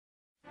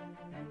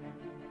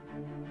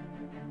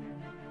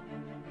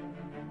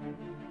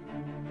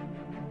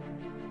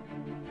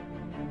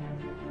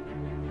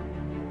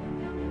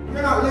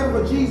You're not living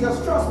for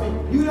Jesus, trust me,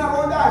 you're not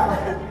going to die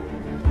for him.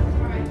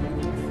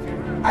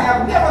 I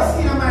have never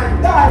seen a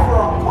man die for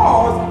a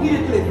cause he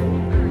didn't live.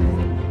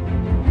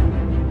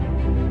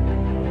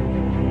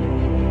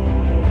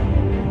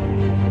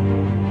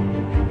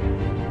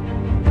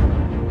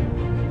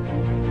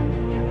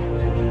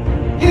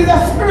 It is a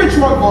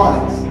spiritual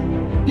violence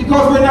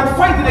because we're not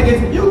fighting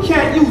against it. You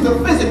can't use the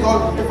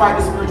physical to fight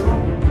the spiritual.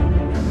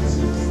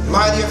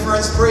 My dear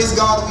friends, praise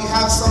God, we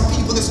have some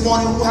people this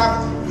morning who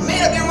have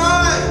made up their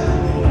mind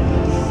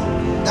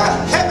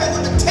that heaven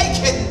will be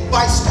taken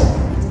by storm.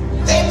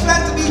 They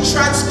plan to be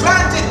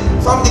transplanted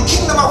from the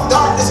kingdom of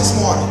darkness this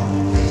morning,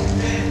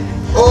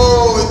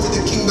 oh, into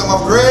the kingdom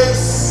of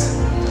grace,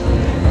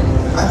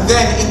 and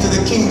then into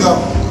the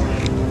kingdom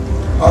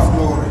of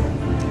glory.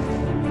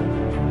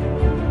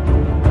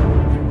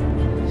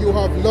 You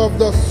have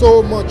loved us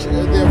so much,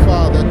 dear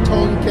Father,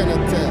 tongue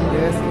cannot tell.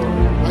 Yes, Lord.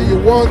 And you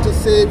want to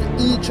save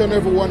each and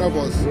every one of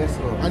us. Yes,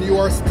 Lord. And you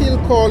are still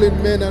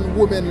calling men and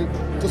women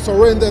to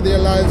surrender their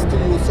lives to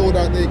you so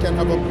that they can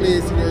have a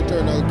place in your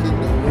eternal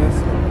kingdom. Yes,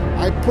 Lord.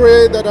 I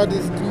pray that at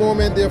this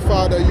moment, dear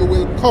Father, you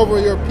will cover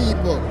your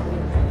people,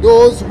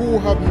 those who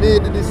have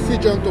made the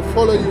decision to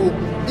follow you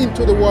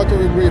into the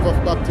watery grave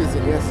of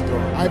baptism. Yes,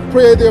 Lord. I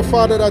pray, dear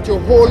Father, that your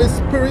Holy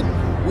Spirit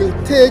will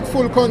take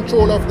full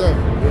control of them.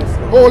 Yes,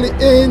 Lord. Holy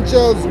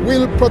angels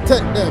will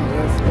protect them.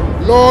 Yes,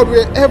 Lord. Lord,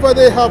 wherever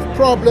they have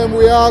problem,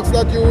 we ask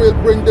that you will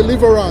bring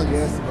deliverance.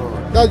 Yes,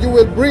 Lord. That you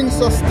will bring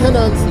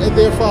sustenance,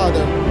 dear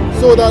Father,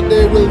 so that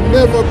they will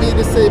never be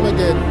the same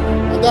again.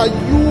 And that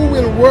you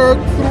will work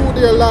through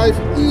their life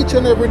each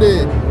and every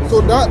day,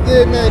 so that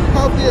they may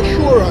have the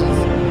assurance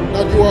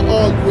that you are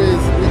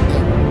always with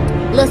them.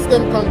 Bless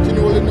them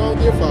continually now,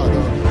 dear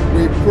Father.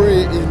 We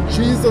pray in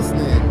Jesus'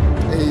 name.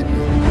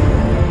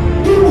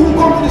 Amen. People who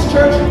come to this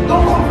church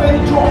don't come for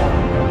any joke.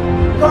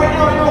 Right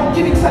now,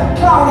 giving some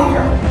clown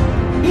here.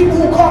 People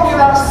who come here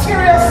are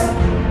serious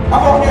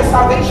about their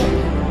salvation.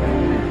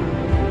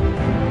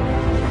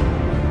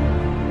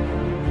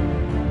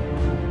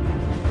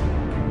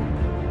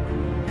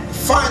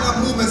 Final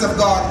movements of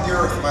God in the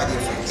earth, my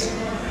dear friends.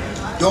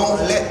 Don't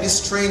let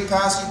this train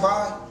pass you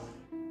by.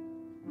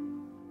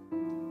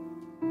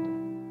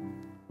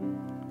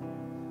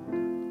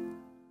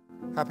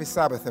 Happy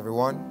Sabbath,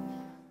 everyone.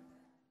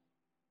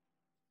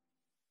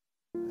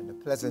 And a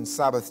pleasant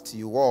Sabbath to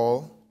you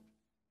all.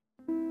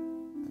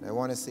 And I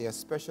want to say a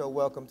special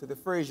welcome to the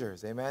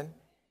Frasers. Amen.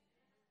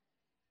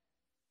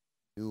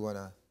 I do want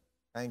to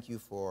thank you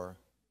for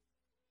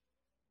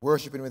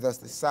worshiping with us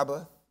this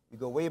Sabbath. We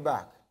go way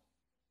back.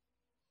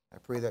 I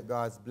pray that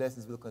God's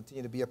blessings will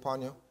continue to be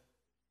upon you.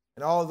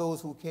 And all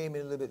those who came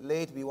in a little bit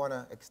late, we want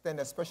to extend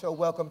a special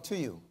welcome to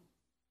you.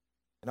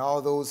 And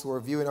all those who are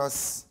viewing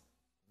us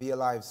via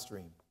live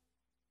stream.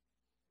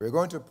 We're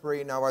going to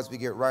pray now as we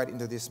get right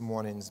into this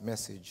morning's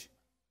message.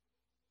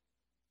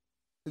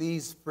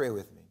 Please pray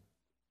with me.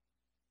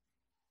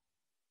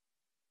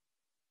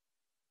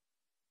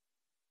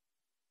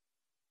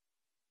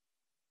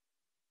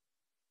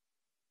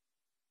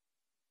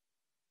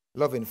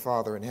 Loving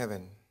Father in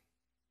heaven,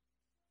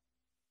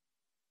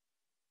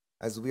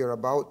 as we are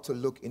about to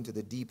look into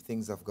the deep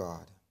things of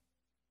God,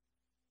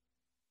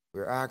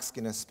 we're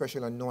asking a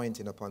special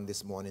anointing upon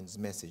this morning's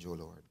message, O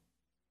Lord.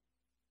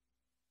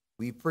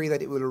 We pray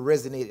that it will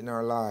resonate in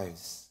our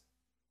lives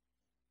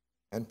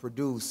and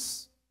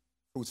produce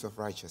fruits of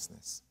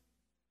righteousness.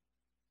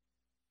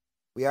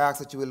 We ask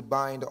that you will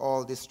bind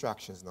all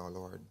distractions now,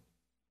 Lord.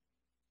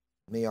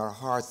 May our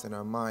hearts and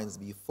our minds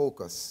be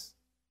focused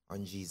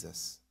on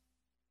Jesus.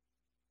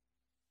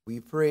 We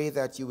pray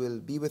that you will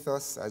be with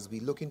us as we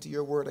look into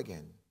your word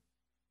again,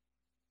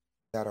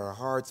 that our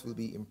hearts will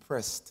be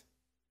impressed.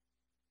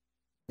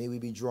 May we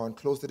be drawn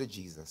closer to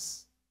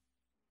Jesus,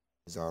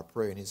 is our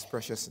prayer in his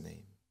precious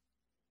name.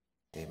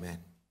 Amen.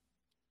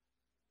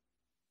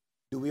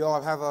 Do we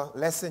all have a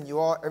lesson?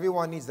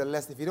 Everyone needs a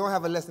lesson. If you don't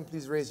have a lesson,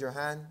 please raise your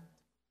hand.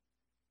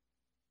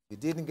 If you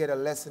didn't get a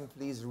lesson,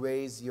 please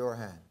raise your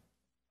hand.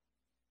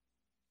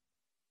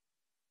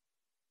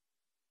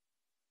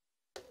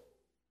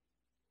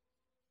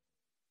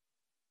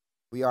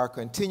 We are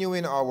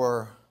continuing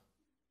our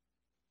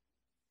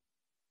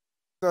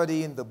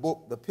study in the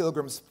book, The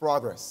Pilgrim's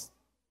Progress.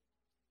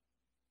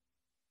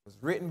 It was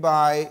written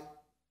by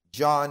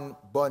John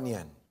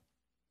Bunyan.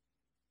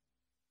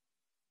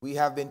 We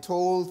have been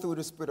told through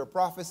the spirit of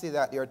prophecy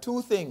that there are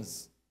two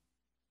things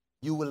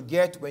you will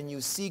get when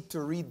you seek to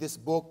read this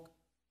book.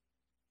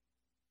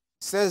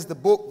 It says the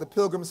book, The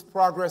Pilgrim's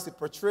Progress, it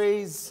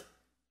portrays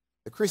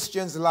the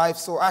Christian's life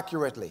so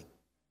accurately.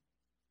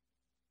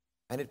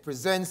 And it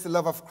presents the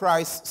love of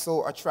Christ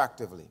so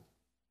attractively.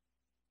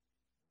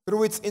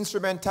 Through its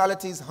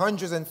instrumentalities,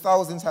 hundreds and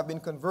thousands have been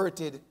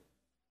converted.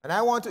 And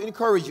I want to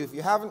encourage you, if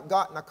you haven't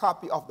gotten a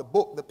copy of the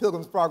book, The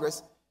Pilgrim's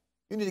Progress,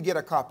 you need to get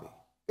a copy.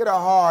 Get a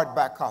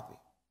hardback copy.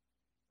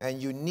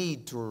 And you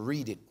need to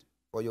read it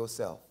for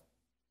yourself.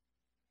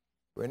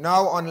 We're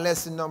now on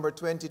lesson number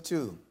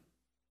 22.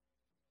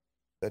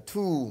 The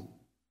two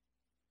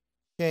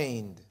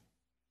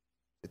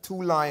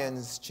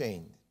lions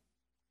chained.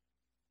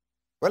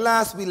 When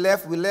last we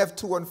left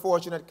two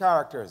unfortunate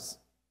characters,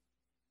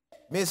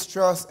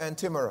 Mistrust and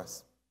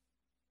Timorous.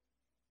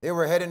 They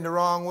were heading the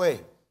wrong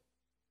way.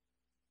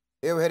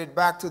 They were headed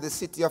back to the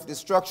city of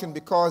destruction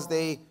because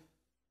they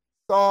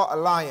saw a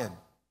lion,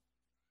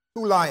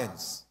 two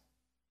lions,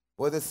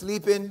 whether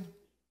sleeping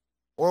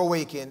or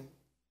waking.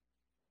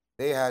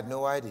 They had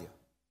no idea.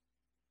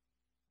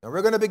 Now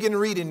we're going to begin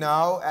reading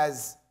now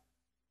as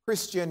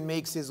Christian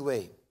makes his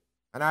way.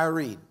 And I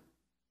read.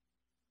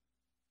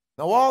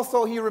 Now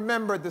also he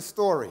remembered the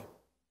story.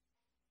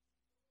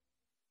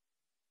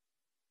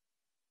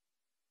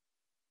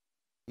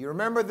 He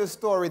remembered the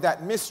story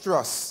that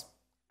Mistrust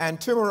and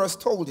Timorous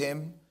told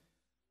him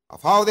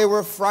of how they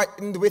were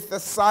frightened with the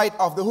sight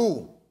of the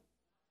who?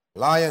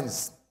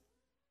 Lions.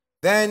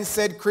 Then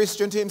said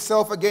Christian to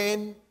himself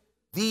again,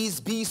 these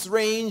beasts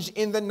range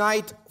in the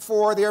night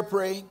for their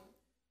prey,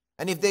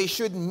 and if they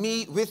should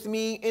meet with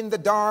me in the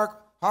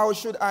dark, how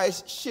should I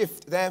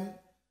shift them?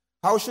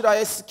 How should I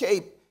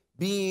escape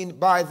being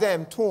by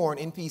them torn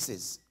in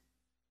pieces?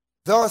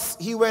 Thus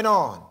he went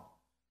on.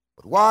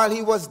 But while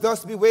he was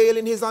thus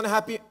bewailing his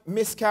unhappy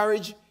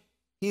miscarriage,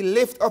 he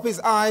lifted up his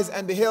eyes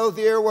and beheld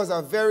there was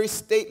a very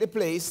stately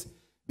place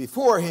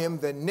before him,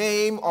 the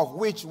name of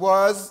which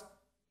was,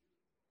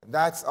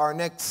 that's our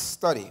next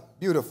study,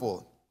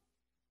 beautiful.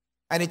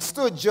 And it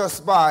stood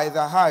just by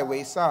the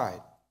highway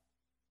side.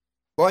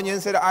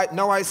 Bunyan said,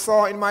 now I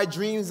saw in my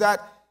dreams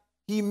that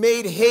he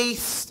made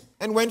haste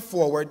and went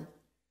forward,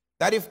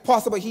 that if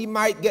possible he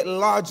might get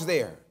lodged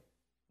there.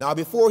 Now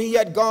before he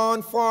had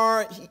gone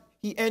far,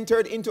 he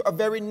entered into a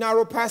very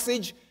narrow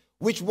passage,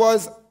 which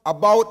was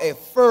about a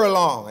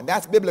furlong, and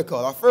that's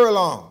biblical, a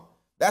furlong.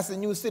 That's the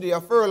new city,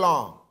 a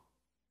furlong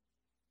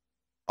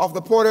of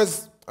the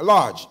porter's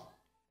lodge.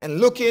 And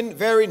looking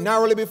very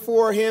narrowly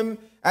before him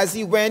as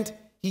he went,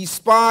 he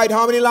spied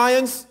how many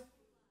lions?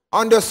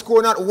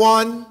 Underscore, not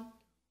 1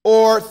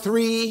 or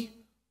 3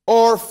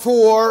 or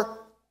 4,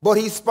 but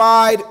he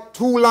spied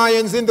 2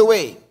 lions in the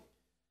way.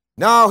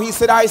 Now he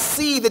said, I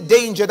see the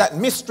danger that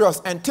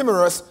Mistrust and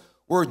Timorous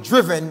were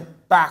driven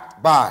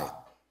back by.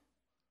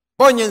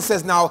 Bunyan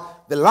says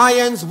now, the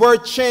lions were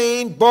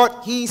chained,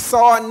 but he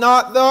saw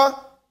not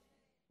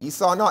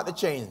the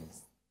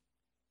chains.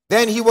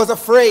 Then he was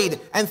afraid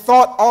and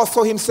thought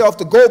also himself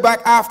to go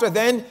back after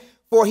them,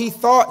 for he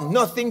thought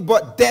nothing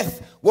but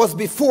death was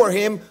before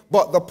him,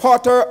 but the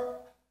potter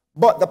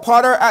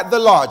at the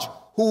lodge,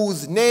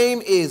 whose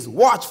name is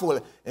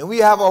Watchful. And we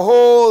have a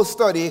whole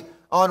study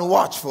on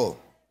Watchful.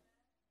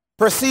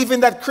 Perceiving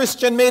that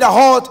Christian made a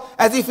halt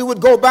as if he would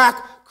go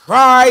back,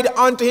 cried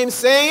unto him,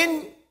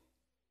 saying,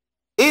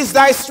 is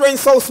thy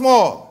strength so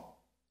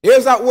small?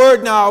 Here's that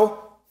word now.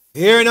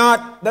 Fear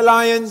not the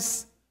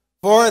lions,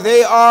 for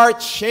they are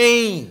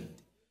chained.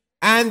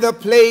 And the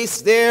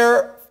place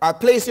there, a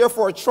place here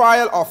for a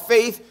trial of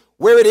faith,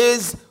 where it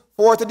is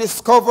for to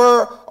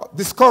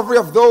discovery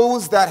of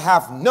those that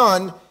have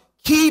none.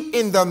 Keep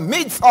in the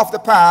midst of the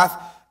path,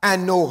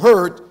 and no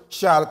hurt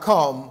shall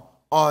come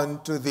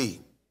unto thee.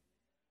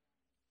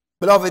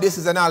 Beloved, this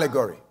is an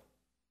allegory.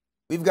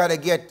 We've got to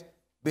get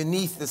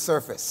beneath the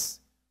surface.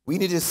 We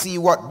need to see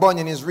what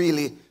Bunyan is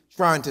really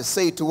trying to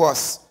say to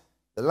us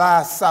the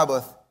last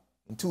Sabbath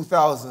in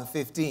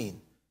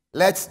 2015.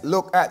 Let's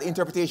look at the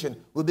interpretation.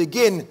 We'll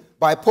begin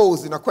by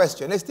posing a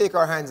question. Let's take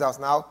our hands out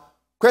now.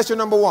 Question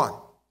number 1.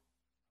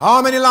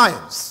 How many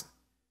lions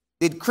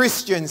did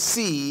Christian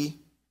see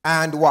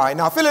and why?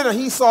 Now, fill in,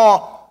 he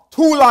saw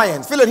 2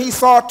 lions. Fill in, he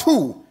saw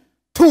two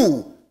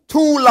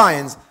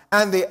lions.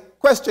 And the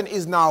question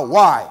is now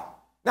why?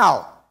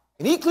 Now,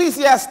 in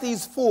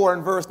Ecclesiastes 4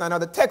 and verse 9, now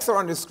the texts are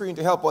on the screen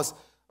to help us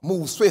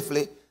move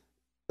swiftly.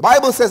 The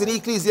Bible says in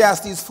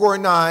Ecclesiastes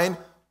 4:9,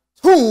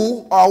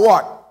 2 are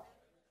what?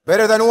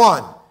 Better than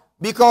 1.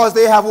 Because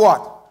they have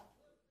what?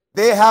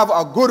 They have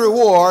a good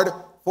reward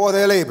for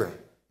their labor.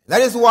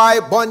 That is why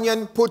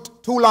Bunyan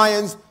put 2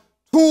 lions.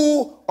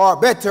 2 are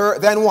better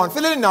than 1.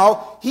 Fill it in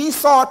now. He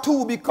saw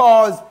 2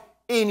 because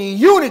in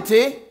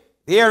unity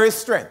there is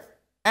strength.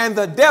 And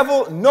the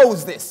devil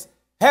knows this.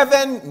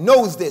 Heaven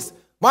knows this.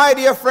 My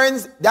dear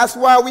friends, that's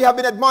why we have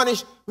been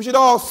admonished. We should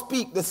all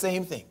speak the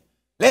same thing.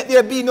 Let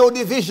there be no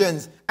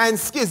divisions and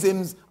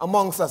schisms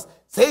amongst us.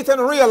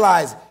 Satan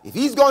realized if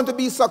he's going to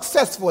be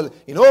successful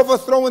in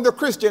overthrowing the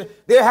Christian,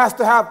 there has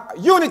to have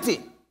unity.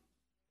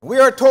 We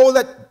are told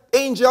that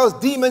angels,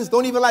 demons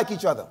don't even like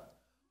each other.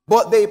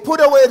 But they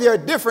put away their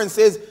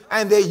differences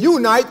and they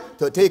unite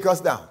to take us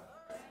down.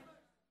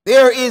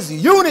 There is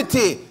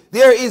unity.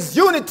 There is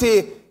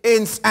unity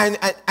and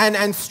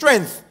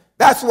strength.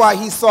 That's why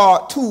he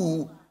saw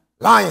 2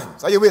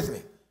 lions. Are you with me?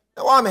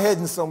 Now I'm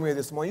heading somewhere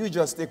this morning. You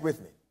just stick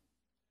with me.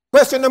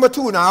 Question number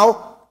 2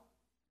 now.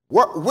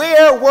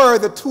 Where were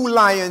the 2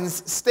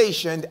 lions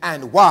stationed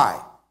and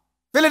why?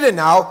 Fill it in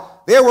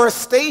now. They were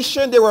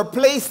stationed, they were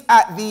placed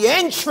at the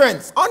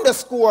entrance,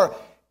 underscore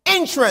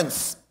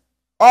entrance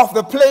of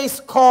the place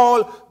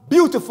called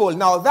beautiful.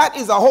 Now that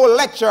is a whole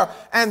lecture,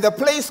 and the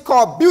place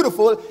called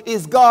beautiful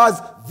is God's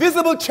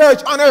visible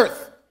church on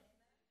earth.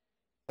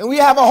 And we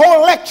have a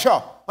whole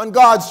lecture on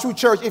God's true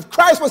church. If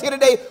Christ was here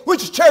today,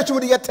 which church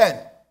would he attend?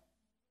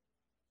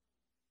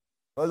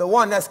 Well, the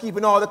one that's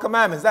keeping all the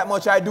commandments. That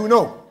much I do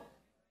know.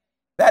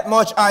 That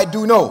much I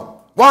do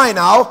know. Why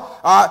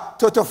now?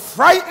 To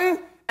frighten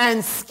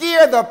and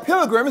scare the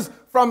pilgrims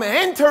from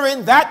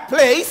entering that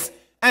place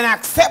and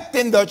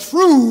accepting the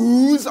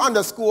truths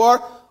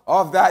underscore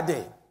of that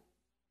day.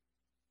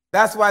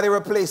 That's why they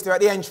were placed there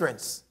at the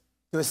entrance,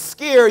 to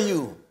scare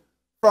you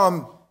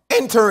from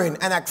entering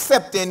and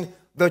accepting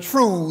the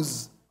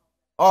truths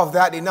of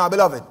that day. Now,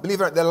 beloved,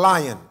 believe it, the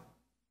lion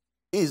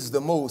is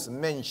the most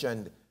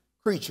mentioned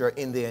creature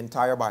in the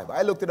entire Bible.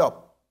 I looked it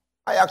up.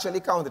 I actually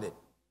counted it.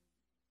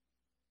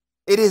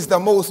 It is the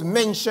most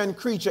mentioned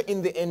creature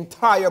in the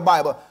entire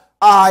Bible.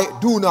 I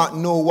do not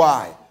know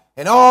why.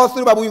 And all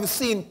through the Bible, we've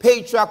seen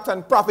patriarchs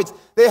and prophets.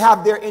 They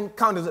have their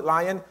encounters with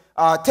lion.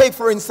 Take,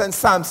 for instance,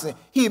 Samson.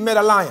 He met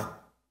a lion.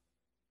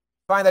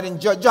 Find that in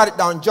jot it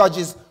down,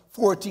 Judges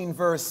 14,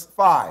 verse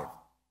 5.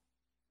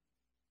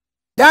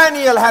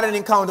 Daniel had an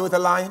encounter with a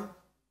lion.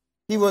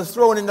 He was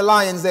thrown in the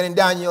lion's den in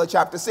Daniel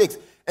chapter 6.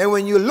 And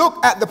when you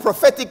look at the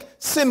prophetic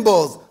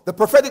symbols, the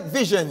prophetic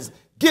visions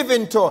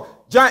given to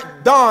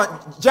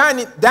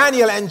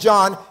Daniel and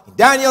John,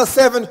 Daniel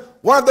 7,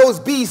 one of those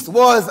beasts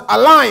was a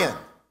lion.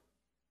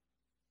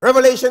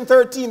 Revelation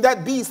 13,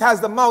 that beast has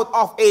the mouth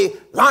of a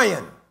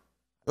lion.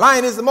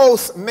 Lion is the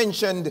most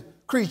mentioned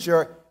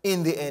creature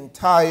in the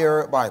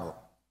entire Bible.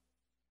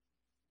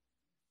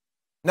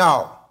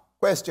 Now,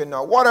 question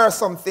now, what are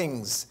some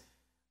things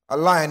a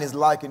lion is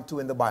likened to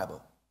in the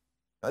Bible?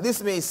 Now,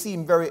 this may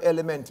seem very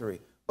elementary,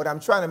 but I'm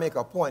trying to make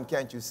a point,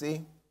 can't you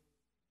see?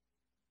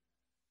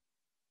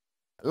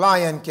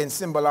 Lion can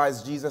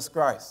symbolize Jesus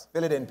Christ.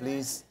 Fill it in,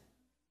 please.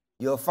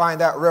 You'll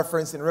find that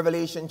reference in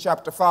Revelation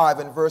chapter 5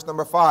 and verse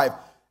number 5.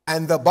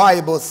 And the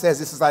Bible says,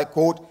 this is I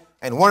quote,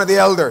 and one of the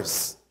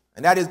elders,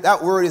 and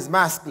that word is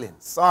masculine.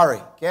 Sorry,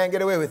 can't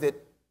get away with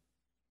it.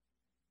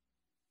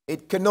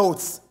 It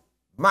connotes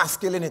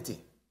masculinity,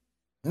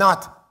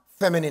 not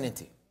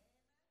femininity.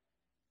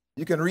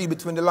 You can read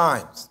between the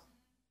lines.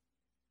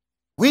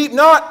 Weep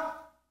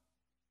not,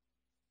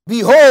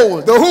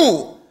 behold, the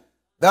who?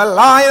 The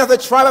Lion of the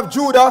tribe of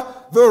Judah,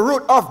 the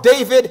root of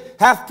David,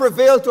 hath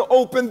prevailed to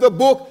open the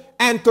book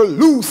and to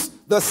loose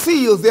the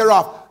seals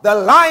thereof. The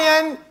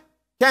lion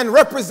can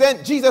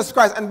represent Jesus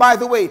Christ. And by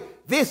the way,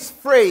 this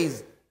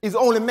phrase is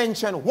only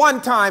mentioned one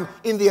time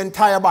in the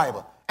entire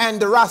Bible. And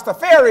the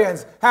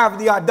Rastafarians have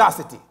the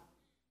audacity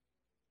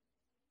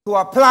to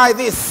apply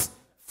this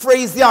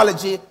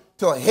phraseology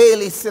to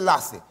Haile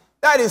Selassie.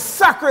 That is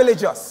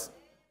sacrilegious.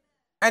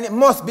 And it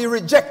must be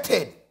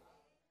rejected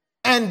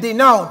and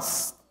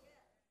denounced.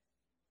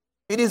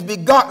 It is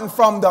begotten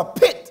from the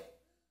pit.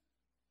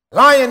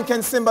 Lion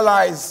can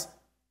symbolize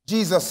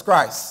Jesus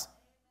Christ.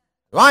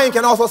 Lion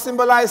can also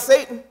symbolize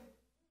Satan.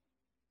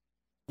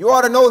 You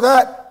ought to know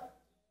that.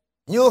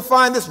 You'll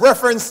find this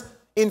reference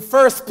in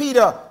 1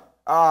 Peter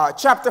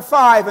chapter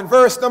 5 and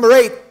verse number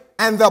 8.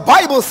 And the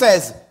Bible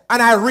says,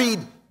 and I read,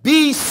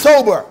 be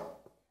sober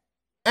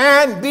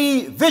and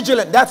be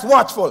vigilant. That's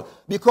watchful.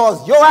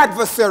 Because your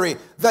adversary,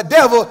 the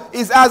devil,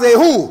 is as a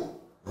who?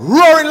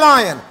 Roaring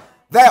lion.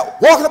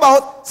 That walking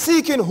about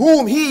seeking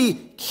whom he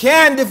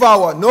can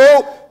devour.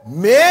 No,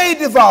 may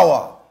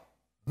devour.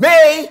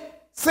 May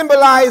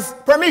symbolize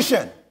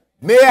permission.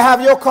 May I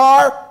have your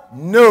car?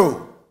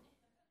 No.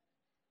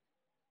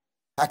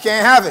 I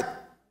can't have it.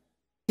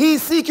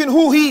 He's seeking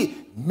who he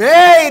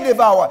may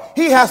devour.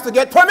 He has to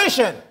get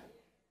permission.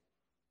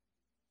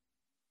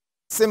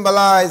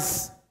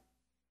 Symbolize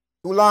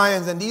two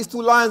lions, and these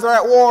two lions are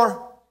at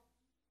war.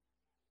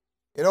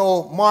 You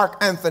know,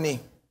 Mark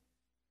Anthony.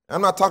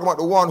 I'm not talking about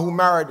the one who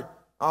married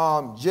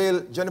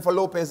Jennifer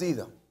Lopez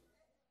either.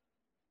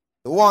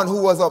 The one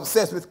who was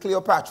obsessed with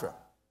Cleopatra.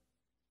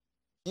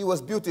 She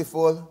was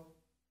beautiful.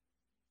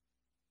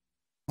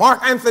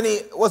 Mark Anthony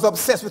was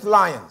obsessed with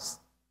lions.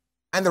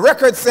 And the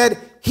record said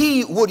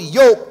he would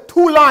yoke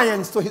 2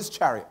 lions to his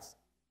chariots.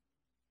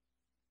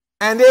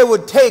 And they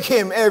would take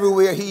him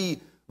everywhere he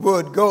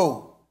would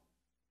go.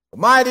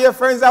 My dear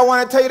friends, I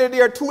want to tell you that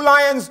there are 2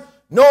 lions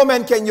no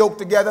man can yoke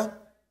together.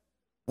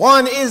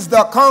 One is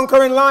the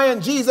conquering lion,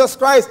 Jesus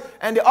Christ,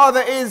 and the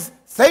other is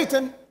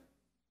Satan.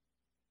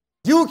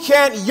 You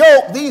can't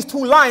yoke these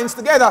 2 lions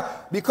together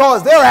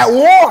because they're at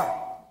war.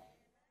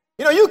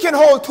 You know, you can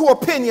hold 2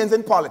 opinions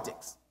in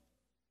politics.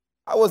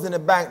 I was in the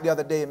bank the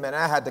other day, man.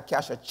 I had to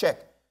cash a check,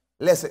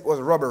 lest it was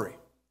robbery.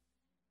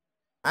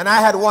 And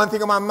I had one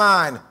thing on my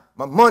mind,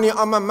 my money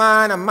on my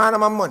mind, and mine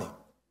on my money.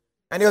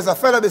 And there was a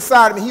fellow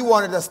beside me. He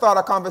wanted to start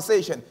a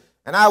conversation.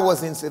 And I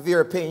was in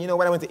severe pain. You know,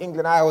 when I went to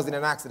England, I was in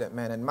an accident,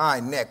 man, and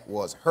my neck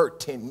was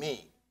hurting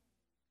me.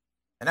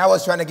 And I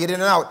was trying to get in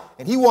and out.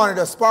 And he wanted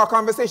to spark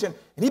conversation.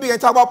 And he began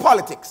to talk about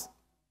politics.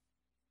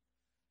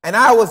 And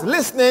I was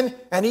listening,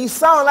 and he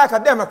sounded like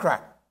a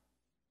Democrat.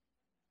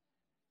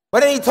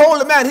 But then he told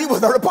the man he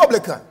was a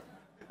Republican.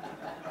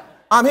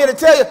 I'm here to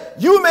tell you,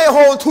 you may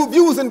hold two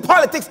views in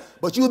politics,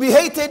 but you'll be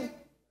hated.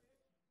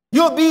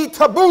 You'll be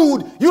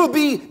tabooed. You'll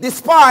be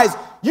despised.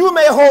 You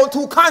may hold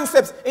two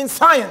concepts in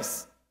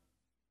science,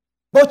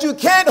 but you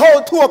can't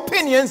hold two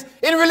opinions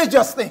in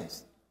religious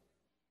things.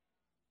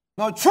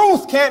 No,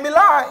 truth can't be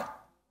lie,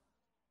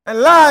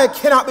 and lie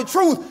cannot be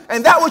truth.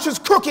 And that which is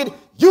crooked,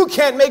 you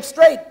can't make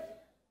straight.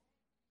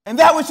 And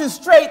that which is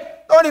straight,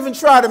 don't even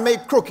try to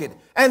make crooked.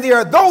 And there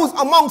are those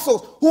amongst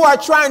us who are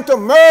trying to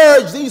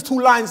merge these two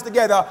lines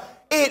together.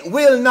 It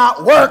will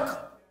not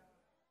work.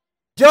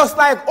 Just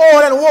like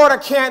oil and water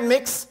can't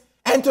mix,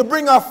 and to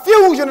bring a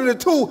fusion of the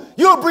two,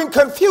 you'll bring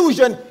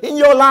confusion in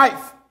your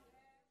life.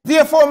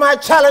 Therefore, my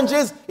challenge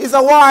is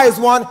a wise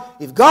one.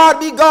 If God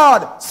be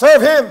God,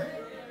 serve him.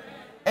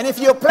 And if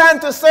you plan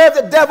to serve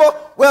the devil,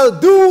 well,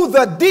 do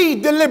the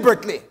deed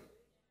deliberately.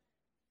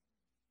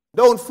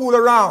 Don't fool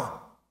around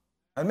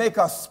and make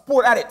a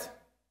sport at it.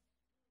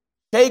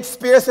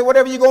 Shakespeare said,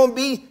 whatever you're going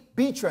to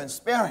be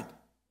transparent.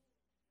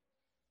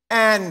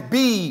 And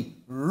be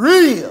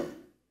real.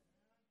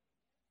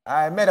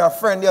 I met a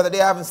friend the other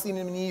day. I haven't seen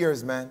him in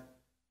years, man.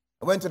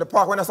 I went to the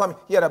park. When I saw him,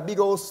 he had a big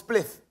old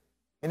spliff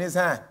in his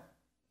hand.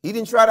 He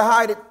didn't try to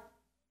hide it.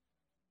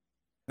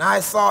 And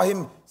I saw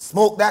him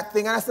smoke that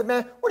thing. And I said,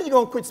 man, when are you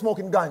going to quit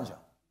smoking ganja?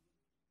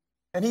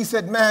 And he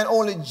said, man,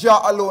 only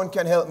Jah alone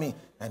can help me.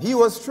 And he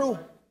was true.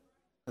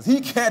 Because he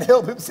can't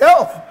help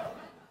himself.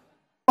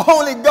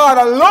 Only God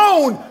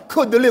alone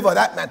could deliver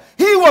that man.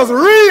 He was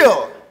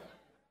real.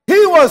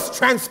 He was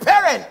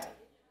transparent.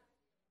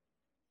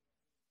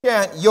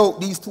 Can't yoke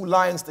these two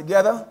lions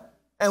together.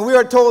 And we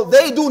are told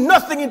they do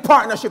nothing in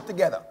partnership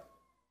together.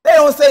 They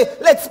don't say,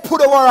 let's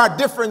put over our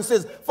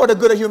differences for the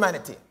good of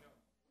humanity.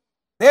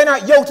 They're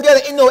not yoked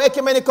together in no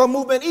ecumenical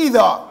movement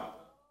either.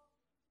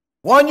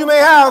 One you may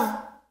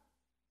have,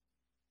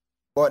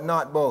 but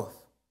not both.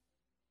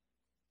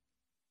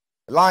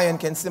 The lion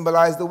can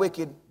symbolize the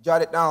wicked.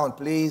 Jot it down,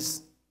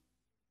 please.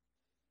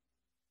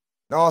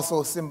 And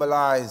also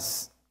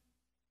symbolize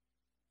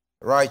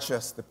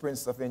righteous, the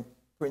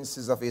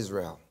princes of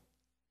Israel.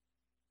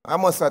 I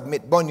must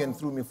admit, Bunyan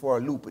threw me for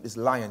a loop with this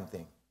lion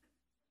thing.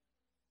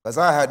 Because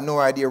I had no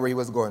idea where he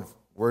was going.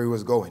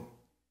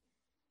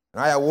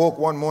 And I awoke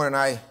one morning,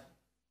 and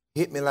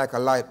hit me like a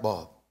light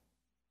bulb.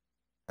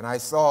 And I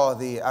saw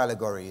the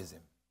allegoryism.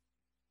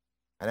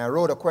 And I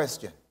wrote a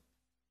question.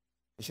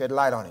 He shed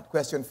light on it.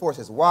 Question 4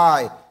 says,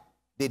 why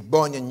did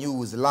Bunyan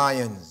use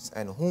lions,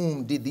 and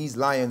whom did these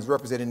lions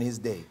represent in his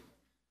day?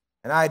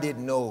 And I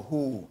didn't know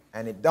who.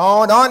 And it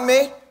dawned on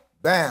me,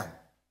 bam,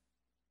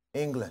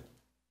 England.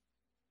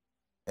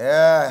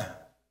 Yeah,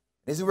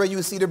 this is where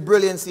you see the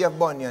brilliancy of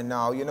Bunyan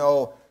now. You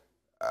know,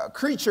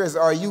 creatures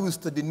are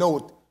used to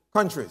denote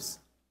countries.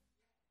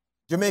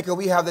 Jamaica,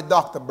 we have the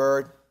doctor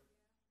bird.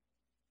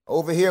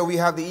 Over here, we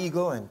have the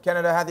eagle. And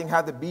Canada, I think,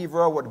 have the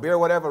beaver or the bear,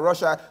 whatever.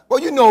 Russia, well,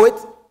 you know it.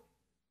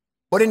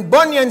 But in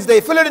Bunyan's day,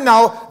 fill it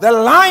now, the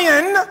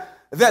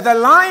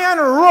lion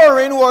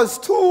roaring was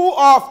too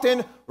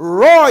often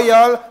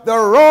royal, the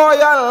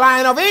royal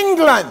line of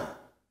England.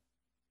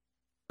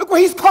 Look where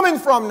he's coming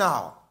from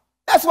now.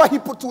 That's why he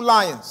put two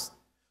lions.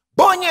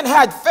 Bunyan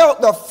had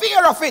felt the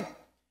fear of it,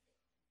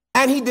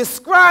 and he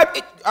described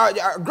it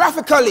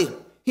graphically,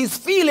 his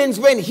feelings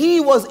when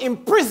he was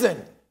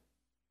imprisoned.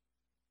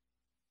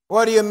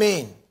 What do you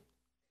mean?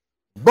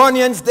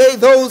 Bunyan's day,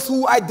 those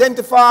who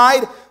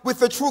identified with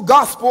the true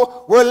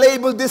gospel were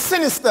labeled the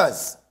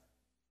sinisters.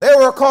 They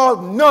were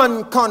called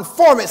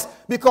nonconformists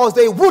because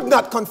they would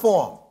not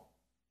conform.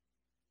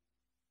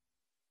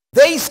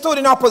 They stood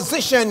in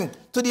opposition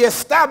to the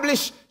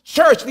established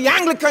church, the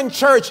Anglican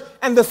church,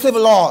 and the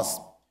civil laws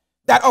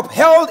that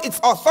upheld its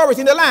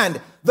authority in the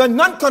land. The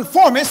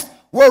nonconformists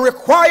were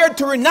required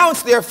to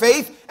renounce their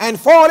faith and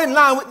fall in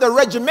line with the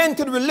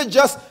regimented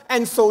religious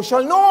and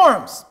social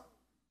norms.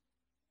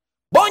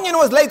 Bunyan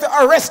was later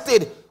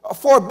arrested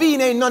for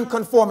being a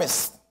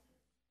nonconformist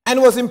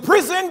and was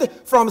imprisoned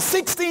from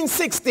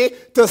 1660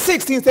 to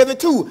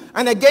 1672,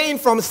 and again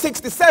from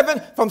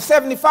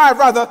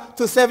 75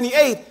 to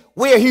 78,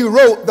 where he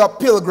wrote the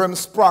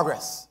Pilgrim's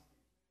Progress.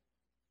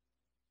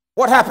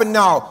 What happened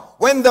now?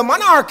 When the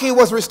monarchy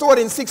was restored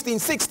in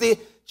 1660,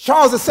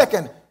 Charles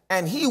II,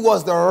 and he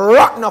was the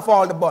rotten of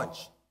all the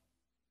bunch,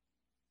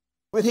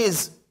 with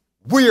his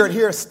weird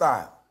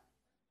hairstyle,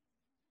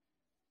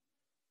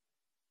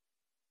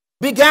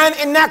 began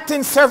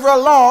enacting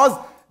several laws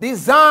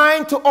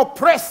designed to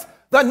oppress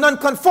the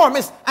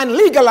nonconformists and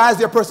legalize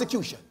their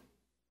persecution.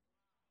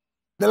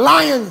 The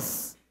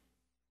lions.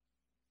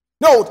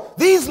 Note,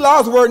 these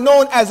laws were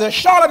known as the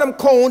Charlottetown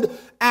Code,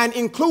 and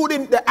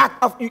including the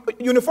Act of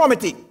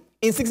Uniformity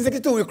in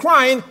 1662,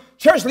 requiring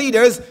church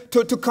leaders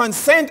to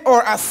consent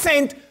or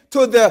assent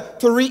to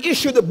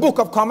reissue the Book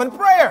of Common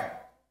Prayer.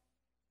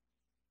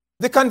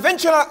 The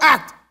Conventional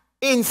Act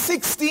in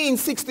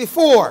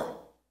 1664,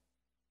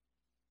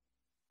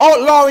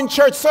 outlawing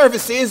church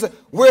services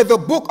where the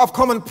Book of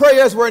Common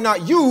Prayers were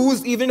not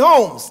used, even in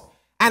homes.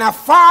 And a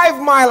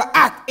 5-mile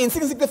act in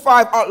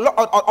 1665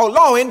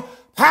 outlawing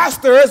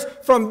pastors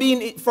from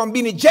being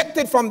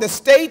ejected from the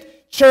state,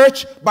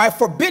 church by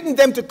forbidding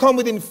them to come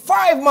within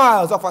 5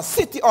 miles of a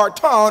city or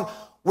town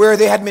where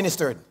they had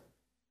ministered.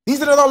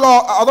 These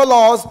other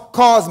laws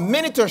caused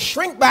many to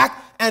shrink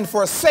back and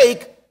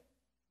forsake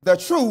the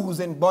truths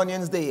in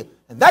Bunyan's day.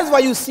 And that's why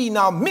you see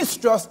now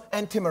mistrust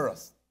and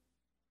timorous.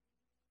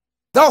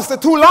 Thus, the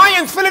 2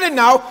 lions filling it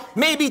now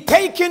may be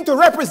taken to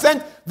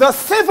represent the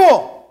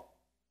civil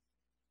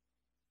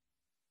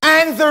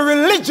and the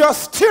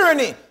religious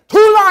tyranny.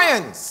 2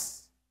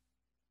 lions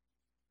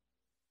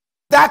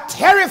that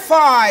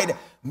terrified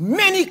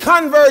many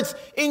converts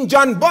in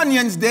John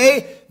Bunyan's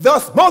day.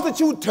 Thus,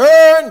 multitude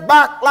turned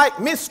back like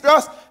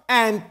mistrust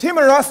and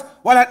timorous,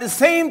 while at the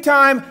same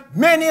time,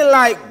 many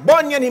like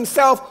Bunyan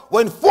himself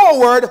went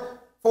forward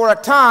for a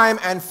time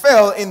and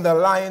fell in the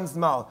lion's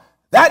mouth.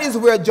 That is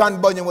where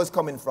John Bunyan was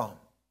coming from.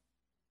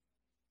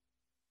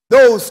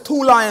 Those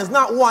 2 lions,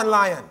 not 1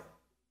 lion.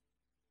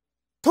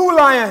 2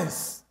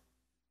 lions,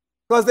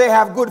 because they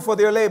have good for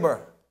their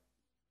labor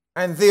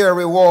and their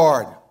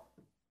reward.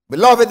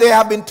 Beloved, there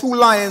have been 2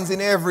 lions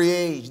in every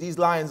age. These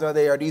lions are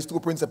there, these 2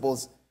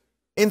 principles.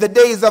 In the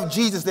days of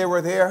Jesus, they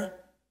were there.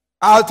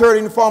 Altered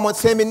in form and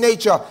same in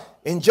nature.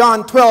 In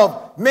John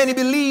 12, many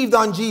believed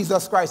on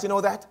Jesus Christ. You know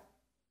that?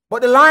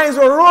 But the lions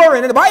were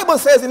roaring. And the Bible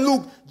says in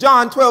Luke,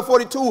 John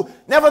 12:42,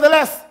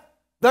 nevertheless,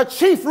 the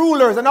chief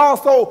rulers and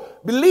also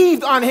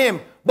believed on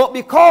him. But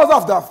because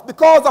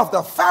of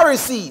the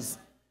Pharisees,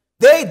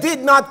 they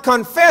did not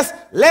confess,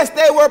 lest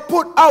they were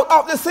put out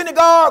of the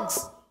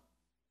synagogues.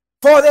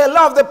 For they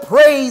love the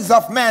praise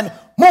of men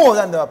more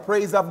than the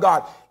praise of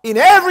God. In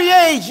every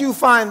age you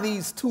find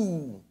these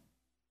 2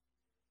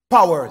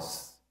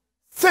 powers,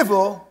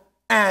 civil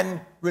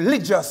and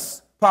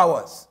religious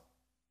powers.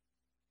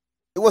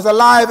 It was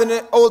alive in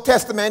the Old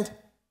Testament,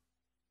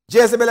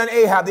 Jezebel and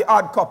Ahab, the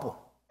odd couple,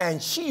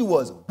 and she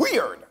was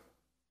weird.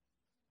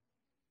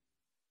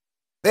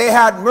 They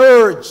had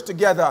merged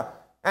together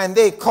and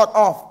they cut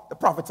off the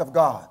prophets of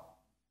God.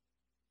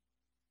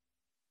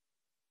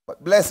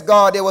 But bless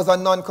God, there was a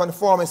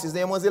nonconformist. His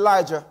name was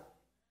Elijah.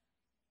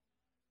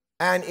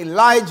 And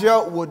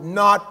Elijah would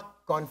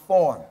not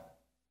conform.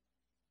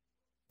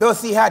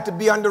 Thus he had to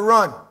be on the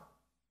run,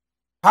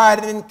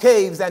 hiding in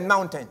caves and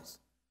mountains.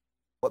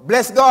 But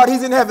bless God,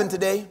 he's in heaven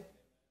today.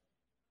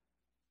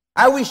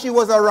 I wish he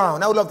was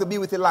around. I would love to be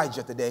with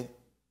Elijah today.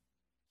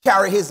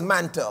 Carry his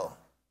mantle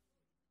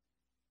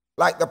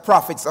like the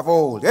prophets of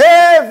old.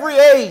 Every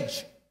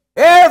age,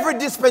 every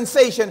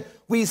dispensation,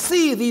 we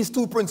see these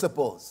 2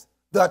 principles.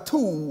 The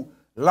 2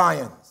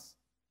 lions.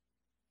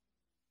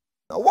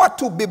 Now, what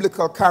 2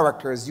 biblical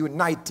characters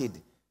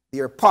united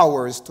their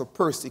powers to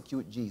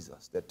persecute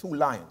Jesus? The 2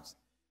 lions.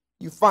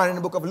 You find in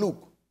the book of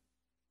Luke.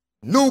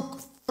 Luke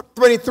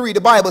 23,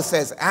 the Bible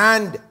says,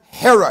 and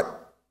Herod,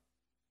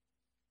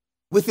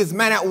 with his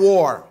men at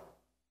war,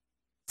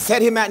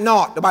 set him at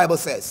naught, the Bible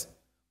says,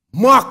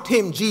 mocked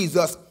him,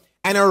 Jesus,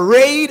 and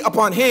arrayed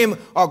upon him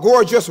a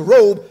gorgeous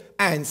robe,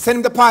 and sent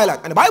him to Pilate.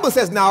 And the Bible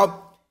says now,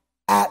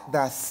 at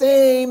the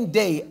same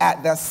day,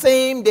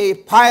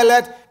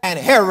 Pilate and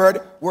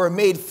Herod were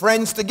made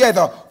friends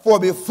together. For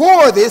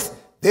before this,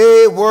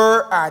 they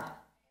were at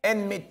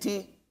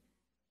enmity.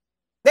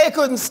 They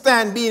couldn't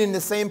stand being in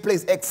the same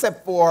place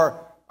except for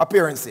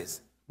appearances.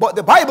 But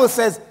the Bible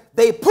says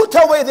they put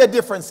away their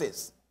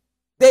differences.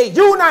 They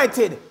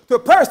united to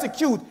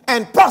persecute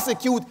and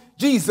prosecute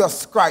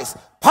Jesus Christ.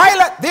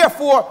 Pilate,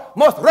 therefore,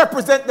 must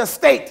represent the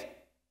state.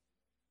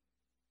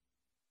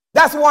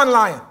 That's 1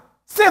 lion.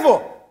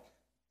 Civil.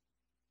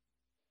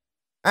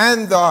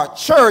 And the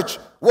church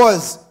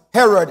was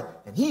Herod,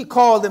 and he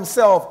called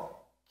himself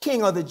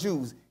King of the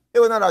Jews.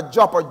 There was not a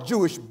drop of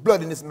Jewish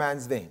blood in this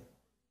man's vein.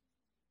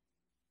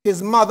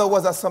 His mother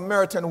was a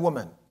Samaritan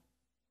woman.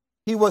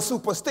 He was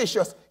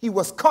superstitious. He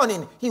was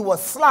cunning. He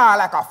was sly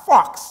like a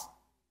fox.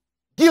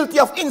 Guilty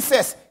of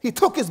incest. He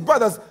took his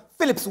brother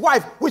Philip's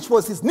wife, which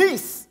was his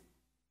niece.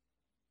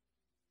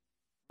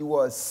 He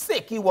was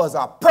sick. He was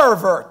a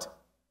pervert.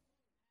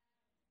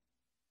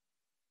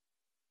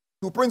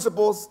 2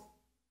 principles.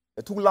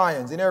 The 2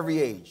 lions in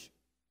every age.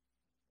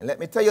 And let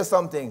me tell you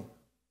something.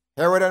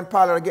 Herod and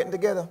Pilate are getting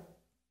together.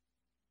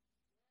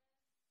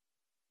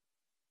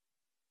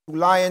 2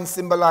 lions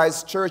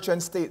symbolize church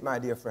and state, my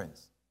dear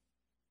friends.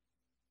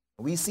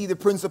 We see the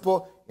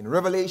principle in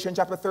Revelation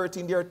chapter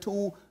 13. There are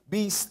 2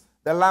 beasts,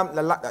 the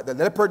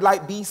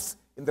leopard-like beasts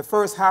in the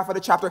first half of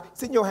the chapter.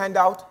 It's in your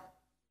handout.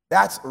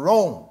 That's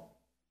Rome.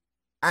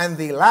 And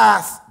the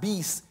last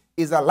beast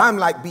is a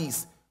lamb-like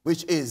beast,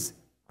 which is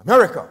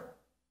America.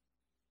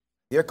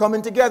 They're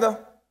coming together.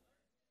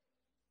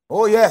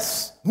 Oh,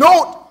 yes.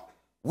 Note,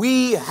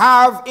 we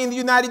have in the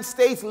United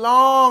States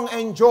long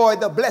enjoyed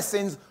the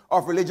blessings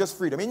of religious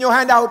freedom. In your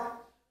handout,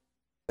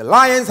 the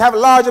lions have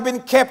largely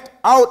been kept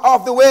out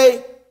of the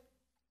way.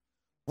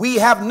 We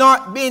have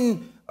not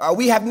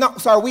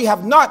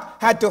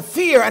had to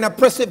fear an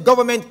oppressive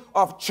government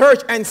of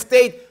church and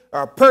state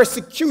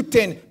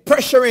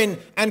pressuring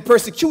and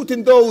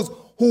persecuting those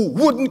who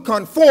wouldn't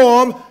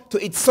conform to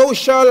its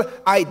social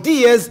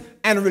ideas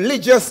and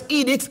religious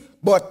edicts,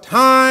 but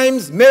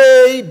times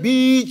may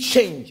be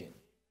changing.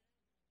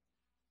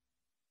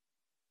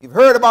 You've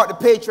heard about the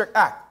Patriot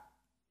Act.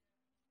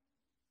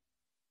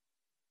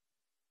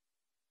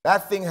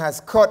 That thing has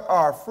cut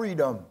our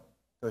freedom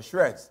to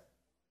shreds.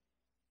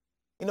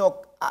 You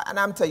know, and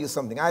I'm telling you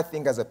something, I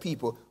think as a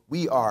people,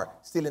 we are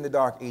still in the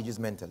dark ages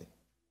mentally.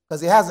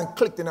 Because it hasn't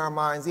clicked in our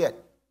minds yet.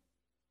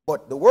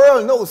 But the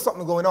world knows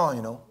something going on,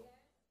 you know.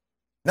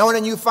 Now and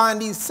then you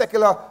find these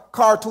secular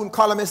cartoon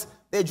columnists,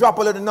 they drop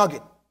a little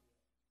nugget.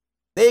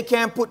 They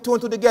can't put two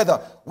and two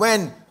together.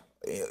 When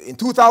in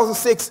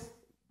 2006,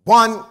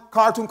 one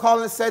cartoon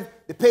columnist said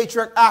the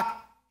Patriot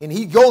Act, and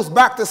he goes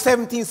back to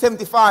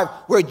 1775,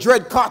 where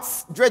Dred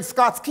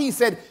Scott's Key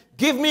said,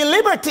 give me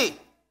liberty,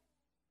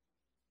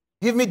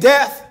 give me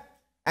death.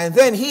 And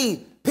then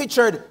he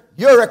pictured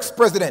your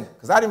ex-president,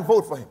 because I didn't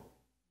vote for him,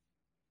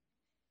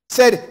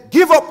 said,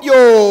 give up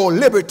your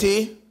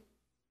liberty,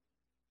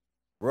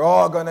 we're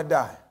all going to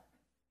die.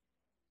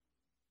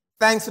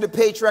 Thanks to the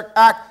Patriot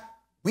Act,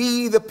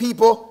 we, the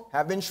people,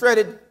 have been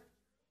shredded.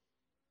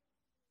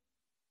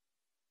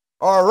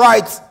 Our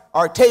rights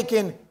are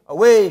taken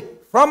away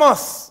from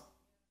us.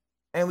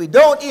 And we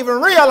don't even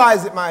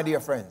realize it, my dear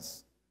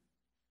friends.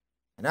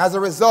 And as a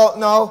result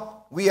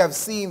now, we have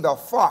seen the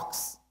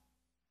fox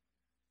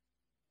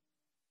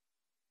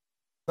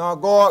now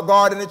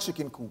guard in the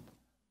chicken coop.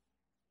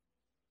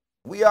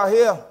 We are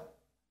here.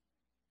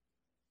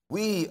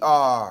 We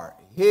are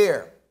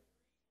here.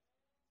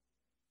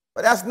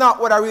 But that's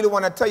not what I really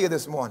want to tell you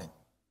this morning.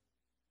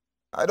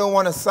 I don't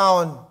want to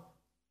sound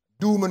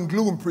doom and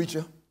gloom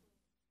preacher.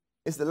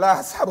 It's the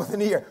last Sabbath in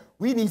the year.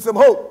 We need some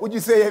hope. Would you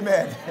say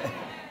amen?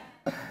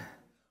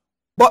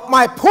 But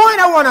my point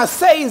I want to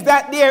say is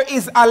that there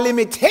is a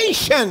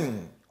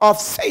limitation of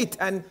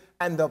Satan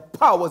and the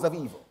powers of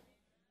evil.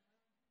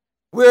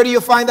 Where do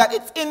you find that?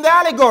 It's in the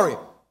allegory.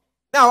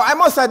 Now, I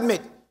must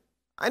admit,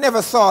 I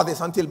never saw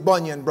this until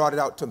Bunyan brought it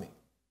out to me.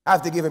 I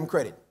have to give him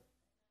credit.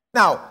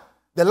 Now,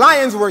 the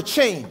lions were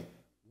chained.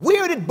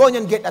 Where did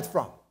Bunyan get that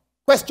from?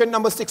 Question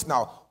number 6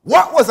 now.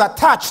 What was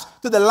attached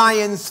to the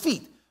lion's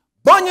feet?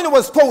 Bunyan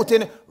was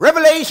quoting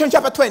Revelation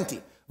chapter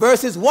 20,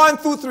 verses 1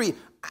 through 3.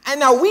 And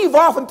now we've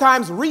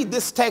oftentimes read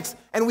this text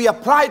and we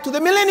apply it to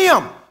the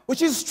millennium,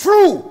 which is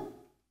true.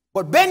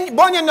 But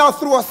Bunyan now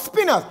threw a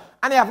spinner,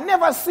 and I have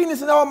never seen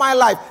this in all my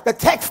life. The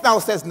text now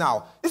says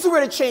now. This is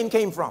where the chain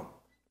came from.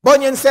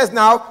 Bunyan says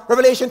now,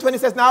 Revelation 20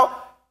 says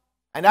now,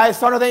 and I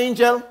saw another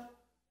angel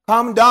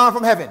come down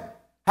from heaven,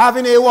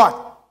 having a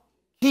what?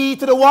 Key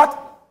to the what?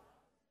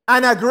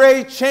 And a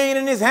great chain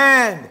in his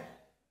hand.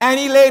 And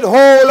he laid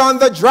hold on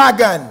the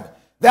dragon,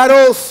 that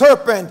old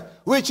serpent,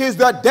 which is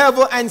the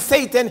devil and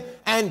Satan,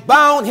 and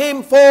bound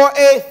him for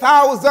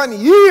 1,000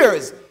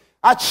 years.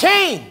 A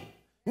chain.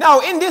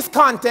 Now, in this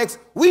context,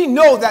 we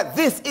know that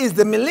this is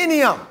the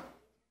millennium.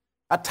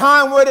 A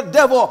time where the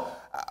devil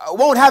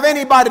won't have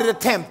anybody to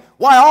tempt,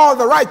 while all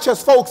the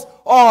righteous folks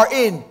are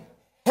in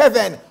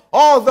heaven.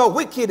 All the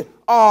wicked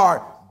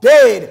are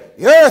dead.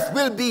 The earth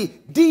will be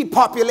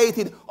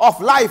depopulated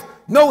of life.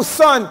 No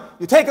sun.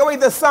 You take away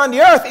the sun,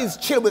 the earth is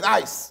chilled with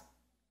ice.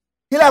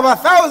 He'll have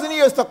 1,000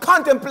 years to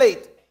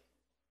contemplate.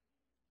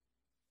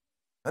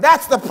 Now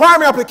that's the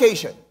primary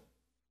application.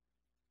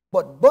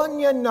 But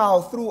Bunyan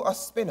now threw a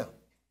spinner.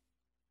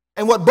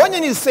 And what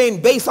Bunyan is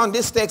saying based on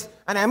this text,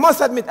 and I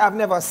must admit I've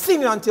never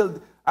seen it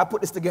until I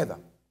put this together.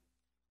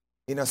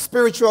 In a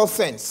spiritual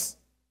sense,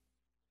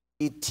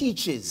 it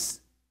teaches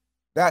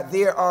that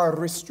there are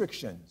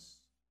restrictions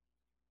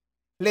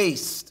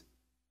placed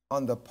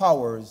on the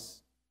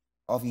powers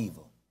of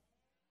evil.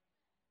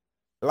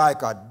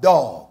 Like a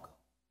dog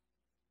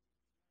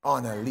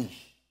on a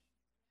leash.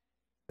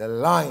 The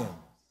lions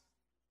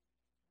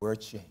were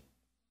chained.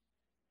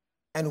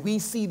 And we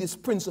see this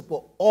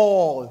principle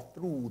all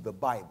through the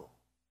Bible.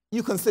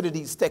 You consider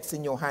these texts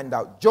in your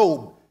handout.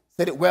 Job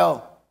said it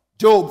well.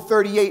 Job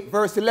 38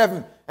 verse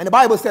 11. And the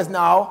Bible says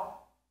now,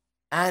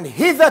 and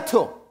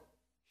hitherto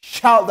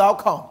shalt thou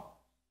come,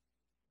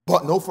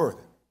 but no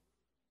further.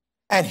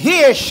 And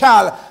here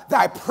shall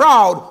thy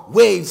proud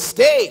waves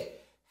stay.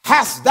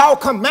 Hast thou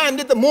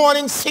commanded the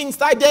morning since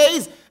thy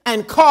days,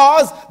 and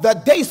caused the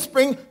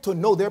dayspring to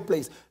know their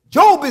place?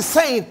 Job is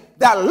saying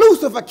that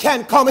Lucifer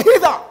can come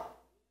hither,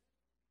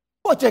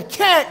 but you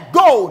can't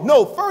go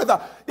no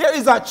further. There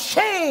is a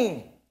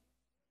chain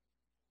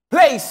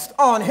placed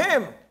on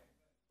him.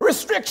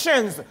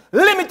 Restrictions,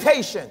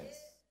 limitations.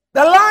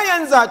 The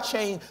lions are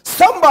chained.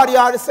 Somebody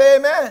ought to say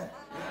amen.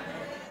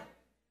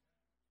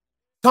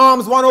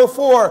 Psalms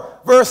 104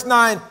 verse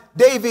 9,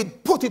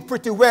 David put it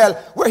pretty well,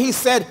 where he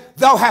said,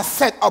 thou hast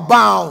set a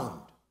bound,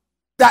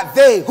 that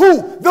they,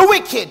 who? The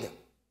wicked,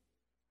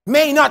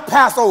 may not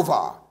pass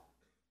over.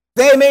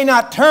 They may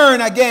not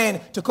turn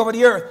again to cover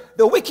the earth.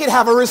 The wicked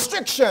have a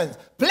restriction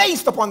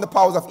placed upon the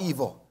powers of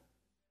evil.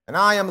 And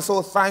I am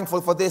so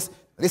thankful for this.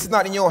 This is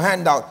not in your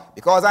handout,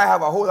 because I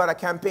have a whole lot of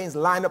campaigns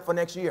lined up for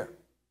next year.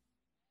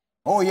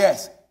 Oh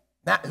yes,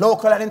 not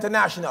local and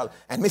international.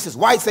 And Mrs.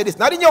 White said it's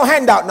not in your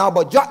handout now,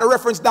 but jot the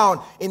reference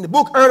down in the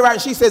book earlier,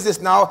 and she says this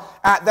now,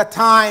 at that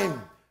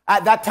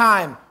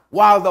time,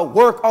 while the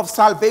work of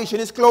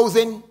salvation is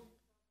closing,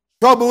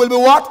 trouble will be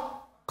what?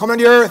 Come on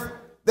the earth.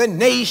 the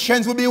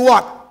nations will be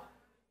what?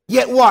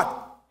 Yet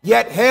what?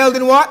 Yet held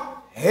in what?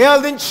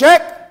 Held in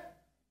check,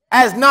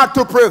 as not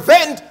to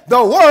prevent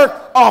the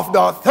work of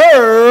the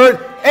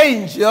third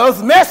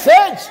angel's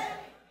message.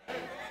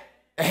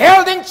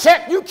 Held in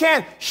check. You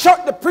can't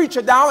shut the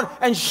preacher down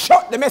and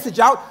shut the message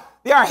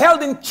out. They are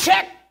held in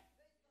check.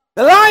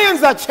 The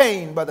lions are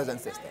chained, brothers and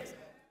sisters.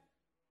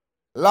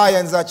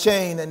 Lions are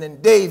chained. And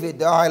then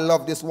David, I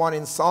love this one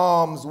in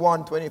Psalms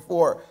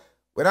 124.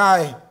 When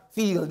I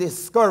feel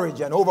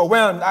discouraged and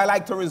overwhelmed, I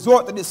like to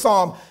resort to this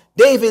psalm.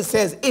 David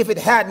says, if it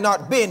had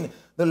not been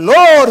the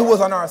Lord who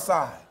was on our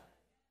side.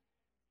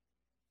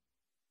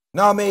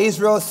 Now may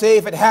Israel say,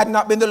 if it had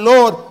not been the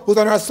Lord who was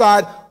on our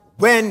side,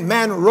 when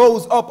man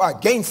rose up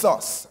against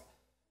us,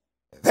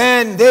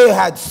 then they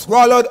had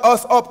swallowed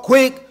us up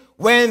quick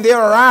when their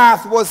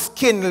wrath was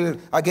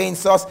kindled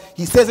against us.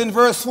 He says in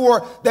verse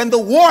 4, then the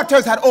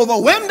waters had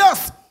overwhelmed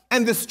us,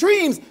 and the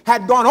streams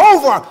had gone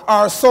over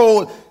our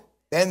soul.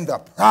 Then the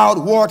proud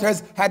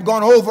waters had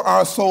gone over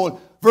our soul.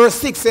 Verse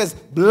 6 says,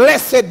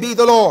 blessed be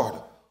the Lord,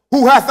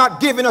 who hath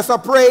not given us a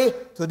prey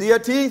to their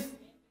teeth.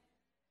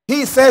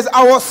 He says,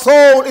 our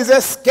soul is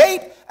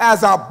escaped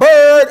as a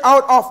bird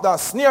out of the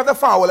snare of the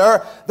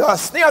fowler. The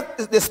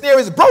snare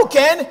is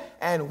broken,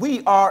 and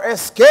we are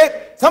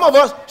escaped. Some of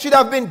us should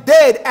have been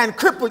dead and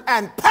crippled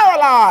and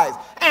paralyzed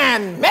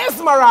and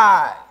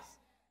mesmerized.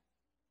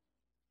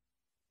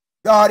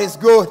 God is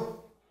good.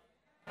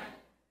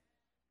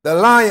 The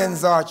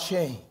lions are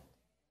chained.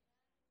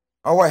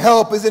 Our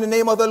help is in the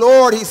name of the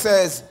Lord, he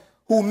says,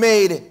 who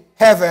made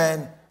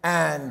heaven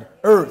and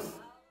earth.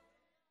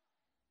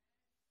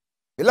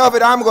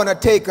 Beloved, I'm going to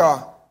take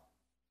a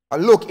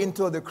look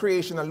into the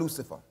creation of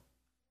Lucifer.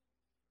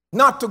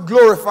 Not to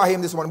glorify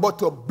him this morning, but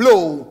to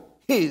blow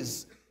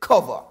his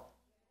cover.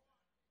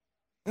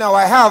 Now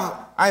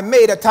I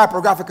made a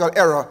typographical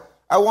error.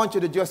 I want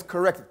you to just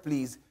correct it,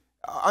 please.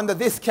 Under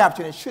this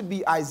caption, it should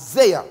be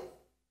Isaiah.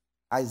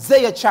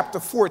 Isaiah chapter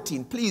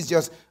 14. Please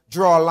just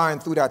draw a line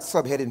through that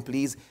subheading,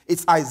 please.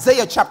 It's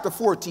Isaiah chapter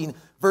 14,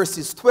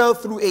 verses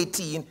 12 through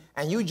 18.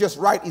 And you just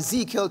write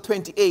Ezekiel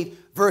 28,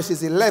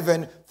 verses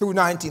 11 through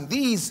 19.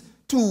 These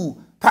two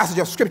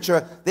passages of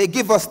scripture, they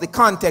give us the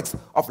context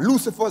of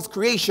Lucifer's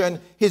creation,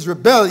 his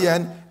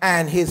rebellion,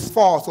 and his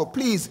fall. So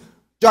please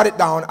jot it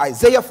down.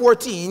 Isaiah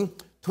 14,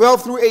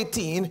 12 through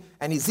 18,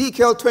 and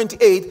Ezekiel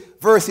 28,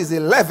 verses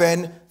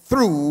 11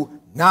 through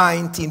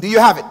 19. Do you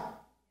have it?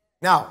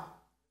 Now,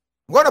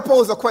 I'm going to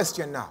pose a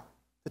question now,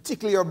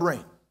 particularly your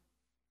brain.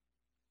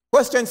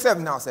 Question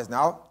 7 now says,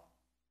 now,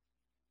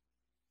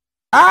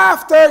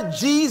 after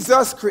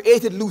Jesus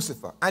created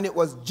Lucifer, and it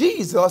was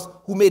Jesus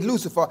who made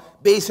Lucifer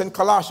based on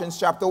Colossians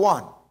chapter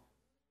 1.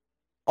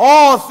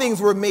 All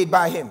things were made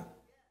by him.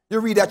 You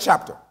read that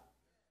chapter.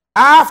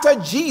 After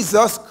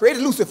Jesus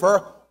created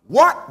Lucifer,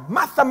 what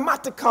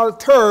mathematical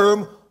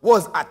term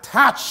was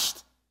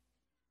attached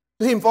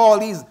to him for all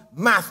these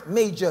math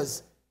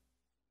majors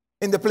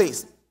in the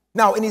place?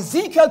 Now, in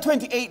Ezekiel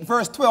 28,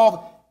 verse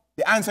 12,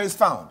 the answer is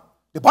found.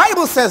 The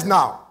Bible says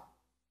now,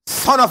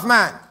 Son of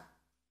man,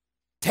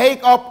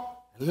 take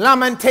up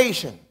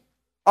lamentation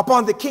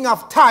upon the king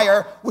of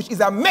Tyre, which is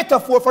a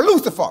metaphor for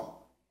Lucifer.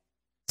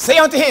 Say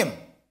unto him,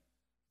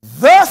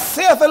 thus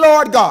saith the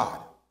Lord God,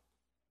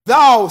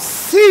 thou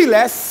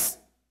sealest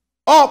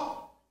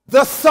up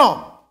the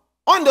sum,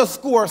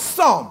 underscore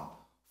sum,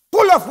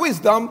 full of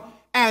wisdom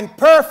and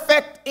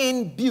perfect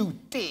in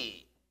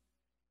beauty.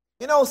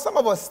 You know, some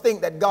of us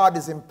think that God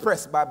is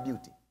impressed by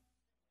beauty.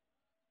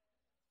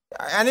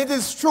 And it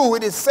is true,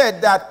 it is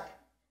said that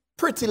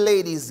pretty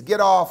ladies get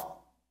off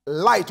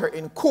lighter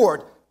in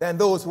court than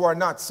those who are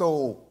not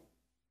so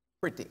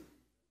pretty.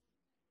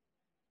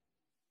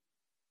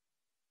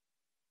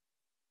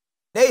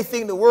 They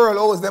think the world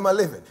owes them a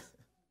living.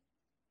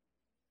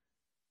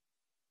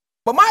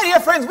 But my dear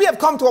friends, we have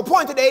come to a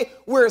point today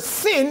where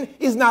sin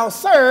is now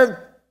served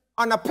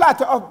on a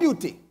platter of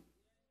beauty.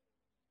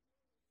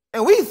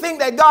 And we think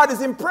that God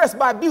is impressed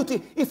by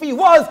beauty. If he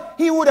was,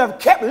 he would have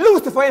kept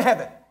Lucifer in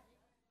heaven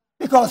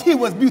because he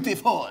was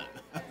beautiful.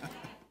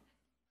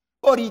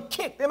 But he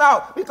kicked him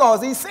out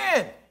because he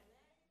sinned.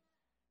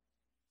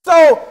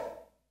 So,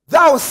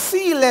 thou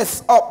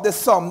sealest up the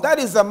sum. That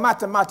is a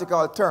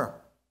mathematical term.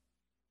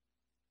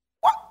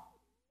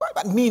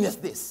 What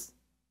meaneth this?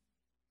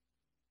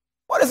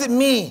 What does it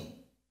mean?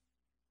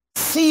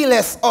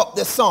 Sealest up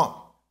the sum.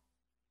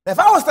 Now, if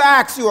I was to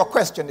ask you a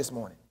question this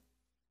morning,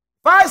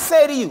 if I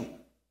say to you,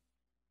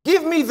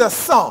 give me the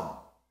sum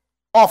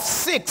of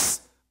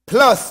 6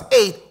 plus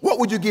 8, what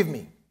would you give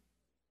me?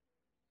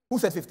 Who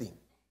said 15?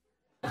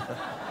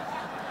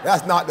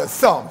 That's not the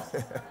sum.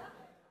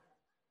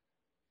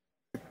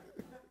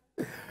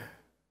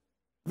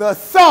 The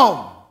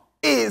sum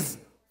is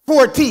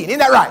 14. Isn't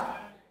that right?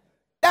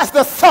 That's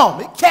the sum.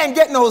 It can't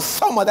get no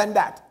summer than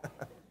that.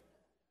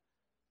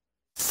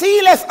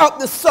 See, let's up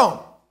the sum.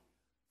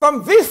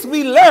 From this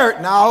we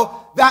learn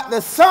now that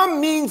the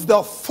sum means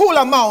the full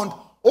amount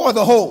or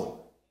the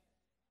whole.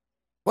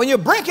 When you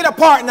break it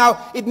apart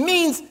now, it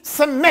means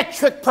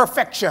symmetric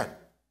perfection.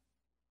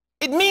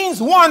 It means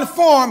one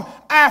form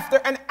after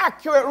an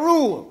accurate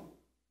rule.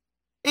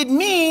 It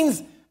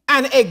means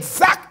an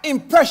exact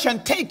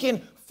impression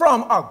taken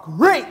from a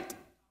great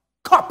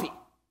copy.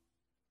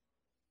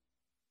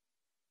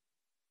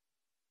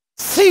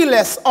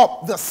 Sealeth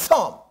up the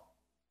sum.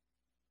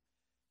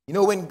 You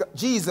know, when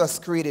Jesus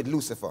created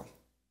Lucifer,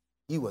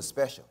 he was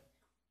special.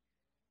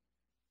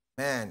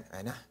 Man,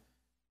 and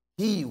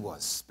he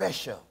was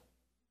special.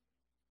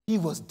 He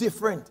was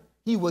different.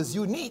 He was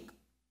unique.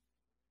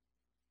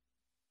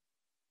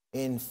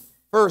 In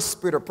First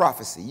Spirit of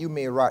Prophecy, you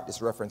may write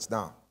this reference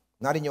down.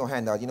 Not in your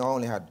handout. You know, I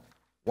only had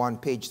one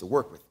page to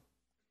work with.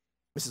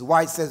 Mrs.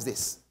 White says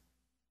this.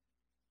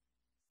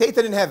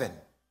 Satan in heaven,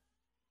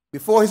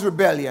 before his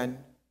rebellion,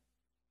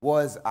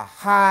 was a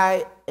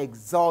high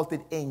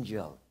exalted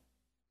angel,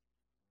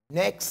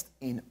 next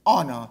in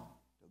honor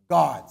to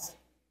God's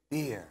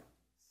dear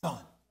Son.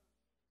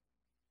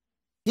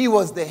 He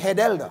was the head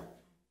elder.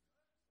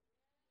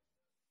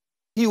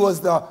 He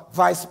was the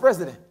vice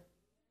president.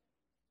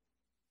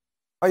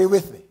 Are you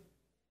with me?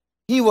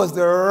 He was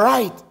the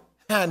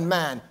right-hand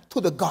man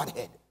to the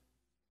Godhead.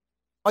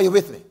 Are you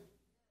with me?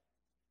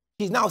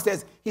 He now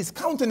says his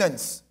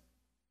countenance,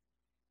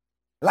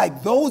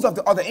 like those of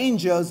the other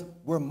angels,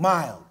 were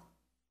mild,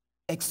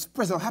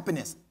 expressive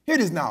happiness. Here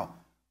it is now.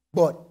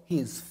 But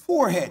his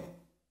forehead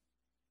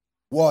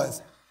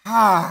was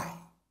high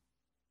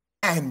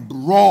and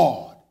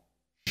broad,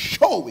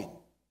 showing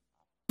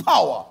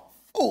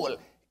powerful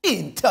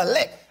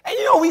intellect. And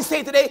you know what we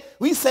say today?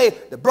 We say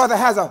the brother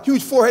has a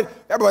huge forehead,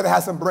 that brother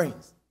has some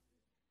brains.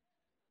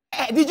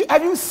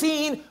 Have you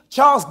seen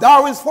Charles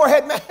Darwin's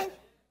forehead, man?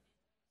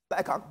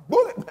 Like a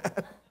bullet,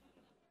 man.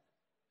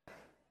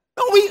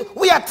 No,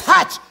 we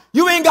attach.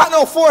 You ain't got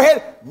no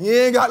forehead, you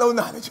ain't got no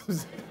knowledge.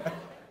 Look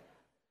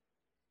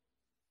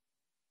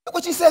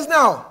what she says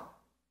now.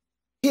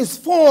 His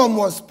form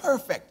was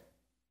perfect,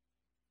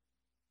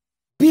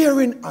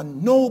 bearing a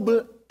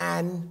noble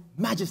and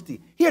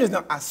majesty. Here it is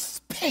now, a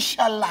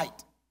special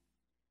light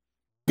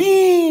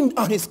beamed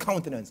on his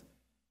countenance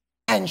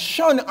and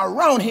shone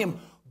around him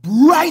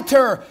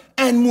brighter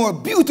and more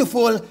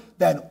beautiful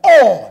than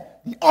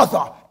all the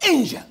other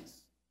angels.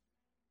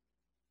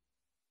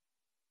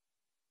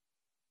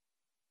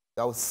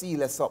 Thou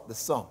sealest up the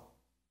sum.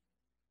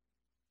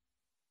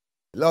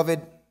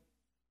 Beloved,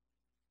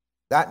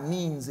 that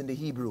means in the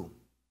Hebrew,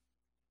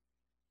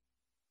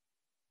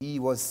 he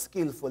was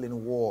skillful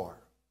in war.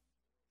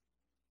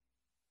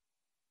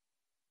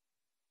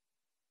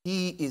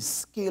 He is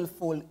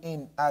skillful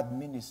in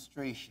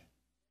administration.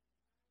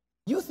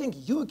 You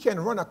think you can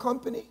run a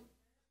company?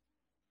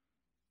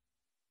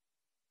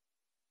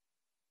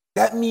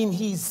 That means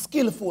he's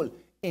skillful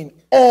in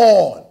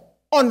all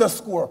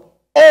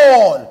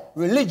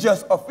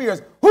religious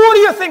affairs. Who do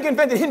you think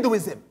invented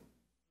Hinduism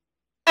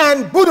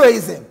and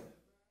Buddhism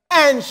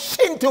and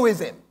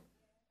Shintoism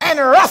and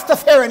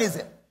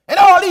Rastafarianism and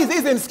all these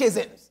isms,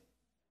 schisms,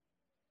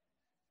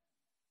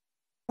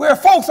 where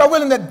folks are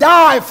willing to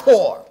die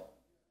for?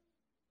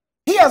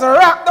 He has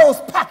wrapped those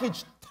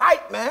packages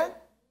tight, man.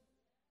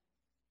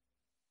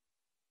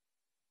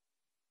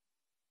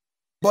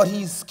 But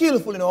he's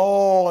skillful in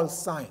all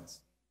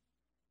science.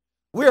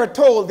 We are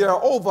told there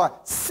are over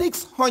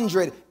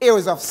 600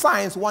 areas of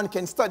science one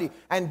can study.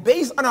 And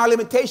based on our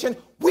limitation,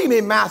 we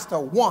may master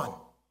one.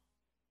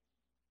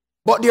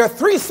 But there are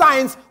 3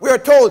 sciences we are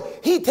told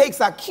he takes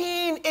a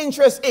keen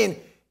interest in.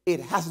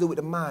 It has to do with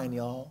the mind,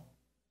 y'all.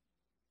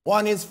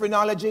 One is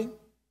phrenology.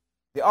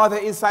 The other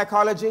is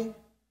psychology.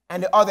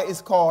 And the other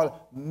is called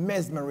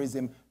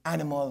mesmerism,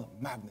 animal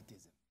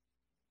magnetism.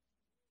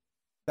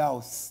 Thou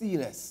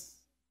sealest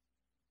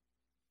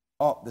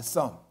up the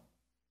sum.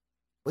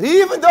 But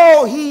even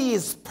though he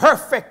is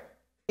perfect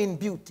in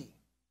beauty,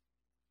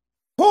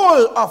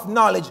 full of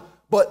knowledge,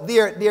 but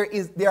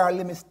there are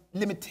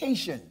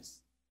limitations,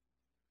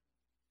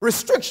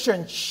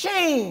 restriction,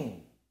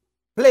 shame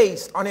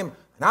placed on him.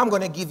 And I'm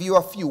going to give you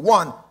a few.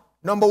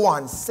 Number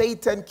one,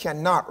 Satan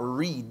cannot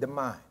read the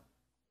mind.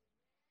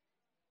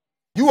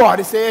 You ought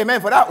to say amen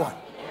for that one.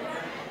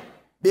 Amen.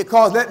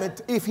 Because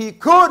if he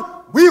could,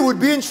 we would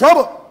be in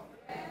trouble.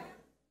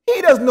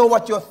 He doesn't know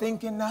what you're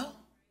thinking now.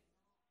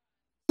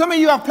 Some of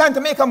you have planned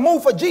to make a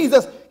move for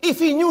Jesus. If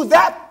he knew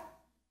that,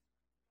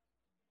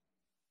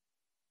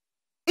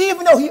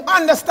 even though he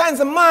understands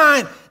the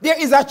mind, there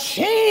is a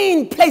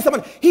chain placed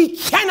upon him. He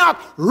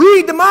cannot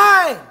read the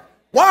mind.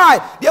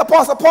 Why? The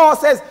Apostle Paul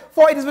says,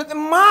 for it is with the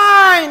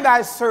mind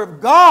I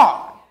serve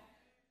God.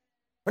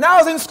 When I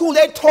was in school,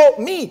 they taught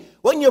me,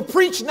 when you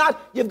preach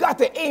not, you've got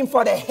to aim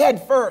for the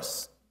head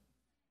first.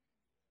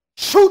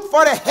 Shoot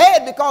for the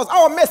head, because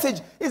our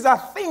message is a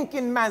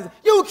thinking man.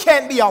 You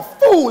can't be a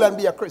fool and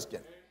be a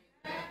Christian.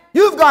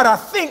 You've got to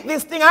think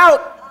this thing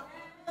out.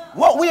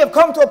 What we have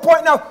come to a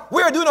point now,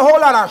 we're doing a whole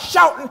lot of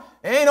shouting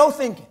and ain't no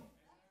thinking.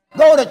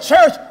 Go to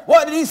church,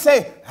 what did he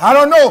say? I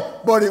don't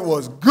know, but it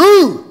was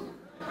good.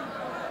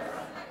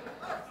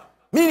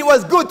 Meaning it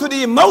was good to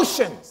the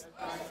emotions,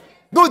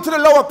 good to the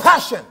lower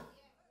passion.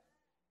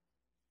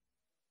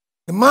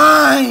 The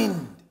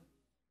mind.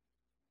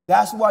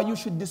 That's why you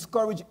should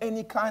discourage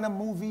any kind of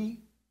movie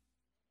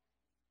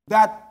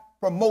that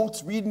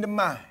promotes reading the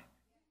mind.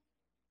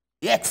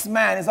 The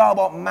X-Man is all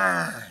about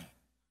mind.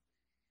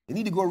 They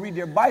need to go read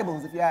their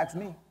Bibles, if you ask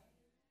me.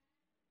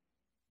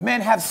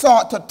 Men have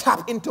sought to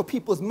tap into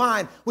people's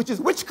mind, which is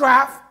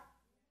witchcraft.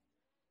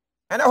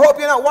 And I hope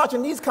you're not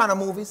watching these kind of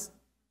movies.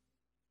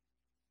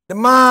 The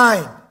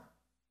mind.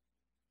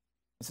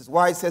 This is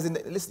why it says,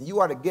 listen, you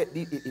ought to get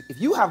these.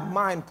 If you have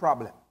mind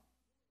problem,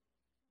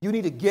 you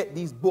need to get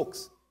these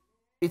books.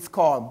 It's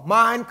called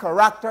Mind,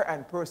 Character,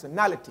 and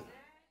Personality.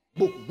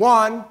 Book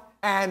 1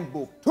 and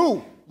book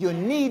 2. You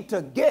need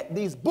to get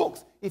these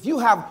books. If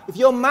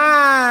your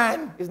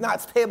mind is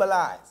not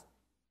stabilized,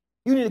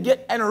 you need to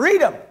get and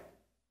read them.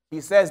 He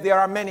says there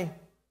are many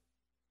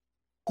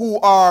who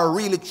are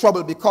really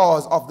troubled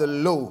because of the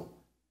low,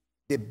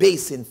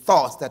 debasing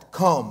thoughts that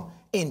come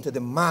into the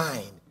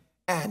mind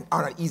and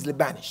are not easily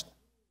banished.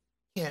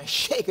 You can't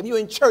shake them. You're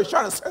in church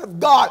trying to serve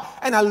God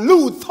and a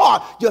lewd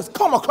thought just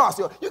come across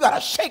you. You got to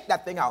shake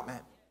that thing out,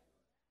 man.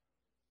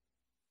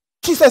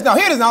 She says, now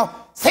here it is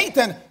now.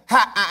 Satan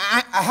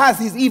has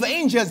his evil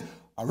angels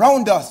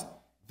around us,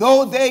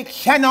 though they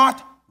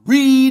cannot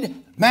read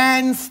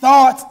man's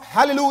thoughts.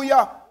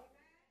 Hallelujah.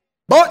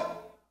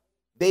 But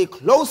they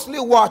closely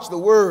watch the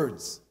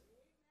words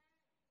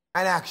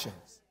and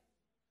actions.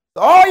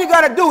 So all you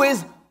got to do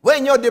is,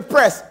 when you're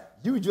depressed,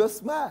 you just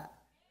smile.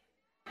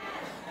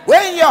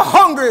 When you're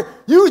hungry,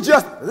 you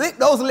just lick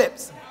those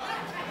lips.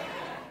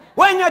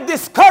 When you're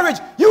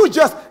discouraged, you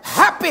just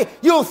happy.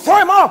 You'll throw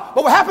him off.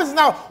 But what happens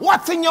now?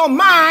 What's in your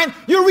mind,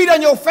 you read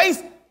on your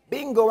face.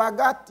 Bingo, I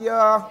got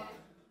ya.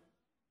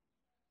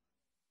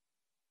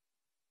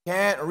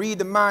 Can't read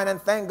the mind, and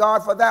thank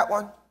God for that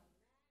one.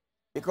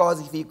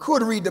 Because if he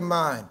could read the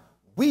mind,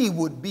 we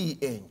would be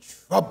in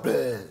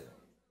trouble.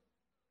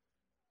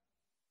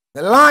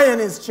 The lion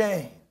is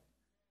chained.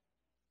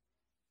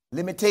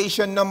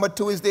 Limitation number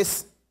 2 is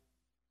this.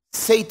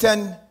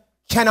 Satan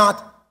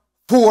cannot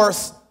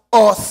force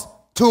us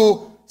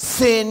to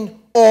sin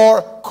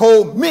or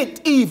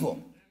commit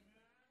evil.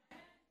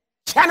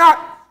 Cannot.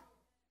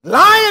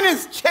 Lion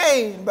is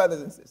chained,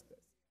 brothers and sisters.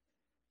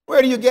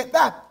 Where do you get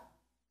that?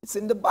 It's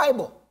in the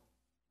Bible.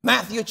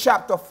 Matthew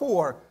chapter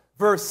 4,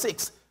 verse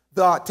 6,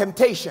 the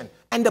temptation.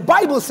 And the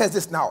Bible says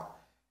this now.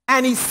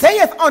 And he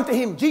saith unto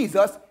him,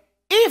 Jesus,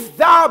 if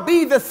thou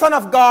be the Son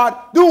of God,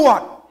 do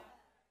what?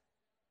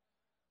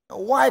 Now,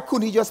 why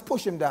couldn't he just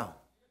push him down?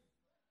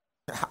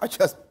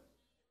 Just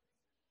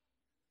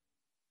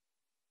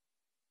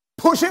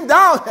push him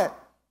down.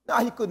 No,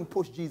 he couldn't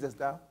push Jesus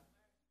down.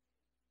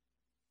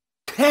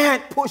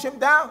 Can't push him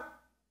down.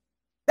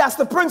 That's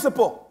the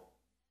principle.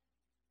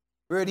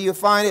 Where do you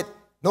find it?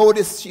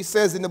 Notice she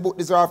says in the book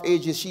Desire of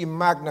Ages, she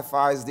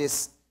magnifies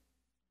this.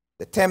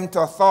 The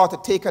tempter thought to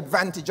take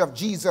advantage of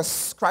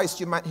Jesus Christ's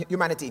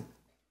humanity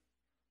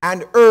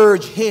and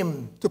urge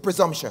him to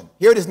presumption.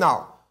 Here it is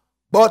now.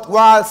 But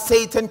while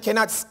Satan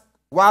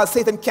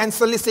can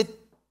solicit,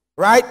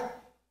 right?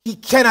 He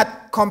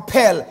cannot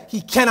compel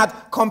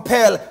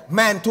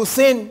man to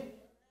sin.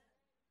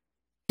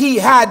 He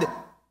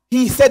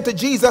said to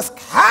Jesus,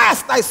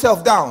 cast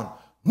thyself down,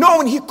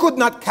 knowing he could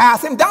not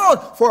cast him down,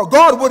 for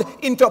God would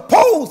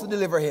interpose to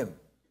deliver him.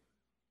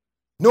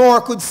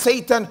 Nor could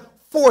Satan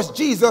force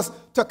Jesus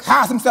to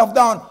cast himself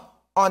down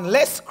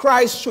unless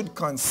Christ should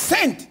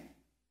consent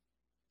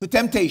to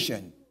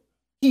temptation.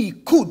 He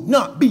could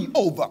not be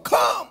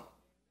overcome.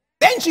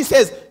 Then she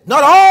says,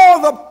 not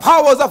all the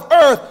powers of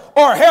earth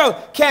or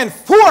hell can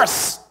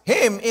force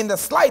him in the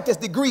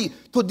slightest degree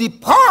to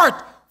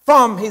depart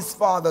from his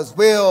Father's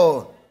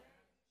will.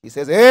 He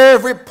says,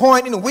 every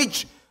point in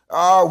which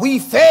we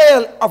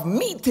fail of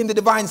meeting the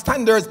divine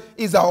standards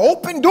is an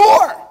open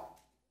door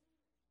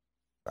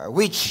by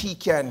which he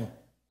can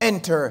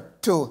enter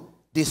to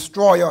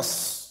destroy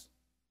us.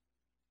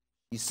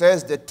 He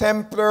says the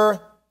tempter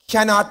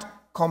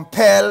cannot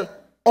compel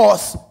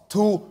us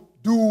to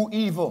do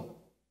evil.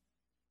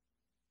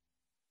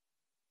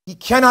 He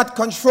cannot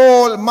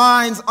control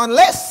minds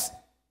unless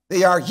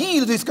they are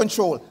yielded to his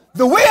control.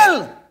 The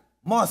will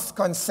must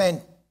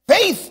consent.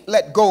 Faith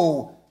let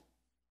go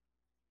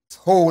its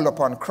hold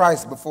upon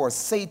Christ before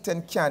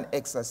Satan can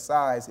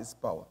exercise his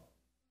power.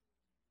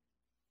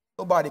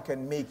 Nobody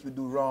can make you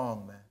do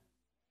wrong, man.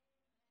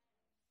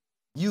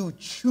 You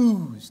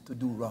choose to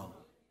do wrong.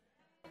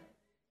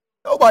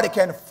 Nobody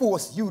can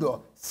force you to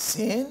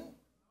sin.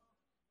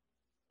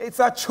 It's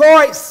a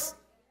choice.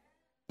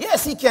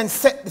 Yes, he can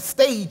set the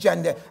stage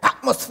and the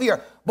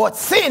atmosphere, but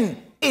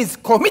sin is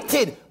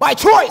committed by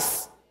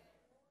choice.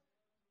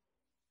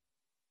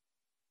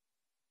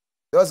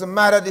 Doesn't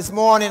matter this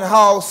morning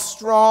how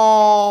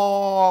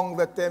strong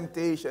the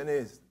temptation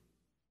is.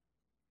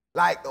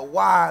 Like the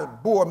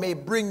wild boar may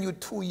bring you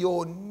to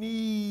your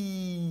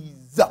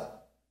knees.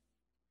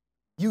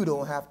 You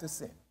don't have to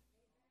sin.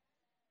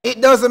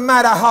 It doesn't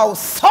matter how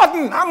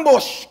sudden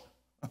ambush.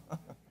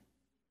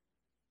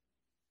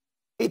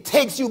 It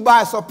takes you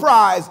by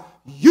surprise.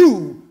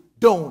 You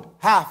don't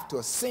have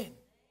to sin.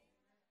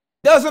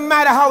 Doesn't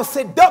matter how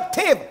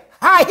seductive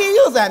high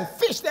heels and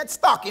fishnet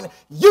stocking.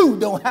 You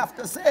don't have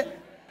to sin.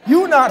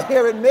 You not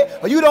hearing me,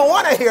 or you don't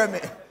want to hear me.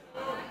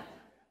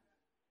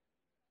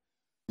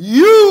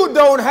 You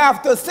don't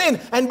have to sin.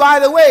 And by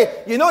the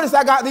way, you notice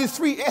I got these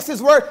 3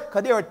 S's word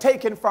because they were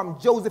taken from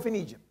Joseph in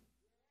Egypt.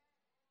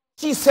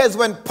 She says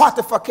when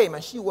Potiphar came,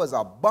 and she was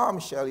a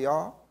bombshell,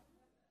 y'all.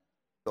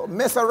 Don't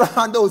mess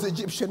around those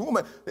Egyptian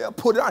women. They'll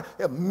put it on.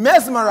 They'll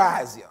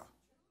mesmerize you.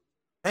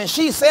 And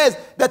she says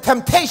the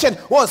temptation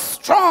was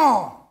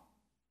strong.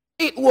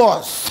 It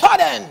was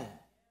sudden.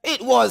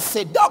 It was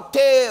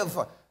seductive.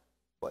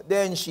 But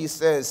then she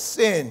says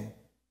sin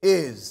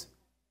is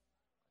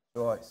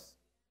choice.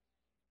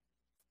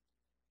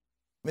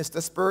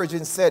 Mr.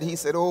 Spurgeon said, he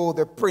said, oh,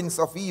 the prince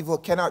of evil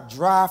cannot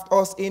draft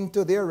us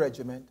into their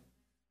regiment.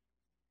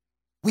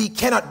 We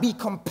cannot be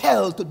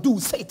compelled to do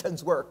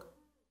Satan's work.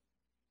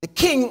 The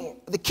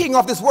king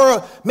of this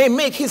world may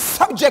make his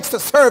subjects to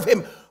serve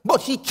him,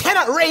 but he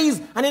cannot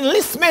raise an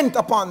enlistment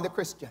upon the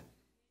Christian.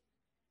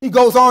 He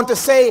goes on to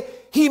say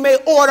he may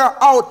order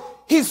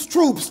out his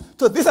troops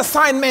to this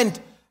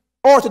assignment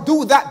or to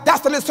do that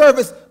dastardly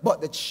service,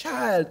 but the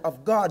child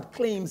of God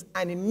claims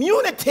an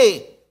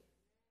immunity.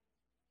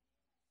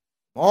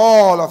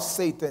 All of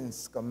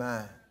Satan's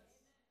commands.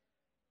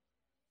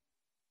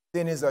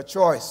 Sin is a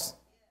choice.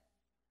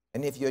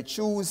 And if you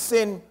choose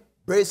sin,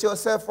 brace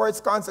yourself for its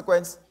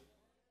consequence.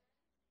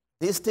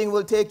 This thing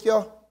will take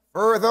you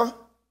further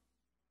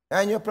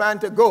than you plan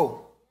to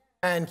go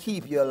and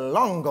keep you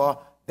longer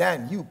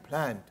than you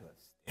plan to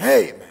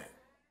stay. Amen.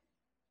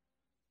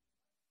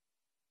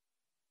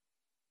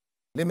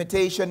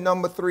 Limitation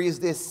number 3 is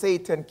this: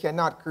 Satan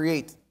cannot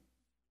create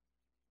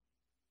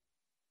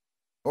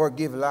or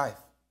give life.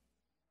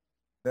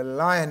 The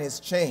lion is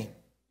chained.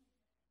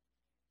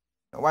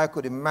 Now I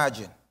could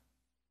imagine,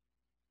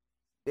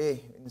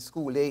 in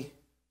school, they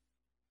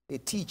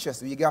teach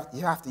us you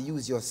have to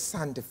use your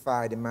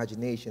sanctified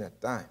imagination at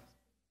times.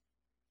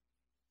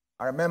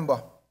 I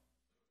remember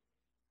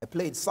I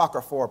played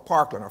soccer for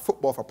Parkland, or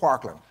football for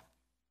Parkland.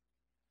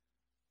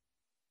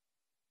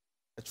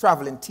 A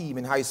traveling team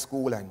in high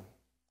school, and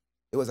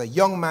there was a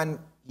young man,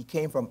 he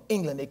came from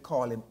England, they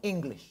called him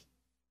English.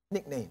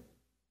 Nickname.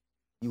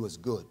 He was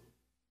good.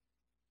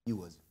 He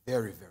was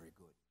very, very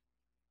good.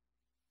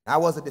 I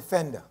was a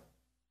defender.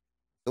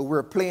 So we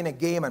were playing a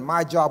game, and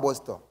my job was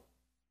to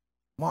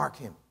mark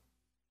him.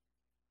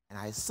 And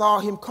I saw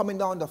him coming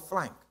down the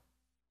flank.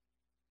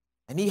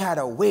 And he had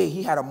a way,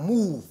 he had a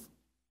move.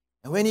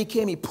 And when he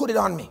came, he put it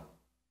on me.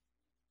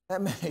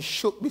 That man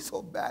shook me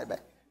so bad, man.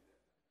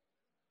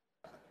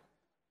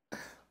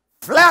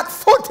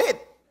 Flat-footed.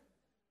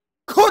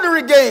 Couldn't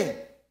regain.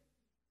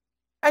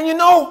 And you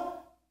know,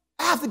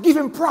 I have to give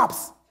him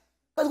props.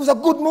 But it was a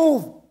good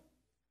move.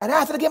 And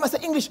after the game, I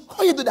said, English,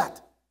 how you do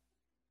that?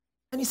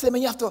 And he said,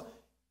 man, you have to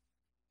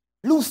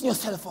loosen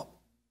yourself up.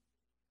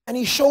 And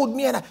he showed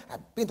me, and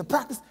I've been to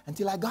practice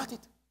until I got it.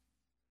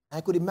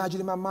 I could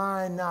imagine in my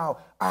mind now,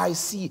 I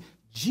see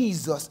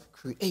Jesus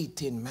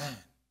creating man.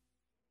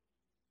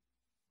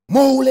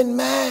 Molding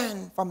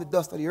man from the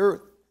dust of the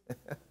earth.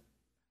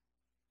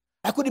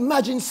 I could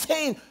imagine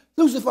saying,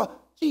 Lucifer,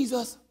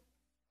 Jesus,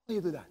 how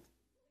you do that?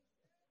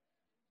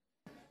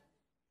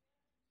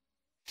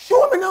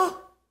 Show me now.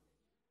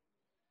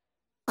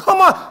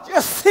 Come on,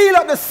 just seal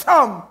up the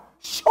sum.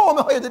 Show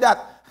me how you do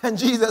that. And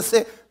Jesus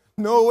said,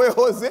 no way,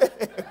 Jose.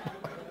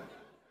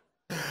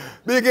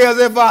 Because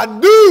if I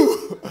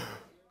do,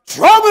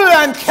 trouble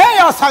and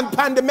chaos and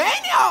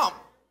pandemonium.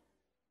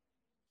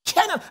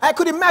 I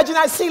could imagine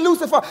I see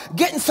Lucifer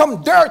getting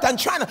some dirt and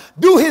trying to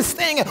do his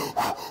thing.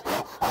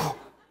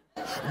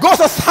 Go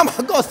to some,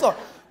 go so.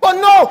 But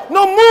no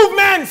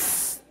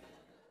movements.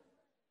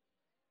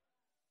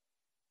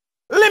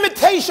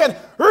 Limitation,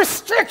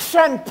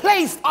 restriction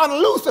placed on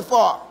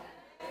Lucifer.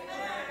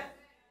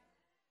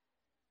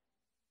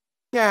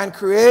 Can't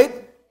create.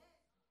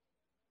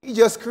 He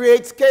just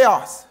creates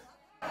chaos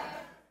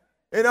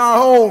in our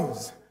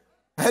homes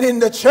and in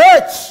the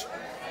church,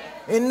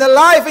 in the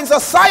life, in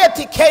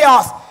society,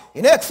 chaos.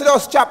 In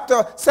Exodus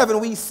chapter 7,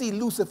 we see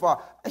Lucifer.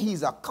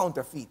 He's a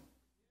counterfeit.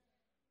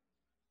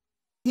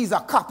 He's a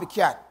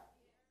copycat.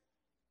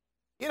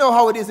 You know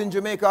how it is in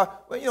Jamaica?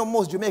 Well, you know,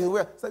 most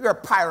Jamaicans, we're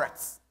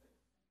pirates.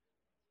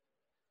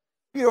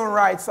 We don't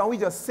write songs. We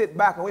just sit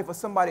back and wait for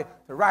somebody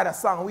to write a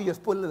song, and we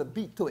just put a little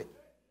beat to it.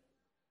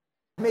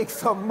 Make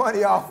some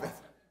money off it.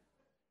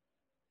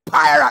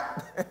 Pirate.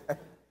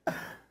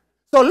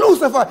 So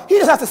Lucifer, he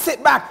just has to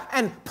sit back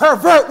and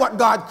pervert what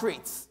God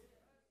creates.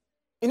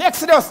 In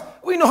Exodus,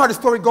 we know how the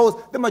story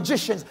goes. The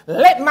magicians,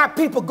 let my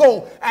people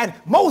go. And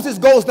Moses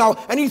goes now,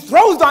 and he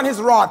throws down his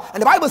rod.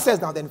 And the Bible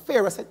says now, then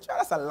Pharaoh said,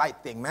 that's a light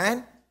thing,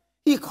 man.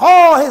 He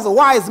called his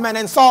wise men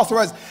and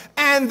sorcerers,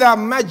 and the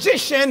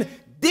magician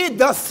did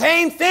the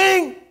same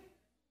thing.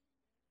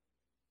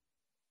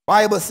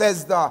 Bible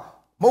says the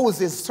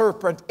Moses'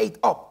 serpent ate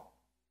up.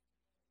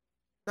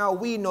 Now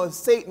we know if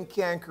Satan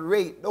can't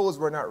create, those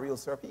were not real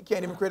serpents. He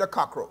can't even create a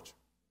cockroach.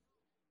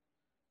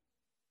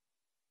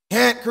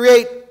 Can't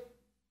create.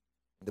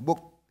 The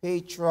book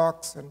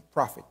Patriarchs and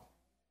Prophets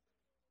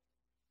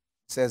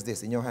says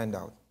this in your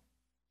handout.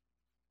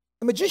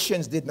 The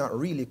magicians did not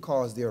really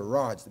cause their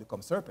rods to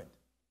become serpent.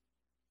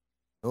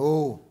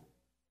 No,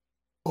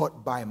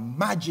 but by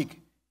magic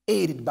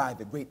aided by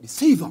the great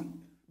deceiver,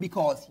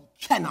 because he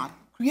cannot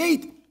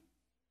create.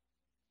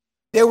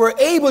 They were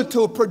able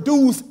to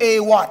produce a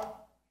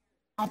what?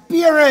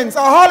 Appearance, a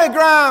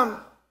hologram.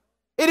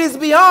 It is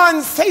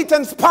beyond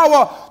Satan's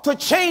power to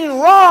change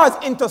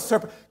rods into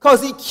serpent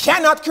because he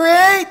cannot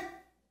create.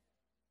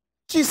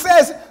 She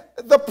says,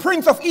 the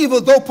prince of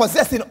evil, though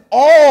possessing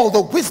all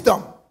the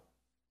wisdom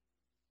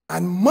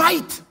and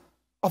might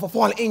of a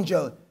fallen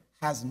angel,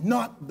 has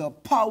not the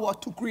power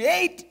to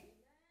create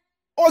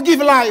or give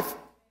life.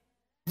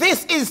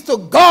 This is to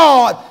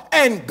God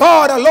and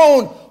God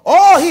alone.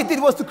 All he did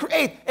was to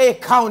create a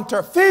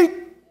counterfeit.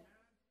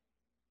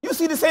 You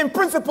see the same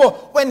principle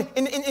when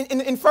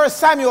in 1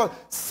 Samuel,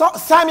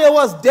 Samuel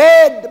was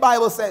dead, the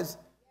Bible says.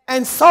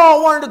 And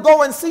Saul wanted to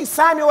go and see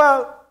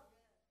Samuel.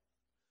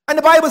 And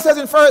the Bible says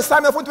in 1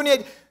 Samuel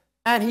 4:28,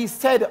 and he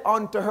said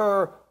unto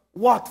her,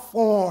 what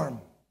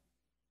form?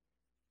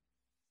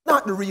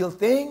 Not the real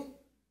thing.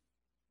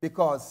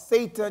 Because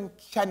Satan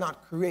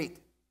cannot create.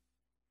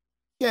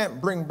 Can't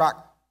bring back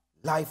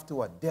life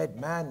to a dead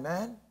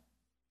man.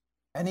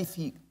 And if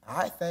he,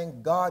 I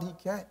thank God he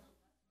can't.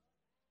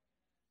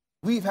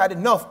 We've had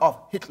enough of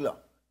Hitler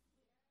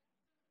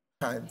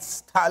and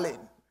Stalin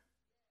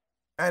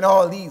and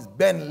all these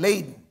Ben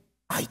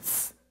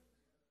Ladenites.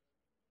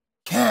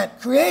 Can't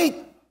create.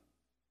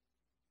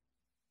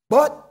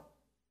 But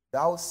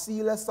thou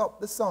sealest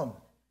up the sum.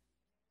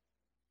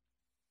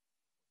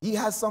 He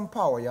has some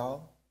power,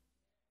 y'all.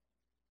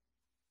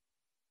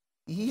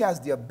 He has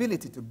the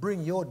ability to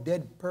bring your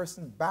dead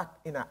person back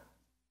in an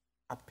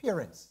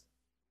appearance.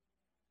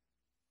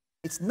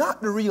 It's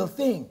not the real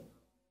thing.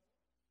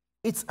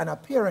 It's an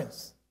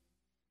appearance.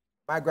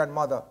 My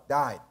grandmother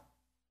died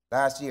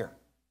last year.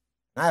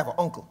 And I have an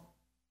uncle.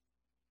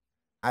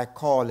 I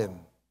call him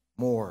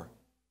more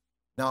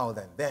now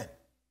than then.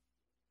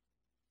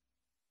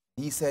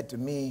 He said to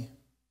me,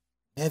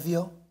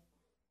 nephew,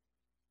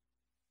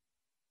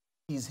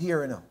 he's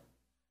here now.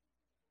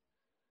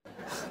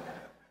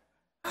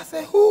 I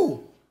said,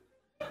 who?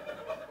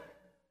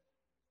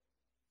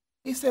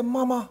 He said,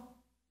 Mama.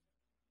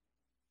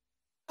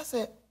 I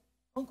said,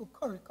 Uncle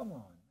Curry, come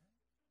on.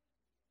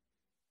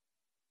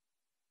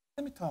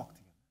 Let me talk to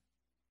you.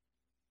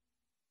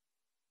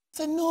 He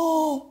said,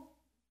 no.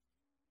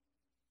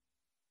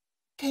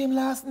 Came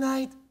last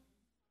night.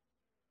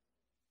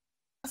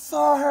 I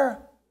saw her.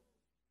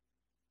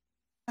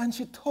 And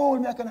she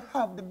told me I can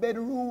have the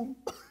bedroom.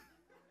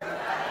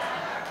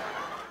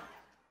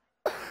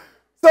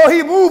 So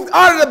he moved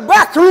out of the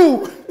back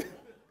room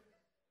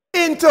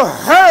into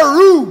her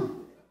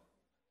room.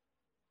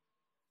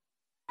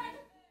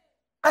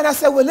 And I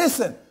said, well,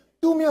 listen,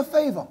 do me a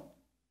favor.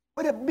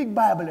 With a big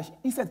Bible.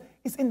 He said,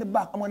 it's in the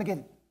back. I'm going to get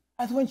it.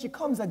 As when she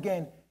comes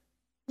again,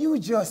 you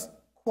just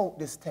quote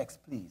this text,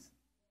 please.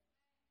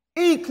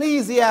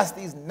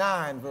 Ecclesiastes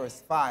 9,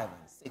 verse 5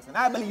 and 6. And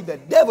I believe the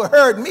devil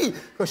heard me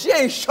because she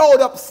ain't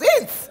showed up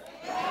since.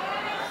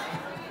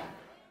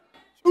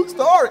 True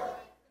story.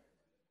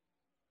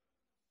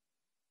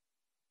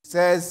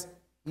 Says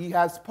he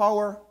has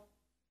power.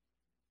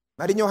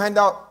 Not in your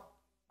handout.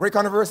 Great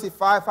Controversy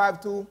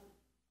 552.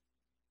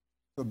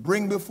 To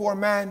bring before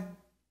man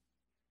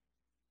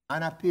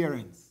an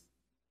appearance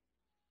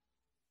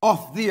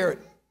of their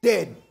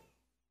dead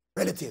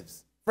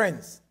relatives,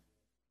 friends.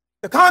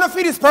 The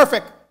counterfeit is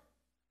perfect.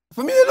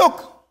 For me to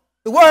look,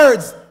 the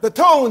words, the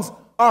tones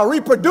are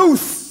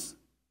reproduced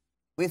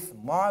with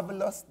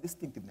marvelous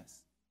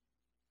distinctiveness.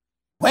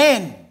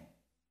 When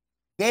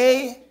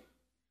they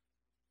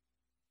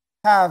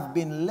have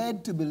been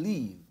led to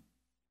believe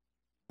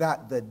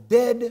that the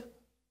dead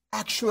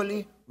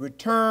actually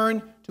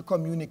return to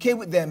communicate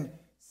with them,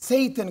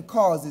 Satan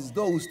causes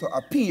those to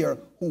appear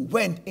who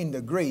went in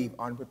the grave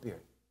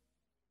unprepared.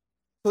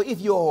 So if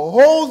you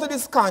hold to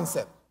this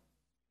concept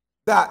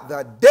that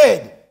the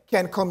dead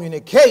can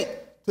communicate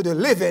to the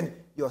living,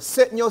 you're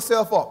setting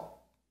yourself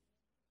up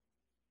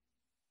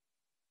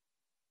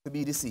to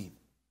be deceived.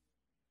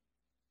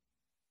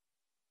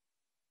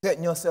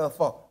 Setting yourself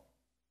up.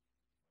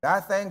 I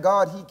thank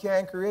God he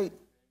can create.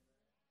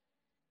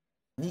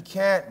 He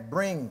can't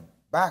bring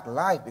back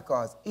life,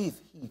 because if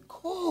he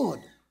could,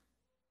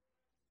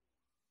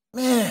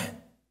 man,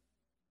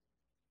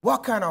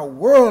 what kind of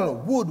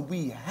world would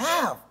we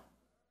have?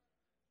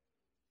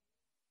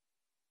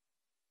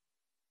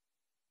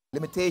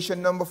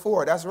 Limitation number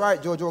 4. That's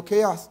right, Jojo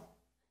Chaos.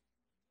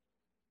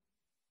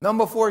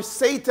 Number 4,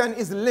 Satan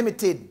is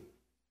limited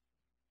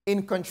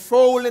in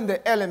controlling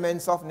the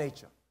elements of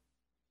nature.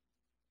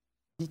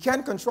 He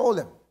can't control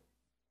them.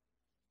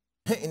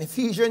 In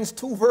Ephesians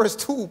 2, verse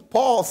 2,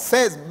 Paul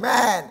says,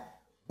 man,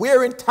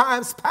 where in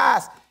times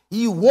past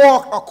he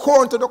walked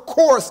according to the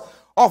course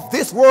of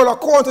this world,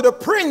 according to the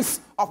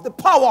prince of the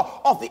power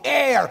of the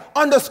air,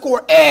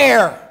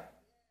 _air.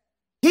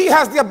 He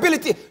has the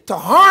ability to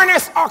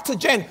harness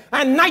oxygen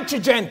and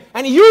nitrogen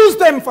and use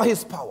them for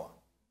his power.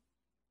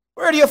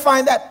 Where do you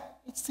find that?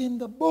 It's in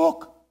the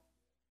book.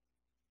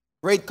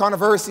 Great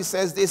controversy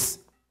says this: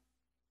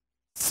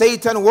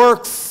 Satan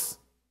works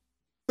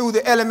through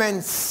the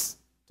elements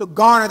to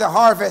garner the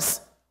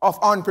harvest of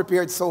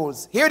unprepared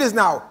souls. Here it is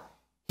now.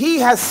 He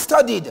has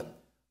studied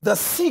the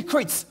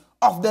secrets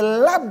of the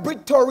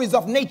laboratories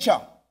of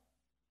nature,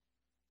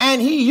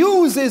 and he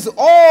uses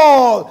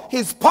all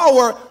his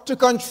power to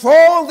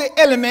control the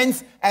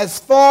elements as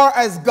far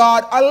as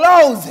God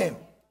allows him.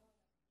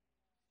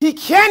 He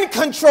can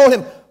control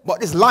him, but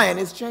this lion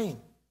is chained.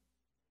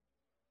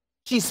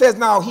 She says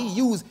now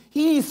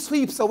he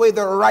sweeps away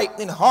the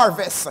ripening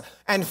harvest,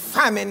 and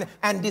famine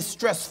and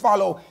distress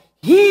follow.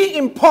 He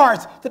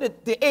imparts to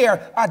the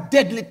air a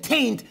deadly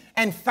taint,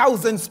 and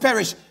thousands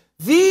perish.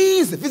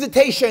 These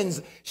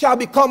visitations shall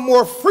become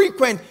more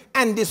frequent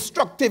and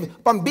destructive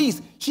from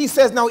beasts. She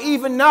says now,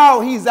 even now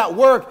he's at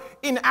work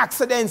in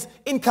accidents,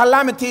 in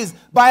calamities,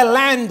 by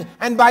land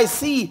and by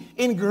sea,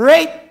 in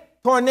great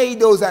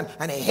tornadoes and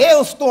a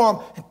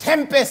hailstorm, a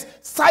tempest,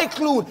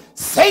 cyclone.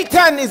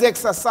 Satan is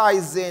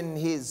exercising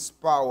his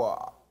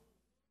power.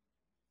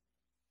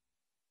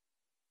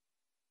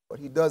 But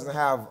he doesn't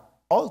have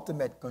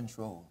ultimate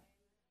control.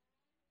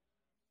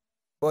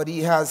 But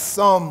he has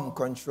some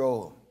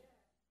control.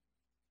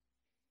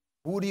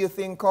 Who do you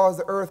think caused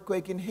the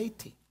earthquake in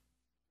Haiti?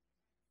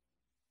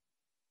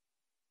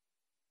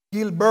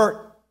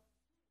 Gilbert.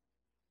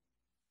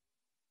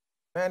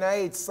 Man, I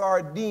ate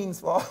sardines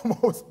for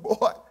almost,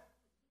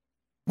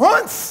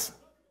 months.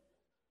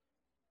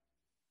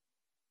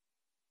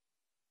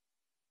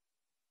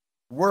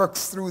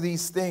 Works through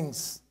these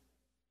things,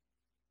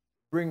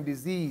 bring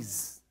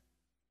disease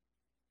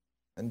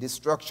and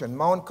destruction.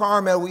 Mount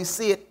Carmel, we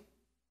see it.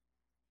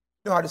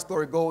 You know how the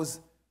story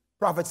goes.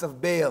 Prophets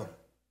of Baal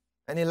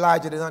and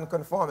Elijah the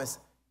nonconformist,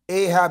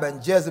 Ahab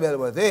and Jezebel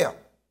were there.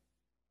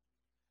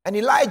 And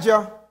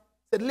Elijah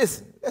said,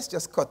 listen, let's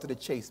just cut to the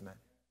chase, man.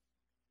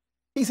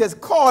 He says,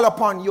 call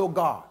upon your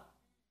God.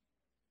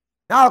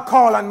 And I'll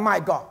call on my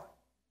God.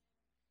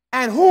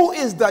 And who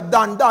is the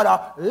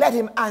Dandada? Let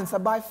him answer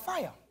by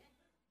fire.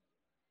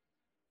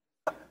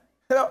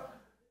 You know,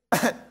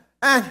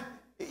 and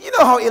you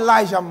know how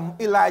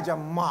Elijah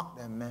mocked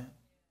them, man.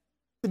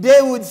 Today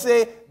we would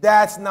say,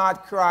 that's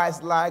not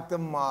Christ-like to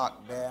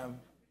mock them.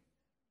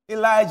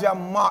 Elijah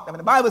mocked them. And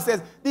the Bible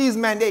says these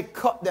men, they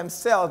cut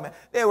themselves, man.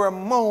 They were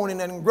moaning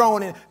and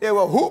groaning. They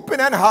were whooping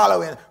and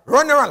hollering,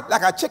 running around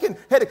like a chicken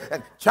head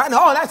and trying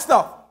all that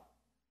stuff.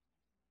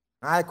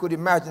 I could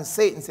imagine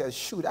Satan says,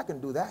 shoot, I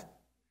can do that.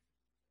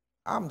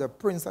 I'm the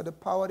prince of the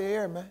power of the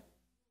air, man.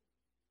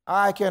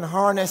 I can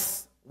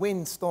harness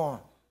windstorm.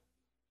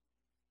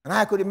 And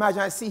I could imagine,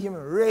 I see him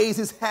raise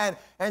his hand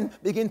and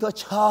begin to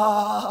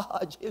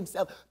charge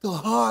himself to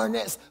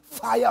harness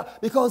fire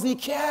because he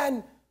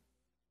can.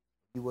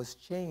 He was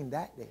chained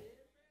that day.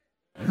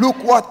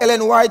 Look what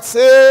Ellen White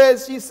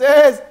says. She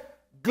says,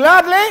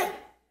 gladly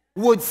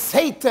would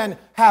Satan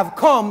have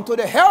come to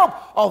the help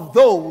of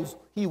those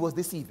he was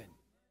deceiving.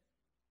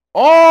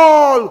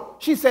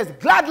 She says,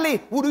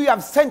 gladly would we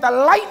have sent a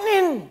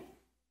lightning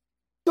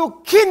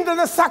to kindle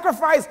the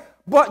sacrifice,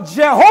 but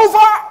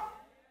Jehovah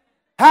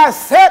has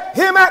set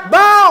him at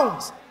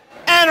bounds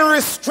and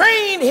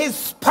restrained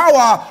his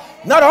power.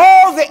 Not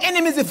all the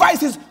enemy's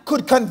devices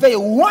could convey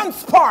one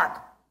spark.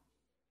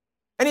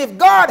 And if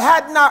God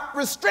had not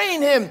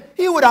restrained him,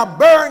 he would have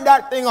burned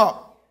that thing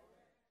up.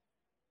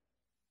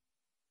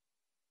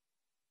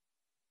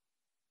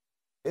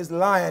 His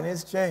lion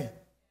is chained.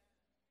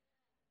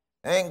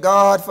 Thank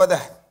God for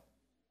that.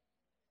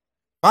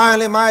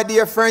 Finally, my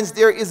dear friends,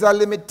 there is a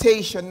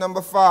limitation.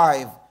 Number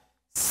 5.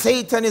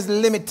 Satan is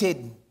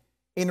limited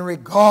in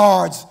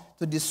regards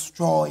to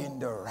destroying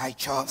the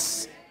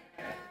righteous.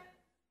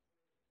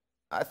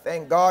 I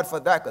thank God for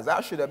that, because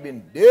I should have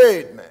been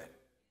dead, man.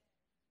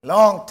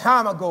 Long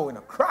time ago in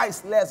a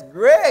Christless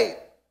grave.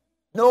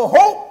 No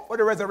hope for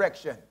the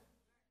resurrection.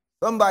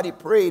 Somebody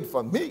prayed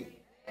for me.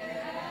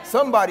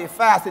 Somebody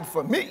fasted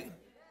for me.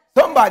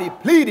 Somebody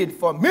pleaded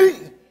for me.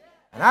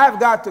 And I've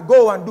got to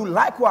go and do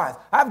likewise.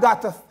 I've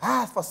got to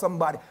fast for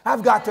somebody.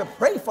 I've got to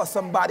pray for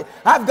somebody.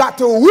 I've got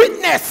to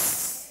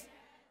witness.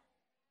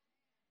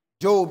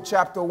 Job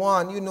chapter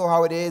 1, you know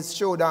how it is.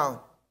 Showdown.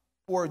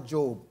 Poor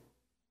Job.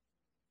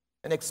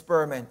 An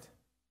experiment.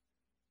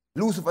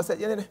 Lucifer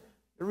said, you know,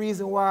 the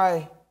reason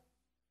why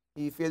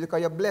he failed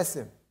because you bless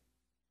him.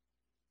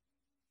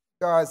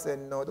 God said,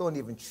 no, don't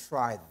even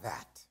try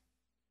that,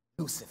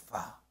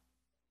 Lucifer.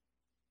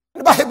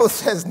 The Bible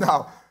says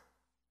now,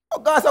 oh,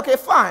 God said, okay,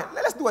 fine,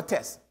 let's do a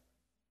test.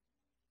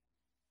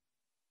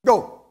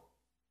 Go.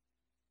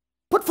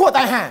 Put forth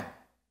thy hand.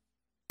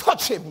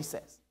 Touch him, he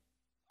says.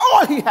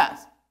 All he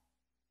has.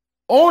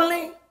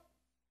 Only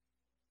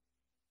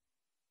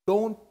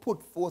don't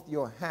put forth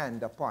your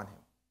hand upon him.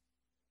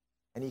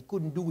 And he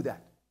couldn't do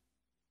that.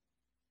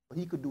 But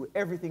he could do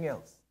everything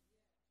else.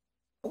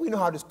 We know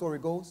how the story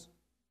goes.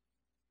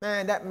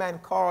 Man, that man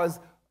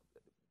caused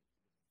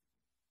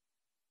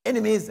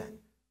enemies and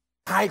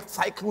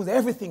cyclones,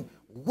 everything.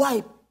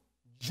 Wipe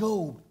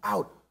Job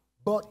out.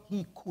 But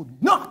he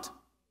could not.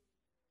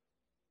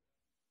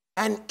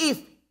 And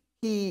if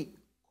he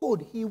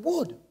could, he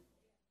would.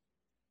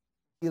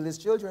 heal his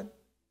children.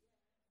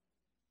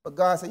 But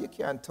God said, you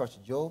can't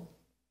touch Job.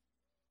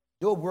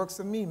 Job works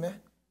for me, man.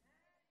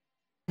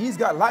 He's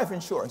got life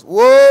insurance.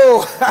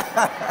 Whoa!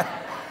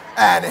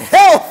 And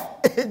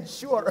health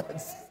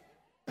insurance.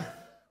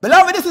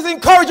 Beloved, this is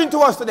encouraging to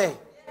us today.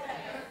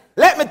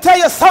 Let me tell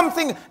you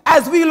something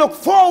as we look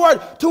forward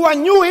to a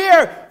new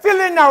year.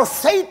 Feeling now,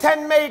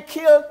 Satan may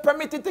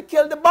permitted to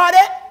kill the body,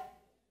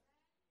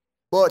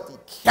 but he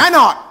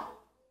cannot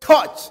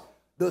touch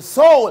the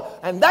soul.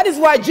 And that is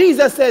why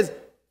Jesus says,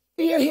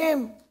 fear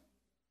him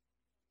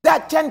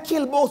that can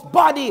kill both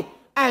body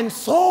and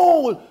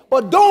soul,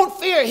 but don't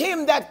fear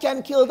him that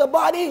can kill the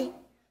body.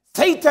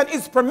 Satan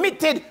is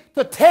permitted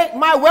to take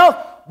my wealth,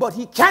 but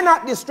he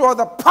cannot destroy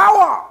the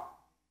power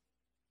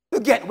to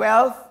get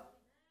wealth.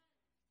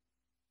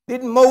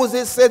 Didn't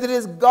Moses say that it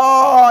is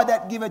God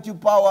that giveth you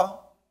power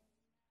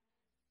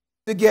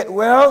to get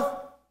wealth?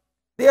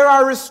 There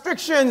are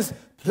restrictions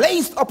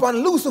placed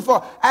upon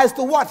Lucifer as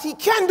to what he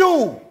can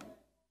do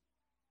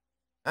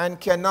and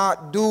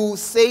cannot do.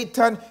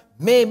 Satan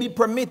may be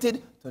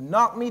permitted to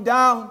knock me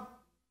down,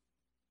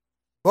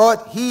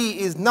 but he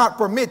is not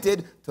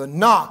permitted to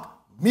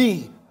knock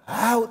me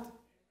out.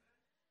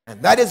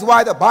 And that is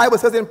why the Bible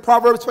says in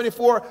Proverbs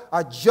 24,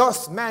 a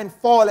just man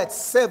falleth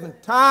 7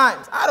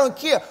 times. I don't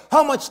care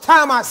how much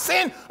time I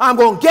sin, I'm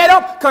going to get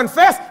up,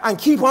 confess, and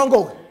keep on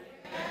going.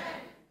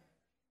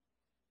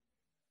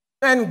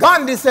 And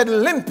Gandhi said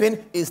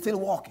limping is still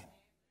walking.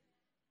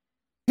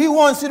 He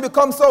wants you to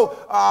become so,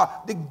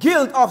 the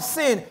guilt of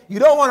sin. You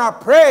don't want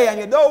to pray and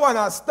you don't want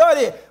to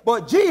study.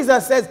 But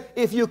Jesus says,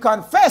 if you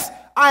confess,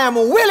 I am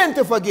willing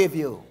to forgive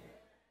you.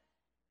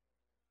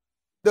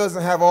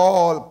 Doesn't have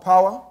all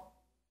power.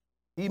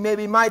 He may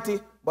be mighty,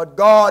 but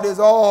God is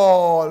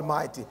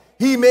almighty.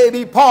 He may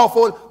be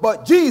powerful,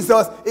 but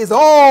Jesus is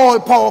all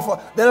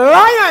powerful. The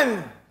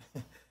lion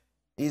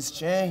is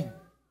chained.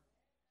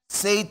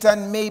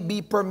 Satan may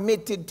be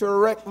permitted to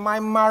wreck my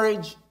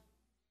marriage.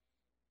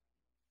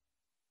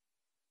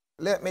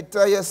 Let me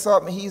tell you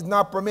something. He's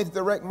not permitted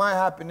to wreck my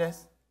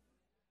happiness.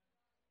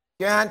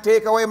 Can't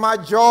take away my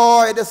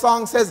joy. The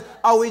song says,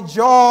 I will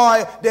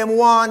joy, them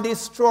one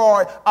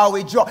destroy. I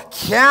will joy.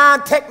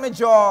 Can't take my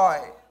joy.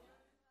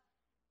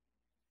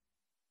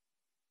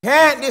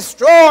 Can't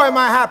destroy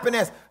my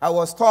happiness. I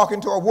was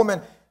talking to a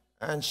woman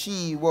and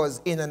she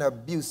was in an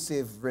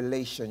abusive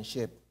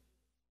relationship.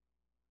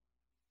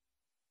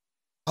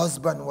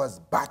 Husband was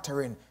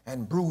battering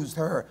and bruised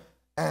her.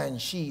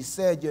 And she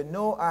said, you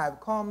know, I've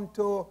come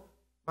to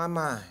my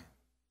mind.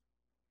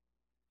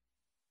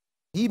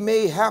 He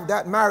may have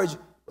that marriage,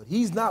 but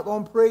he's not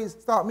going to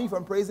stop me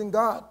from praising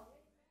God.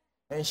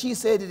 And she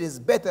said it is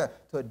better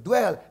to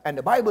dwell, and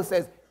the Bible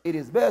says it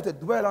is better to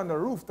dwell on the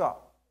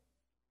rooftop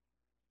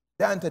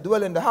than to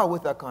dwell in the house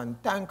with a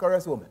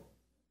cantankerous woman.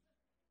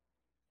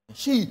 And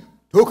she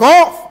took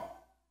off,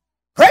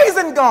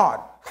 praising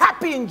God,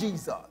 happy in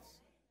Jesus.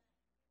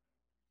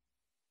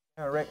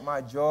 Can't wreck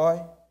my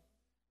joy.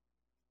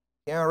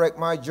 Can't wreck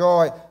my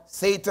joy.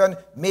 Satan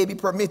may be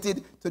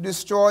permitted to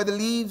destroy the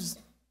leaves,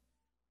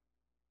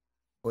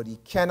 but he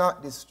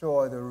cannot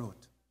destroy the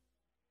root.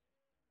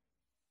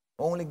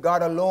 Only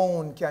God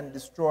alone can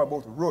destroy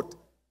both root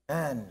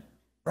and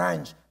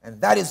branch.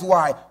 And that is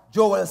why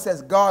Joel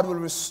says God will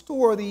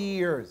restore the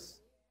years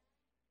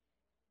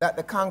that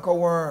the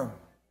cankerworm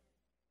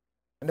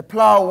and the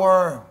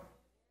plowworm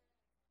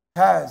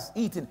has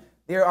eaten.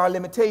 There are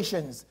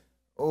limitations.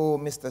 Oh,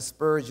 Mr.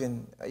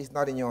 Spurgeon, it's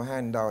not in your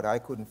handout. I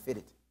couldn't fit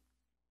it.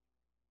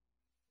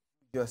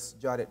 Just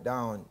jot it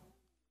down.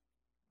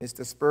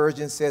 Mr.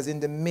 Spurgeon says, in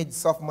the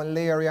midst of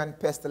malaria and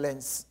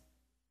pestilence,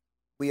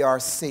 we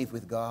are safe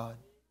with God.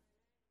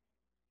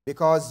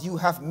 Because you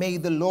have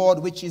made the Lord,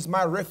 which is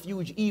my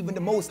refuge, even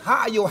the Most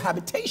High, your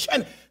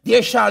habitation.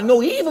 There shall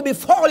no evil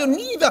befall you,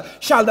 neither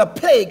shall the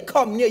plague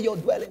come near your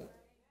dwelling.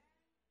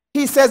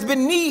 He says,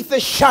 beneath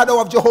the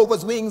shadow of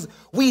Jehovah's wings,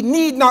 we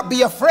need not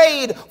be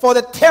afraid for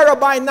the terror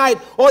by night,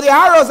 or the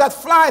arrows that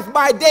flieth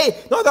by day,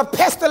 nor the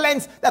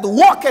pestilence that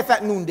walketh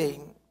at noonday.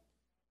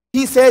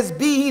 He says,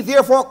 be ye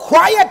therefore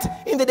quiet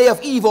in the day of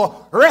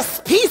evil,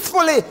 rest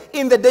peacefully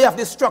in the day of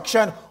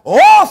destruction.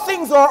 All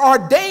things are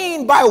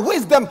ordained by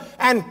wisdom,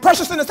 and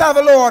precious in the sight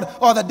of the Lord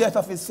are the death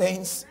of his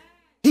saints.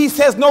 He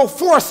says no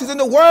forces in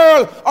the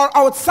world are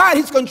outside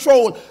his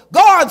control.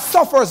 God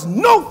suffers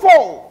no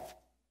foe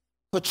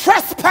to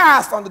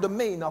trespass on the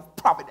domain of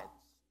providence.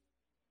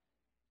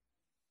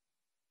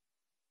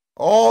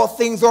 All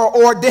things are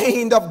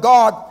ordained of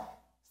God,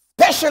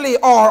 especially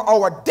are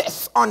our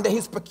deaths under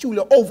his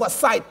peculiar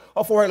oversight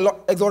of our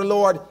exalted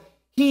Lord.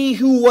 He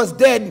who was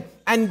dead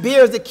and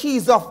bears the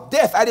keys of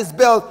death at his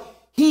belt,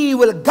 he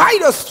will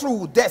guide us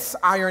through death's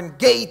iron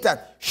gate.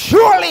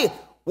 Surely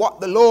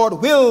what the Lord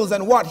wills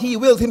and what he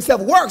wills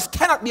himself works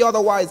cannot be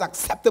otherwise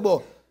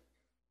acceptable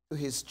to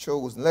his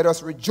chosen. Let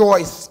us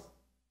rejoice.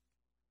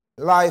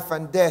 Life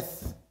and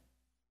death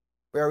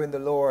were in the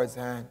Lord's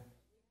hand.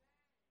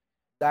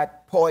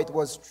 That poet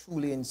was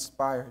truly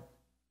inspired.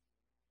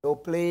 Though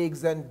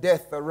plagues and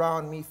death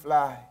around me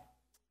fly,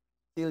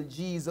 till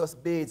Jesus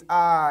bids,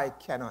 I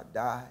cannot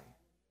die.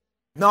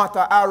 not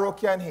an arrow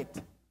can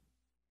hit,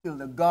 till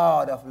the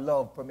God of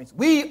love permits.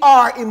 We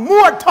are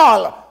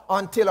immortal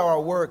until our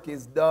work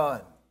is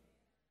done.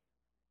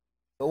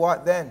 So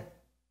what then?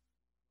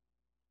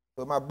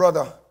 So my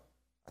brother,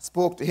 I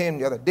spoke to him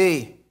the other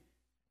day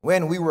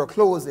when we were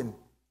closing.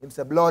 He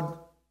said, blood,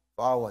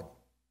 forward.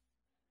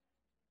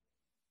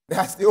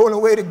 That's the only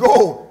way to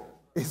go,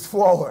 is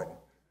forward.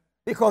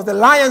 Because the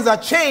lions are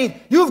chained,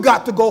 you've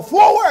got to go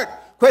forward.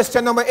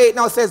 Question number 8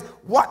 now says,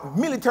 what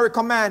military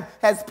command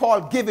has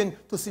Paul given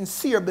to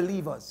sincere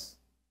believers?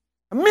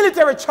 A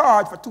military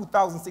charge for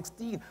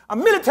 2016. A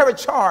military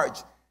charge.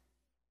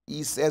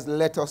 He says,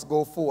 let us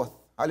go forth.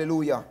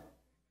 Hallelujah.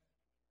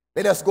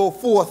 Let us go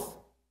forth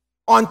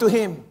unto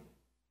him.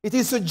 It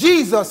is to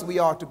Jesus we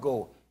are to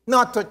go,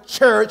 not to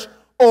church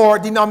or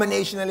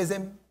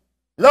denominationalism.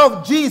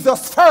 Love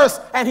Jesus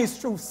first and his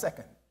truth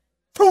second.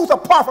 Truth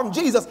apart from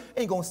Jesus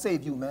ain't going to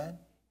save you, man.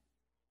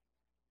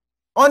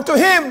 Unto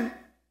him,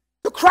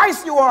 to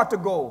Christ you are to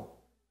go,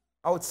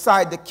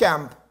 outside the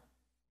camp,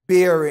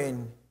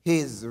 bearing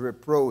his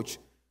reproach.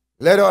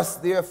 Let us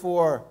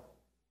therefore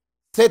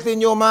set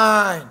in your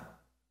mind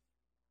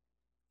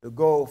to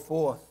go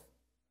forth,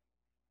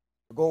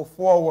 to go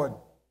forward,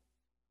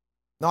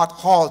 not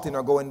halting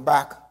or going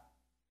back.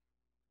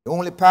 The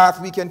only path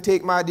we can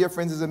take, my dear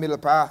friends, is the middle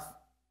path.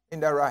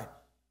 Isn't that right?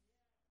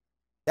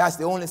 That's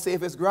the only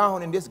safest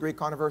ground in this great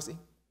controversy.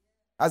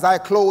 As I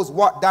close,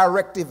 what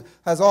directive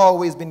has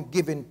always been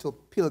given to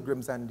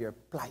pilgrims and their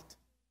plight?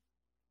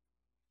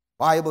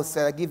 Bible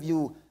said, I give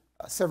you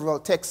several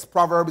texts.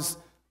 Proverbs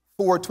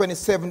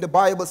 4:27, the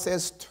Bible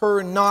says,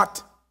 turn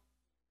not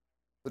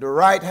to the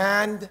right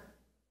hand.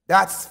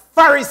 That's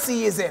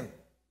Phariseeism.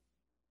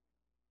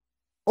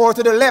 Or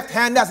to the left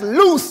hand, that's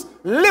loose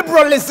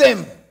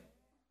liberalism.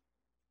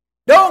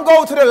 Don't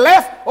go to the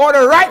left or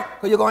the right,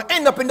 because you're going to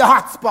end up in the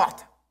hot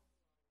spot.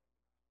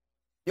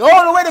 The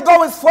only way to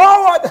go is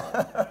forward.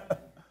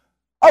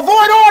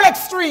 Avoid all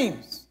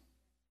extremes.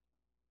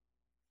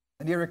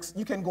 And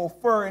you can go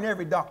further in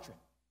every doctrine.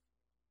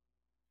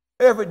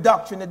 Every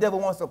doctrine, the devil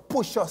wants to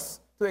push us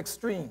to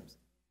extremes.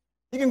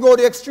 You can go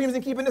to extremes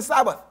in keeping the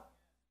Sabbath.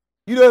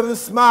 You don't even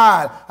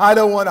smile. I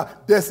don't want to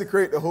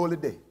desecrate the holy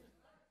day.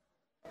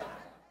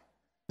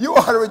 You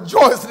ought to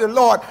rejoice in the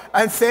Lord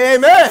and say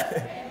amen.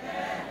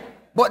 Amen.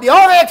 But the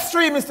other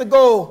extreme is to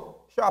go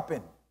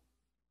shopping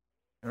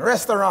in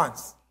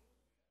restaurants.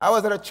 I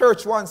was at a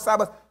church one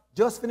Sabbath,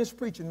 just finished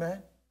preaching,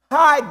 man.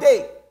 High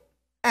day.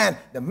 And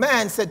the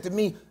man said to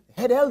me, the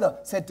head elder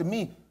said to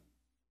me,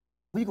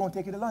 where you going to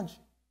take you to lunch?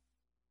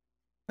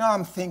 Now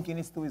I'm thinking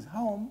it's to his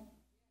home.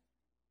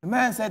 The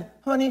man said,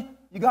 honey,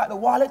 you got the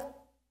wallet?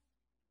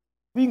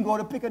 We can go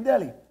to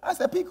Piccadilly. I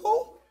said, pick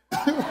who?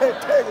 You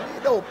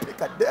don't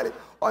Piccadilly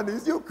on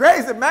this. You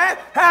crazy, man.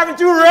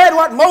 Haven't you read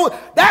what Moses?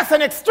 That's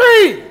an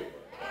extreme.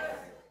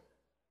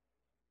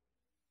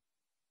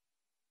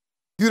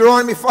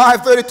 Deuteronomy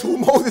 5:32,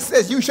 Moses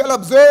says, you shall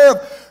observe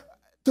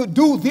to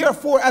do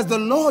therefore as the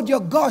Lord your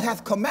God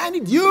hath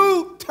commanded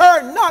you.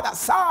 Turn not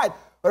aside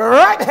with the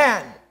right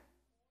hand.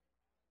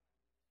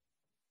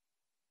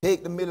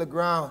 Take the middle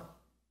ground.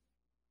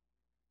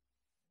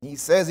 He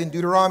says in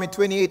Deuteronomy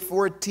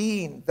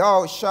 28:14,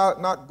 thou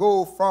shalt not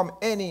go from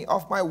any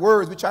of my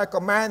words which I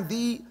command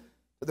thee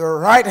to the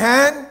right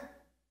hand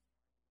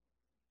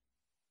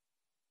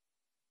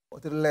or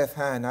to the left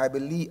hand. I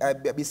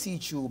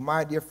beseech you,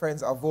 my dear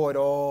friends, avoid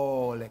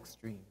all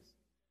extremes.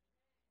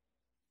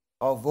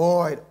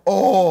 Avoid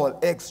all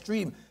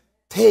extremes.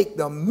 Take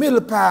the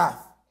middle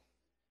path.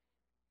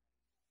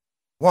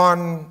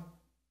 One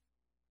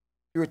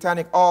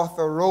Puritanic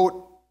author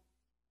wrote,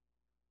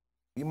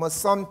 we must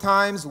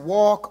sometimes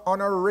walk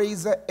on a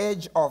razor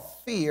edge of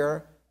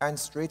fear and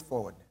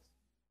straightforwardness.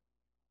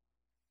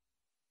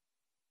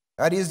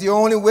 That is the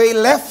only way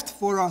left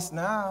for us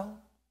now.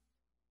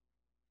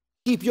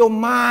 Keep your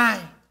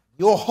mind,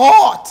 your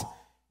heart,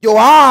 your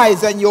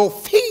eyes, and your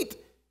feet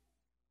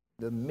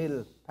the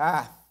middle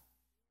path.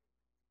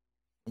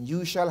 And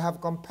you shall have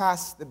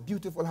compassed the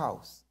beautiful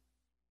house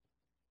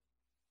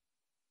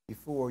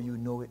before you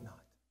know it not.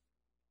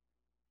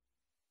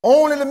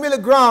 Only the middle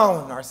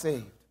ground are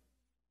saved.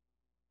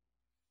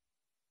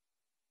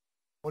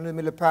 Only the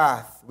middle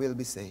path will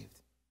be saved.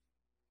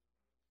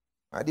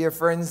 My dear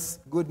friends,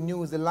 good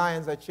news, the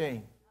lions are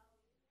chained.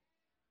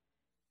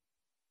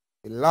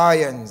 The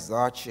lions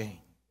are chained.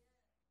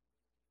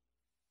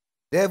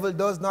 The devil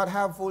does not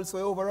have full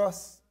sway over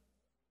us.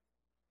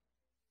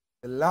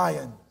 The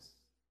lions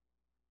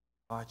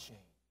are chained.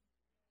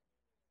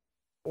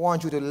 I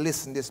want you to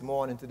listen this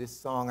morning to this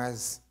song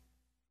as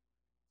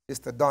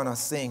Sister Donna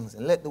sings,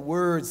 and let the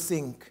words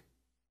sink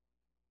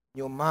in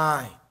your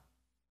mind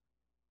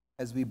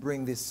as we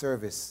bring this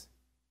service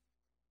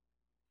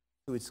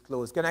to its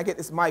close. Can I get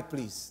this mic,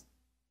 please?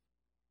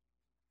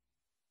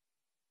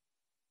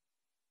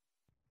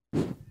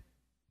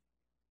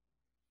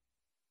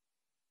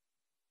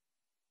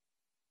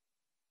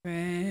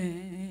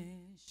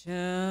 Precious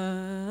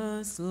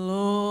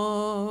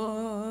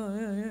Lord,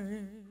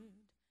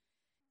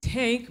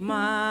 take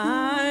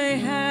my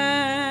hand,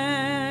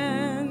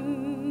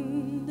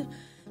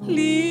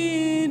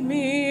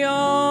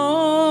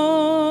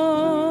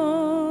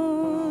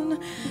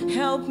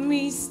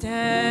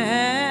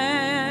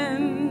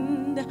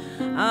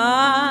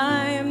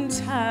 I am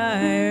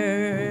tired.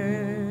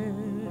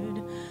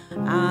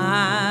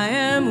 I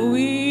am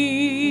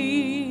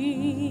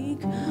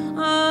weak.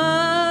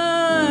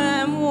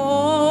 I am worn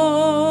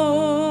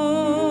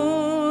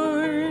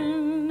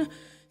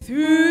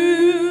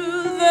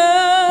through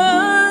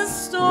the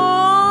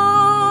storms,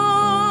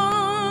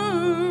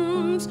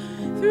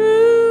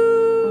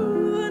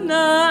 through the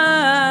night.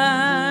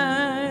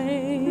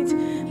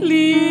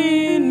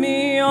 Lead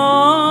me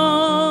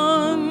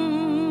on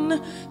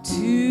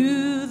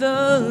to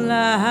the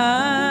light.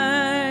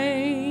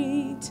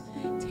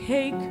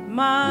 Take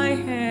my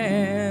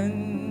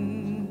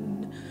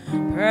hand,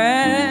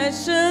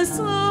 precious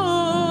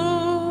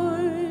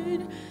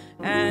Lord,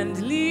 and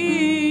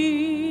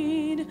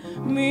lead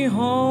me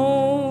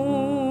home.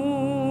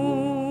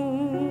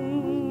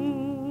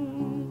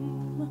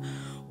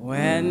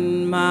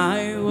 When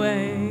my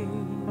way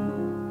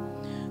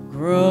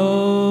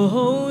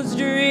grows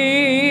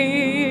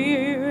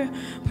drear,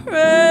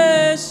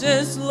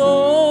 precious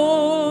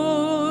Lord,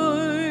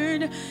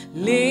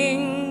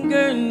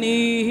 linger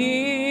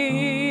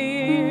near.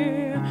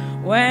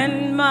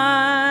 When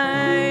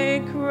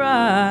my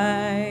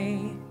cry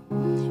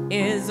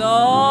is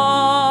almost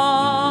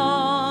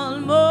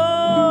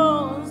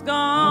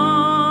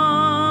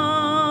gone,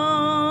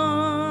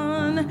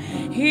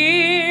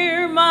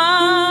 hear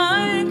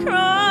my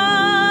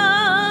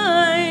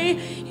cry,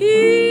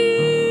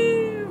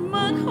 hear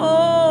my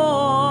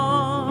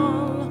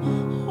call,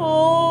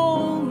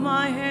 hold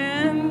my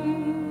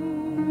hand,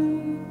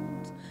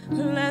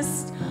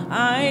 lest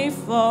I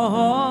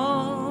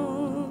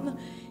fall.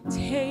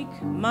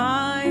 Take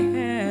my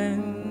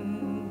hand,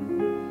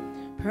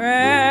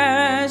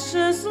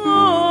 precious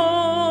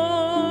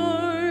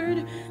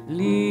Lord,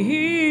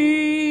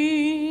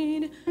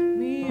 lead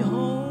me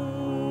home.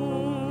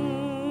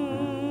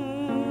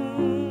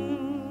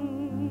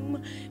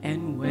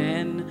 And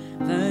when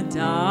the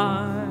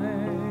darkness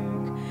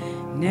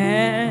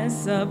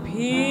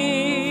appears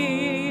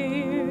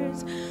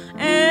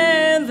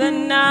and the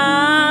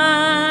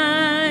night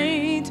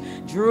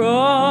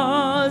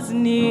draws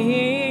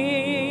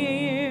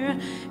near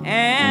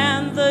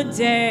and the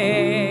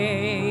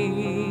day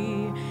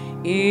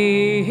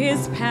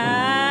is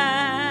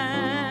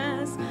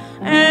past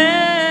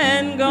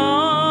and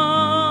gone,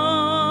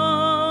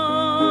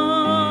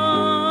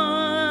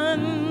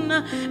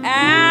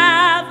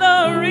 at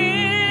the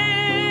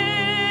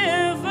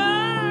river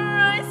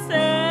I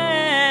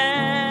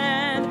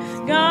stand,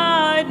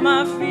 guide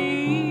my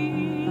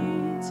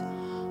feet,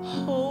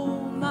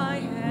 hold my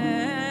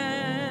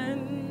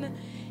hand,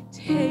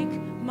 take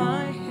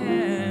my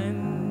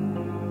hand,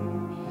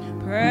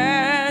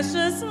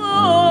 precious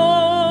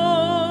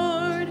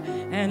Lord,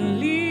 and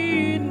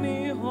lead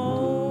me home.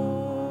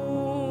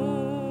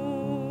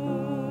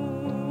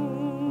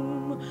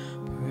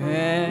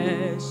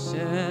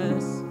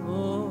 Precious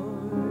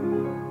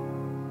Lord,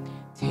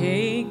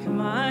 take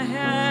my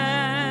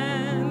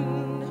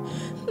hand,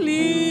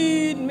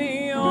 lead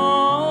me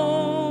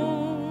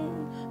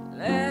on,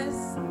 let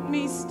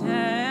me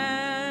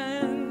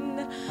stand.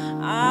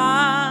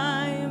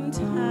 I am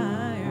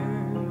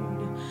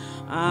tired,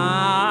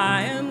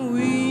 I am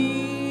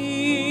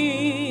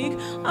weak,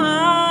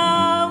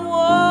 I'm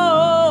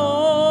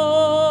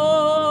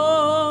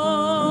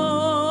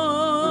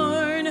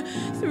worn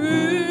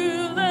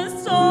through the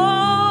storms,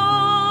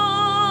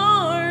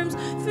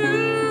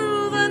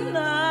 through the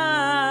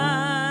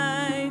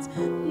night.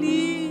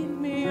 Lead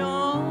me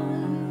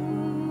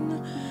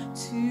on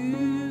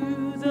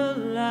to the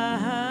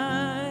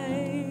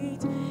light.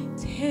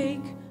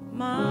 Take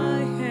my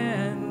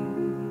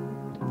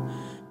hand,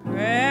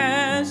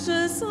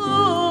 precious Lord,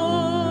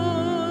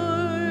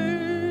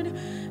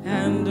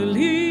 and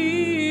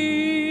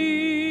lead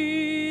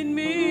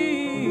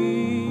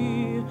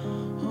me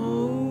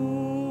home.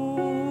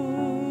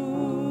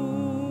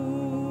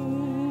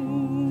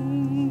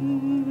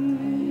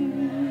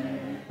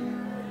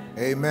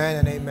 Amen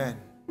and amen.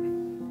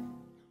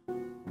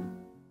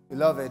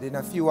 Beloved, in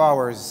a few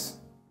hours,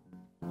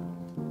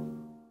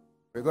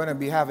 we're going to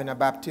be having a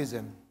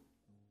baptism.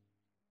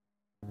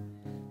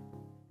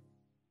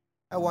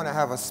 I want to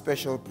have a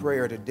special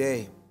prayer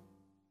today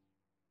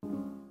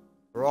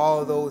for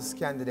all those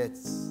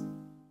candidates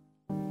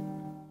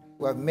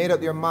who have made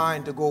up their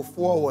mind to go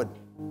forward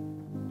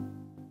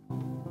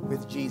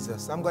with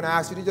Jesus. I'm going to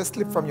ask you to just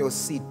slip from your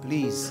seat,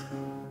 please,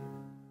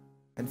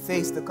 and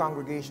face the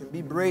congregation.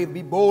 Be brave,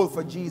 be bold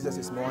for Jesus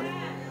this morning.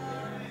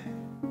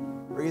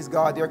 Praise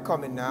God, they're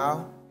coming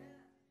now.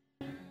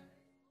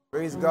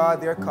 Praise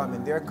God, they're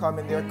coming, they're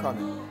coming, they're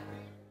coming.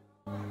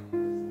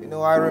 You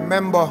know, I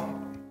remember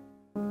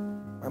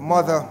my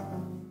mother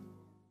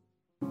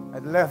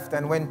had left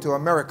and went to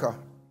America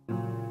in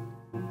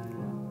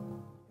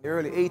the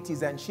early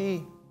 80s, and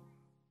she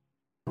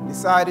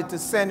decided to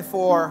send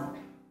for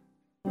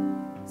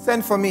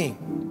me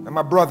and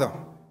my brother.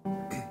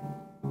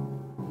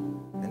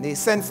 And they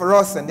sent for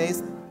us, and they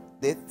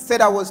said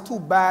I was too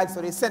bad,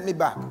 so they sent me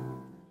back.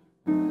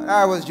 But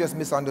I was just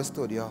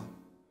misunderstood, y'all.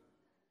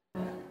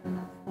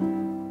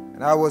 And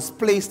And I was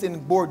placed in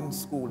boarding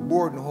school,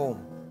 boarding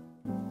home.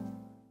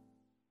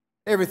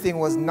 Everything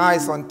was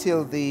nice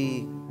until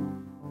the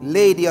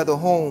lady of the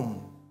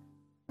home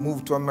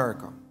moved to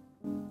America.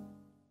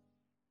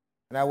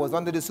 And I was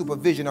under the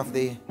supervision of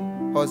the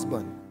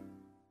husband.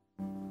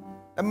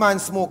 The man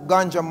smoked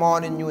ganja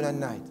morning, noon, and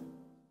night.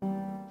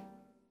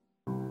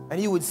 And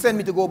he would send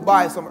me to go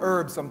buy some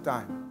herbs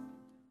sometime.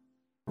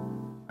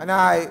 And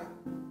I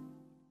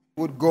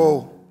would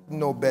go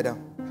no better.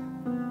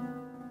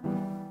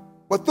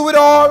 But through it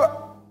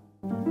all,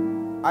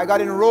 I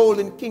got enrolled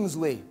in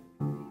Kingsway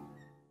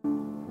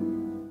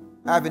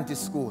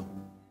Adventist School.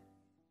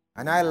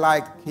 And I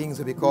liked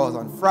Kingsway because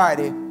on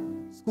Friday,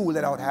 school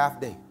let out half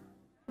day.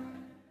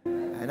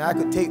 And I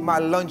could take my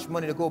lunch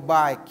money to go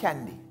buy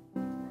candy.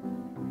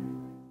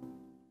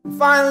 And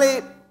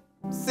finally,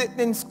 sitting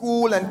in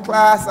school and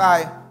class,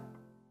 I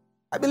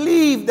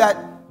believed that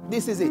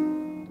this is it.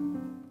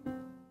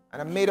 And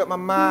I made up my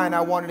mind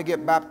I wanted to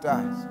get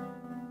baptized.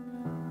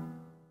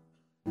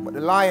 But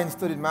the lion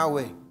stood in my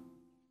way.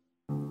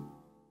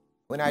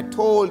 When I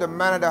told the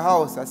man of the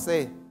house, I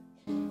say,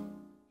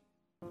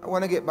 I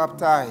want to get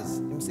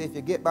baptized. He said, if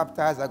you get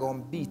baptized, I'm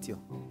going to beat you.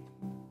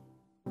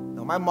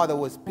 Now, my mother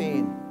was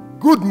paying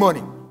good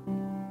money,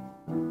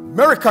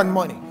 American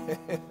money,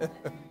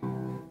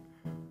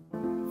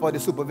 for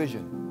the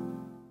supervision.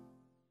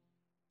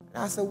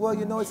 And I said, well,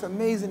 you know, it's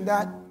amazing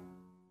that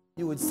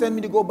you would send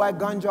me to go buy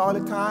ganja all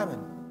the time.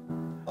 And,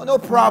 oh, no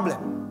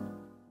problem.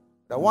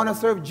 I want to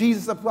serve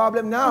Jesus a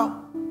problem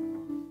now.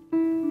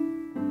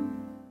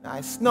 And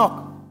I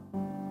snuck,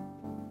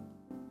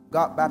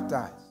 got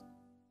baptized.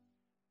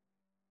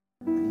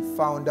 And he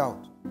found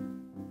out.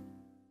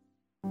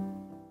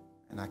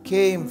 And I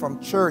came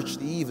from church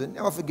the evening,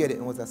 never forget it,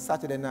 it was a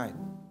Saturday night.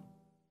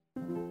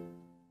 And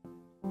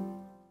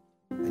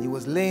he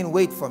was laying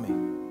wait for me.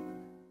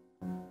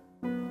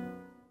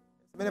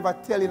 Whenever I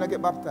tell you I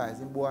get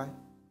baptized, boy.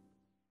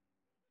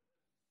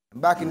 And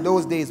back in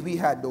those days, we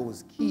had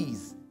those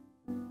keys.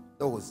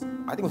 Those,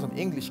 I think it was some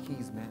English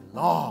keys, man,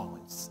 long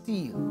and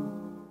steel.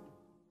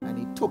 And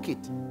he took it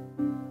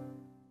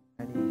and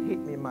he hit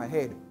me in my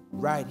head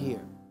right here.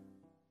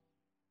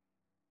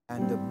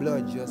 And the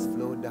blood just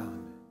flowed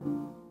down.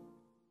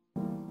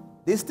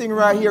 This thing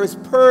right here is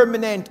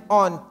permanent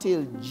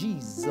until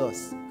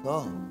Jesus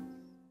comes.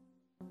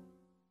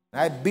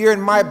 I bear in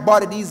my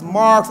body these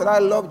marks that I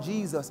love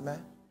Jesus,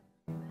 man.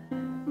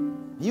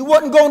 He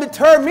wasn't going to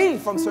deter me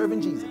from serving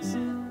Jesus.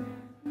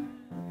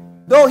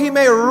 Though he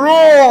may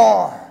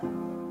roar,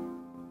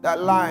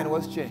 that lion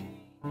was chained.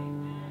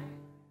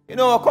 You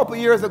know, a couple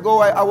years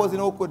ago, I was in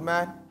Oakwood,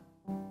 man.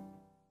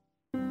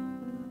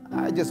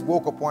 I just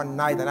woke up one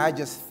night and I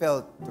just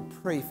felt to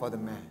pray for the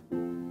man.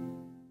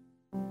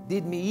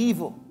 Did me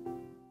evil.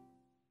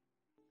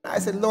 I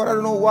said, Lord, I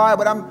don't know why,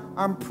 but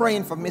I'm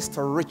praying for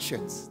Mr.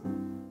 Richards.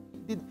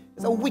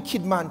 He's a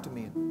wicked man to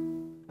me.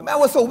 The man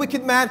was so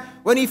wicked, man.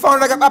 When he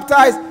found out I got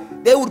baptized,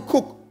 they would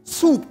cook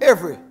soup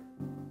every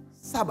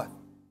Sabbath.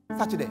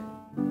 Saturday,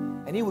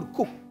 and he would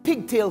cook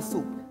pigtail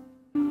soup.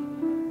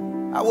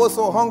 I was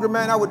so hungry,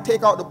 man, I would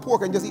take out the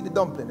pork and just eat the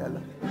dumpling.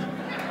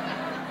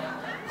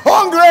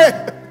 Hungry!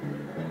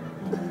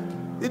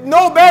 Did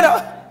no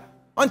better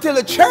until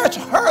the church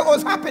heard what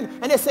was happening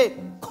and they said,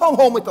 come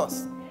home with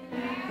us.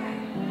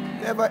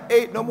 Never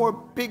ate no more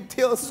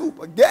pigtail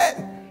soup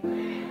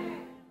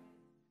again.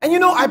 And you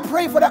know, I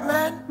prayed for that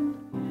man.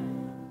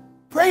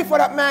 Prayed for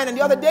that man, and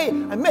the other day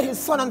I met his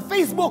son on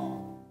Facebook.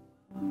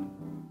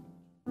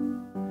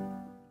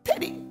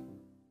 Teddy.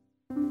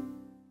 I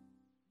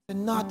said,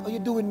 Nat, how you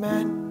doing,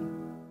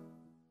 man?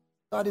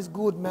 God is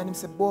good, man. He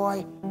said,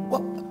 boy,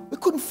 what, we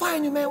couldn't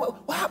find you, man.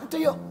 What happened to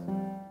you?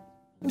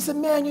 He said,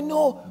 man, you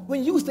know,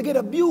 when you used to get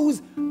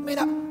abused, man,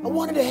 I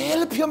wanted to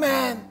help you,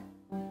 man.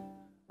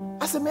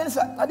 I said, man,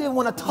 I didn't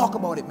want to talk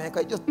about it, man,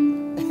 because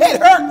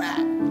it hurt,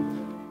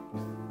 man.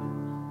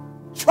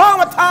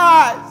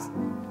 Traumatized.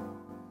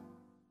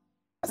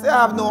 I said,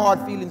 I have no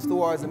hard feelings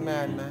towards a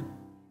man, man.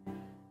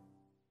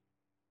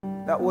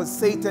 That was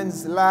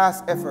Satan's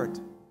last effort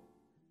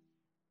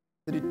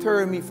to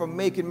deter me from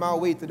making my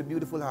way to the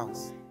beautiful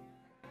house.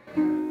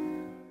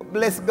 But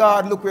bless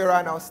God, look where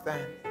I now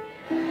stand.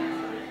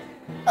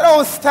 I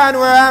don't stand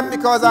where I am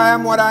because I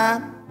am what I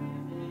am,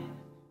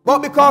 but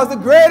because the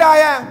great I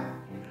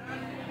am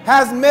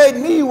has made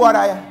me what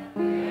I am.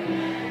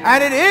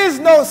 And it is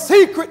no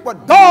secret,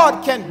 but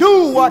God can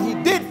do what he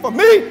did for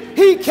me,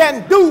 he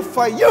can do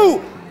for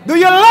you. Do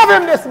you love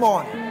him this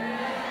morning?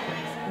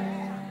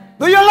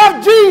 Do you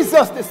love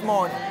Jesus this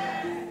morning?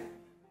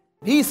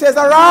 He says,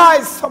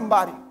 arise,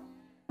 somebody.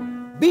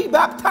 Be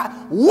baptized.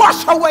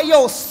 Wash away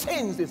your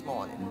sins this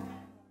morning.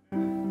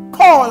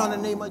 Call on the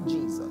name of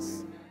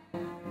Jesus.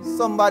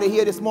 Somebody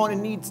here this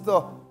morning needs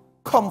to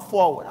come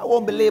forward. I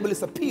won't belabor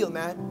this appeal,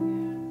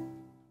 man.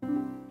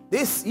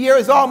 This year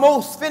is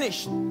almost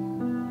finished.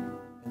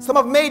 Some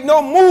have made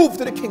no move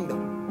to the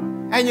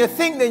kingdom. And you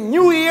think the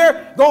new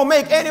year gonna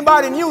make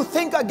anybody new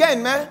think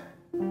again, man.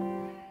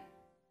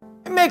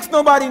 It makes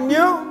nobody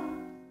new.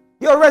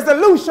 Your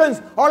resolutions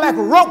are like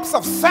ropes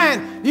of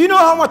sand. You know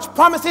how much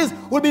promises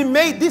will be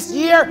made this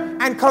year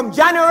and come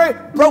January,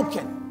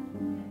 broken.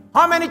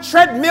 How many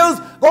treadmills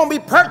going to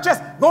be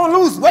purchased, going to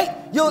lose weight?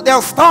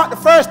 They'll start the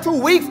first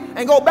 2 weeks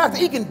and go back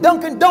to eating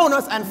Dunkin'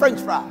 Donuts and French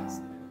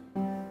fries.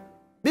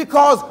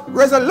 Because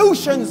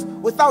resolutions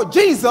without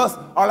Jesus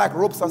are like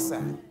ropes of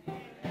sand.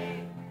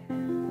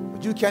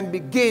 But you can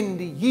begin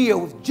the year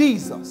with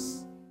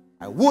Jesus.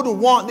 I wouldn't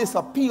want this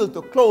appeal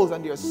to close,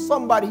 and there's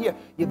somebody here,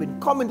 you've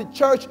been coming to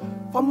church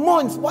for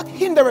months. What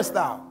hinderest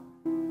thou?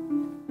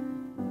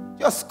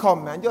 Just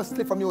come, man. Just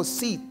slip from your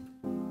seat.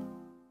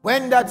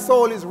 When that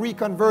soul is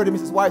reconverted,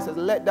 Mrs. White says,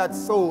 let that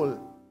soul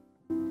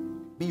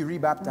be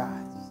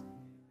rebaptized.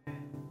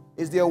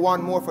 Is there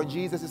one more for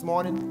Jesus this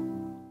morning?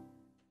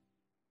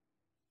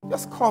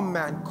 Just come,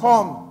 man.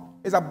 Come.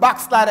 There's a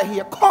backslider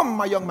here. Come,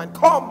 my young man.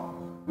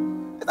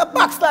 Come. There's a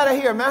backslider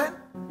here, man.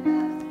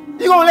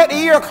 You're going to let the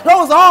year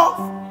close off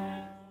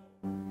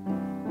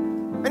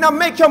and now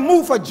make your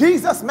move for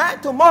Jesus,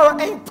 man. Tomorrow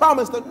ain't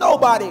promised to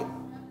nobody.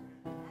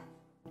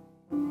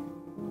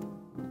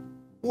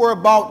 We're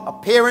about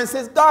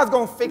appearances. God's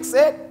going to fix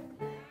it.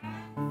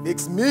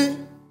 Fix me.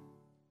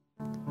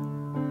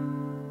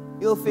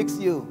 He'll fix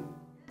you.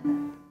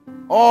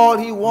 All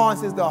he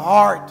wants is the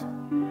heart.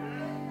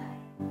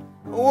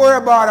 Don't worry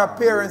about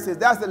appearances.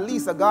 That's the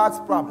least of God's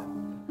problem.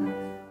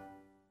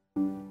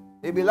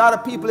 There'll be a lot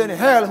of people in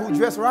hell who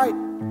dress right.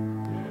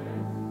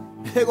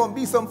 There are going to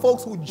be some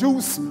folks who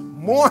juice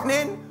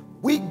morning,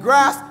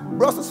 wheatgrass,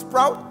 Brussels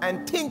sprout,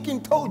 and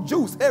tinking toe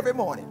juice every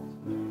morning.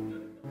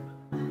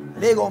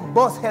 They're going to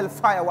bust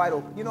hellfire wide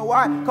open. You know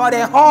why? Because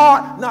their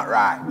heart not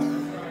right.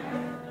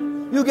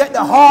 You get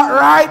the heart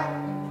right,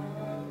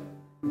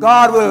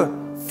 God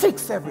will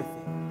fix everything.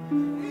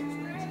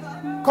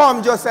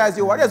 Come just as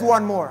you are. There's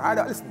one more.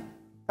 Listen,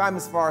 time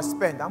is far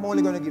spent. I'm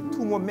only going to give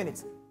 2 more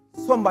minutes.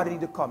 Somebody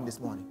need to come this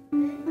morning.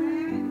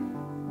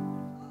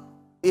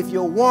 If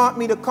you want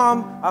me to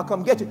come, I'll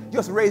come get you.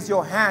 Just raise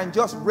your hand.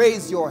 Just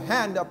raise your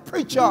hand. The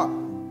preacher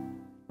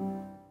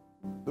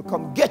will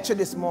come get you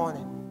this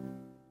morning.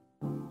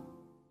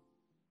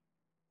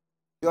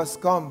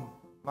 Just come,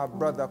 my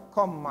brother.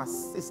 Come, my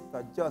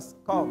sister. Just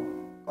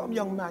come. Come,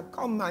 young man.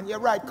 Come, man. You're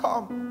right.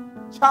 Come.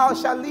 Child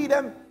shall lead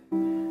them.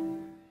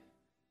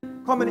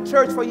 Come in the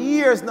church for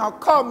years now.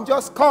 Come.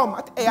 Just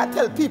come. Hey, I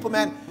tell people,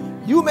 man,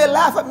 you may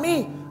laugh at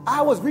me.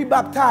 I was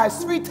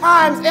rebaptized 3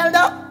 times,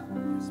 elder.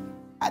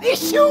 Had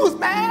issues,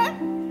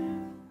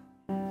 man.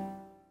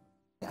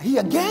 He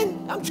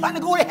again? I'm trying to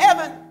go to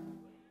heaven.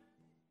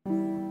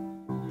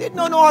 Didn't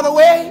know no other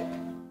way.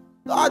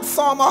 God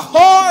saw my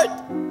heart.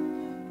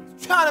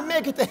 Trying to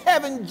make it to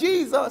heaven.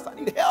 Jesus, I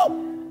need help.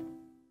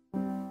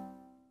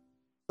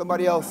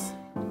 Somebody else.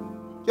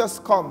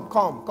 Just come,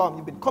 come, come.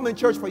 You've been coming to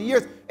church for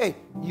years. Hey,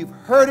 you've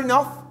heard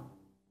enough.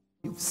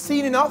 You've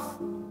seen enough.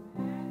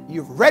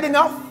 You've read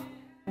enough.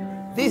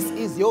 This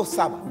is your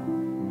Sabbath.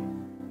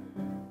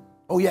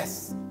 Oh,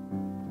 yes.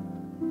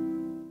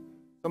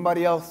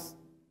 Somebody else.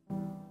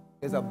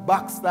 There's a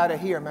backslider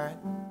here, man.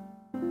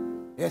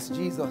 Yes,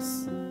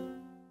 Jesus.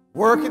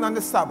 Working on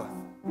the Sabbath.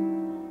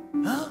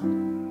 Huh?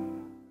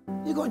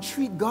 You're going to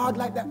treat God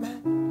like that,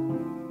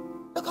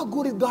 man? Look how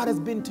good God has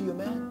been to you,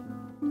 man.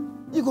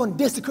 You're going to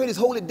desecrate his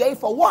holy day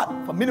for what?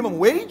 For minimum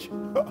wage?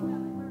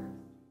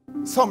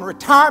 Some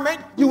retirement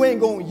you ain't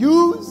going to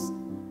use?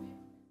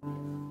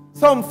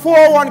 Some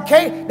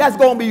 401k that's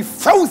going to be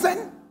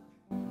frozen?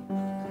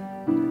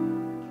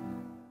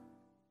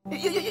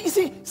 You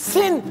see,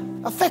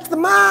 sin affects the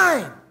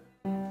mind.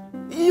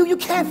 You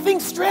can't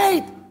think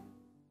straight.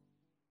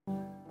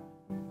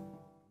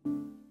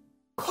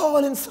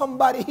 Calling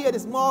somebody here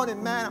this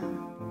morning, man.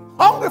 I'm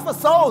hungry for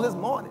souls this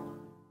morning.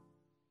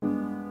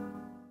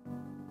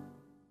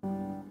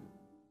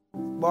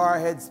 Bow our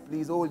heads,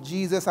 please. Oh,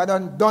 Jesus, I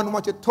done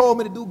what you told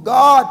me to do,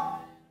 God.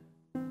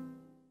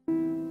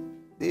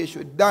 They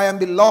should die and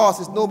be lost.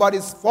 It's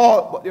nobody's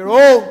fault but their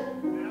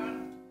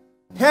own.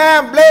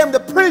 Can't blame the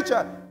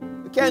preacher.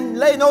 You can't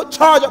lay no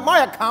charge at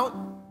my account.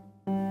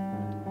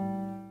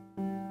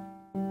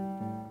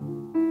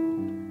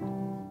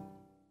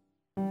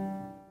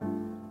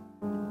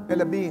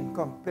 Ella Bean,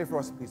 come, pray for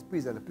us, please.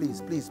 Please, Ella,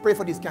 please, please. Pray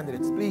for these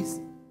candidates, please.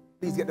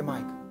 Please get the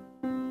mic.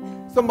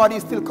 Somebody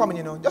is still coming,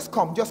 you know. Just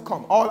come, just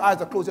come. All eyes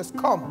are closed. Just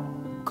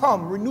come.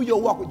 Come, renew your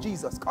walk with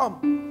Jesus.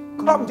 Come.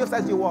 Come just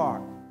as you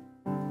are.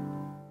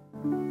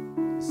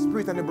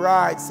 Spirit and the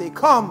bride say,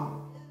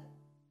 come.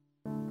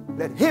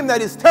 Let him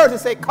that is thirsty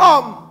say,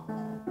 come.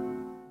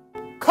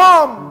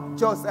 Come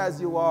just as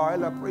you are.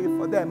 Ella, pray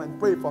for them and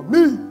pray for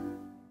me.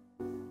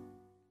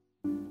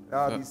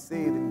 I'll be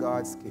saved in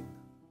God's kingdom.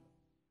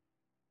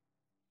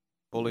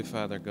 Holy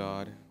Father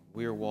God,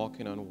 we are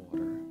walking on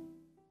water.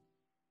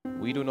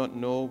 We do not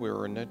know where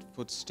our next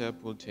footstep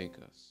will take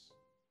us.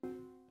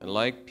 And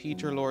like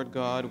Peter, Lord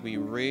God, we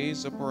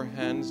raise up our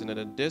hands and in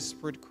a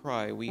desperate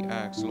cry we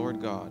ask,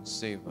 Lord God,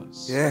 save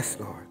us. Yes,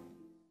 Lord.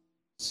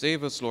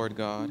 Save us, Lord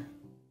God.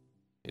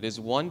 It is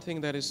one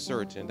thing that is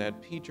certain, that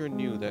Peter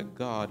knew that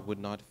God would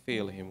not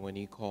fail him when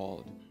he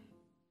called.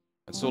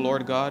 And so,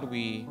 Lord God,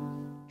 we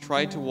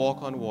try to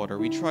walk on water.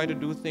 We try to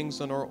do things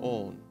on our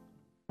own.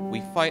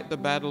 We fight the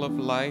battle of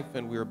life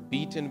and we're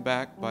beaten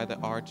back by the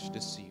arch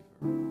deceiver.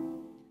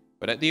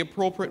 But at the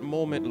appropriate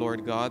moment,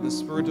 Lord God, the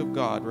Spirit of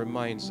God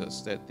reminds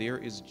us that there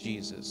is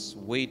Jesus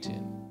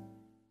waiting.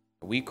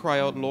 We cry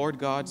out, Lord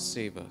God,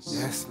 save us.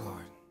 Yes,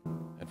 Lord.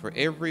 And for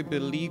every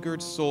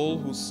beleaguered soul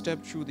who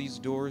stepped through these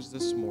doors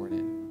this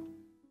morning,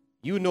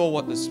 you know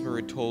what the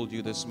Spirit told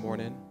you this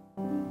morning.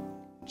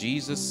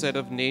 Jesus said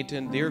of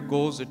Nathan, there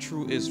goes a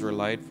true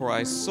Israelite, for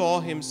I saw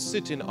him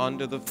sitting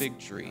under the fig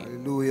tree.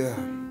 Hallelujah.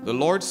 The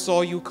Lord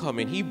saw you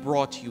coming. He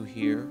brought you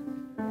here.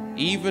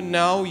 Even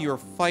now you're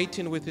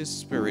fighting with his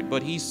Spirit,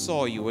 but he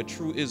saw you, a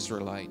true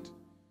Israelite,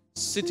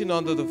 sitting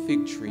under the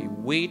fig tree,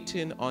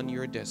 waiting on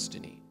your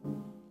destiny.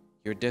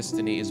 Your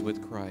destiny is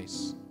with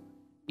Christ.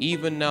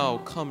 Even now,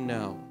 come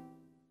now.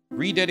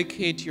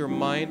 Rededicate your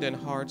mind and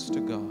hearts to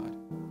God.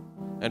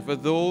 And for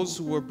those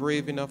who were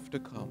brave enough to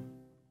come,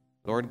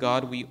 Lord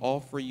God, we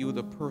offer you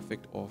the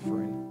perfect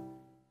offering.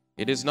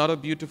 It is not a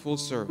beautiful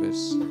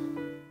service.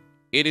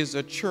 It is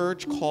a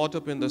church caught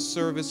up in the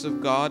service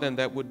of God and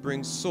that would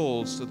bring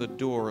souls to the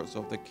doors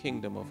of the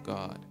kingdom of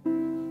God.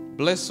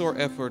 Bless our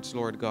efforts,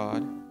 Lord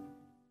God.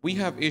 We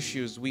have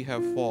issues, we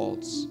have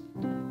faults.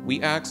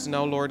 We ask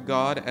now, Lord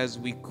God, as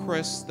we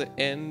crest the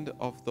end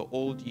of the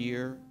old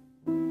year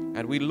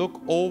and we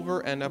look over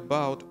and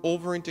about,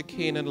 over into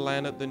Canaan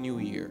land at the new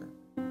year,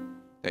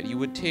 that you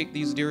would take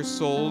these dear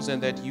souls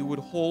and that you would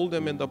hold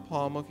them in the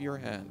palm of your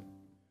hand.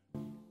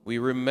 We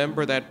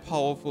remember that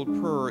powerful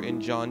prayer in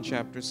John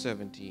chapter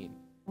 17.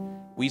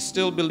 We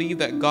still believe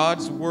that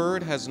God's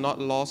word has not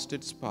lost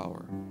its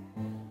power.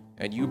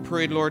 And you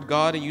prayed, Lord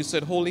God, and you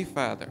said, Holy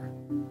Father,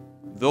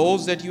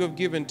 those that you have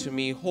given to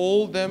me,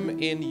 hold them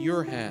in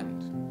your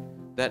hand,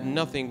 that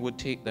nothing would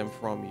take them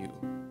from you.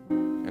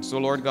 And so,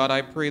 Lord God,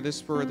 I pray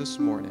this prayer this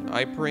morning.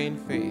 I pray in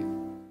faith.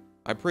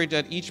 I pray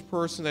that each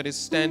person that is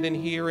standing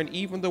here and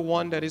even the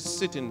one that is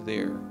sitting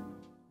there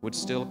would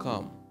still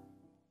come,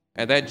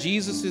 and that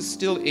Jesus is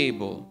still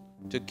able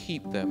to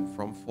keep them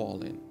from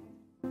falling.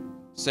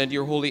 Send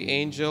your holy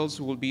angels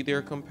who will be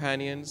their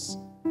companions,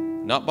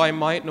 not by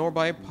might nor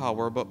by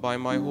power, but by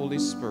my Holy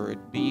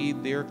Spirit. Be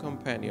their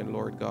companion,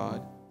 Lord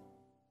God.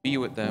 Be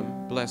with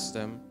them, bless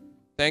them.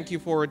 Thank you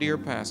for our dear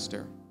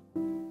pastor.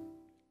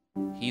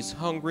 He's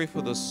hungry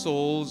for the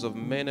souls of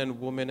men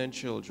and women and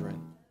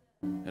children.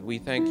 And we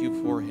thank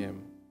you for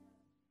him.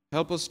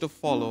 Help us to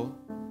follow.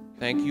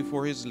 Thank you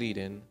for his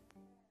leading.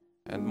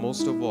 And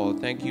most of all,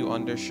 thank you,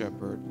 under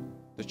shepherd,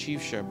 the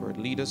chief shepherd.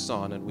 Lead us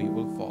on and we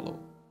will follow.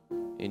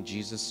 In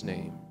Jesus'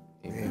 name,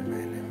 amen.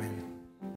 Amen.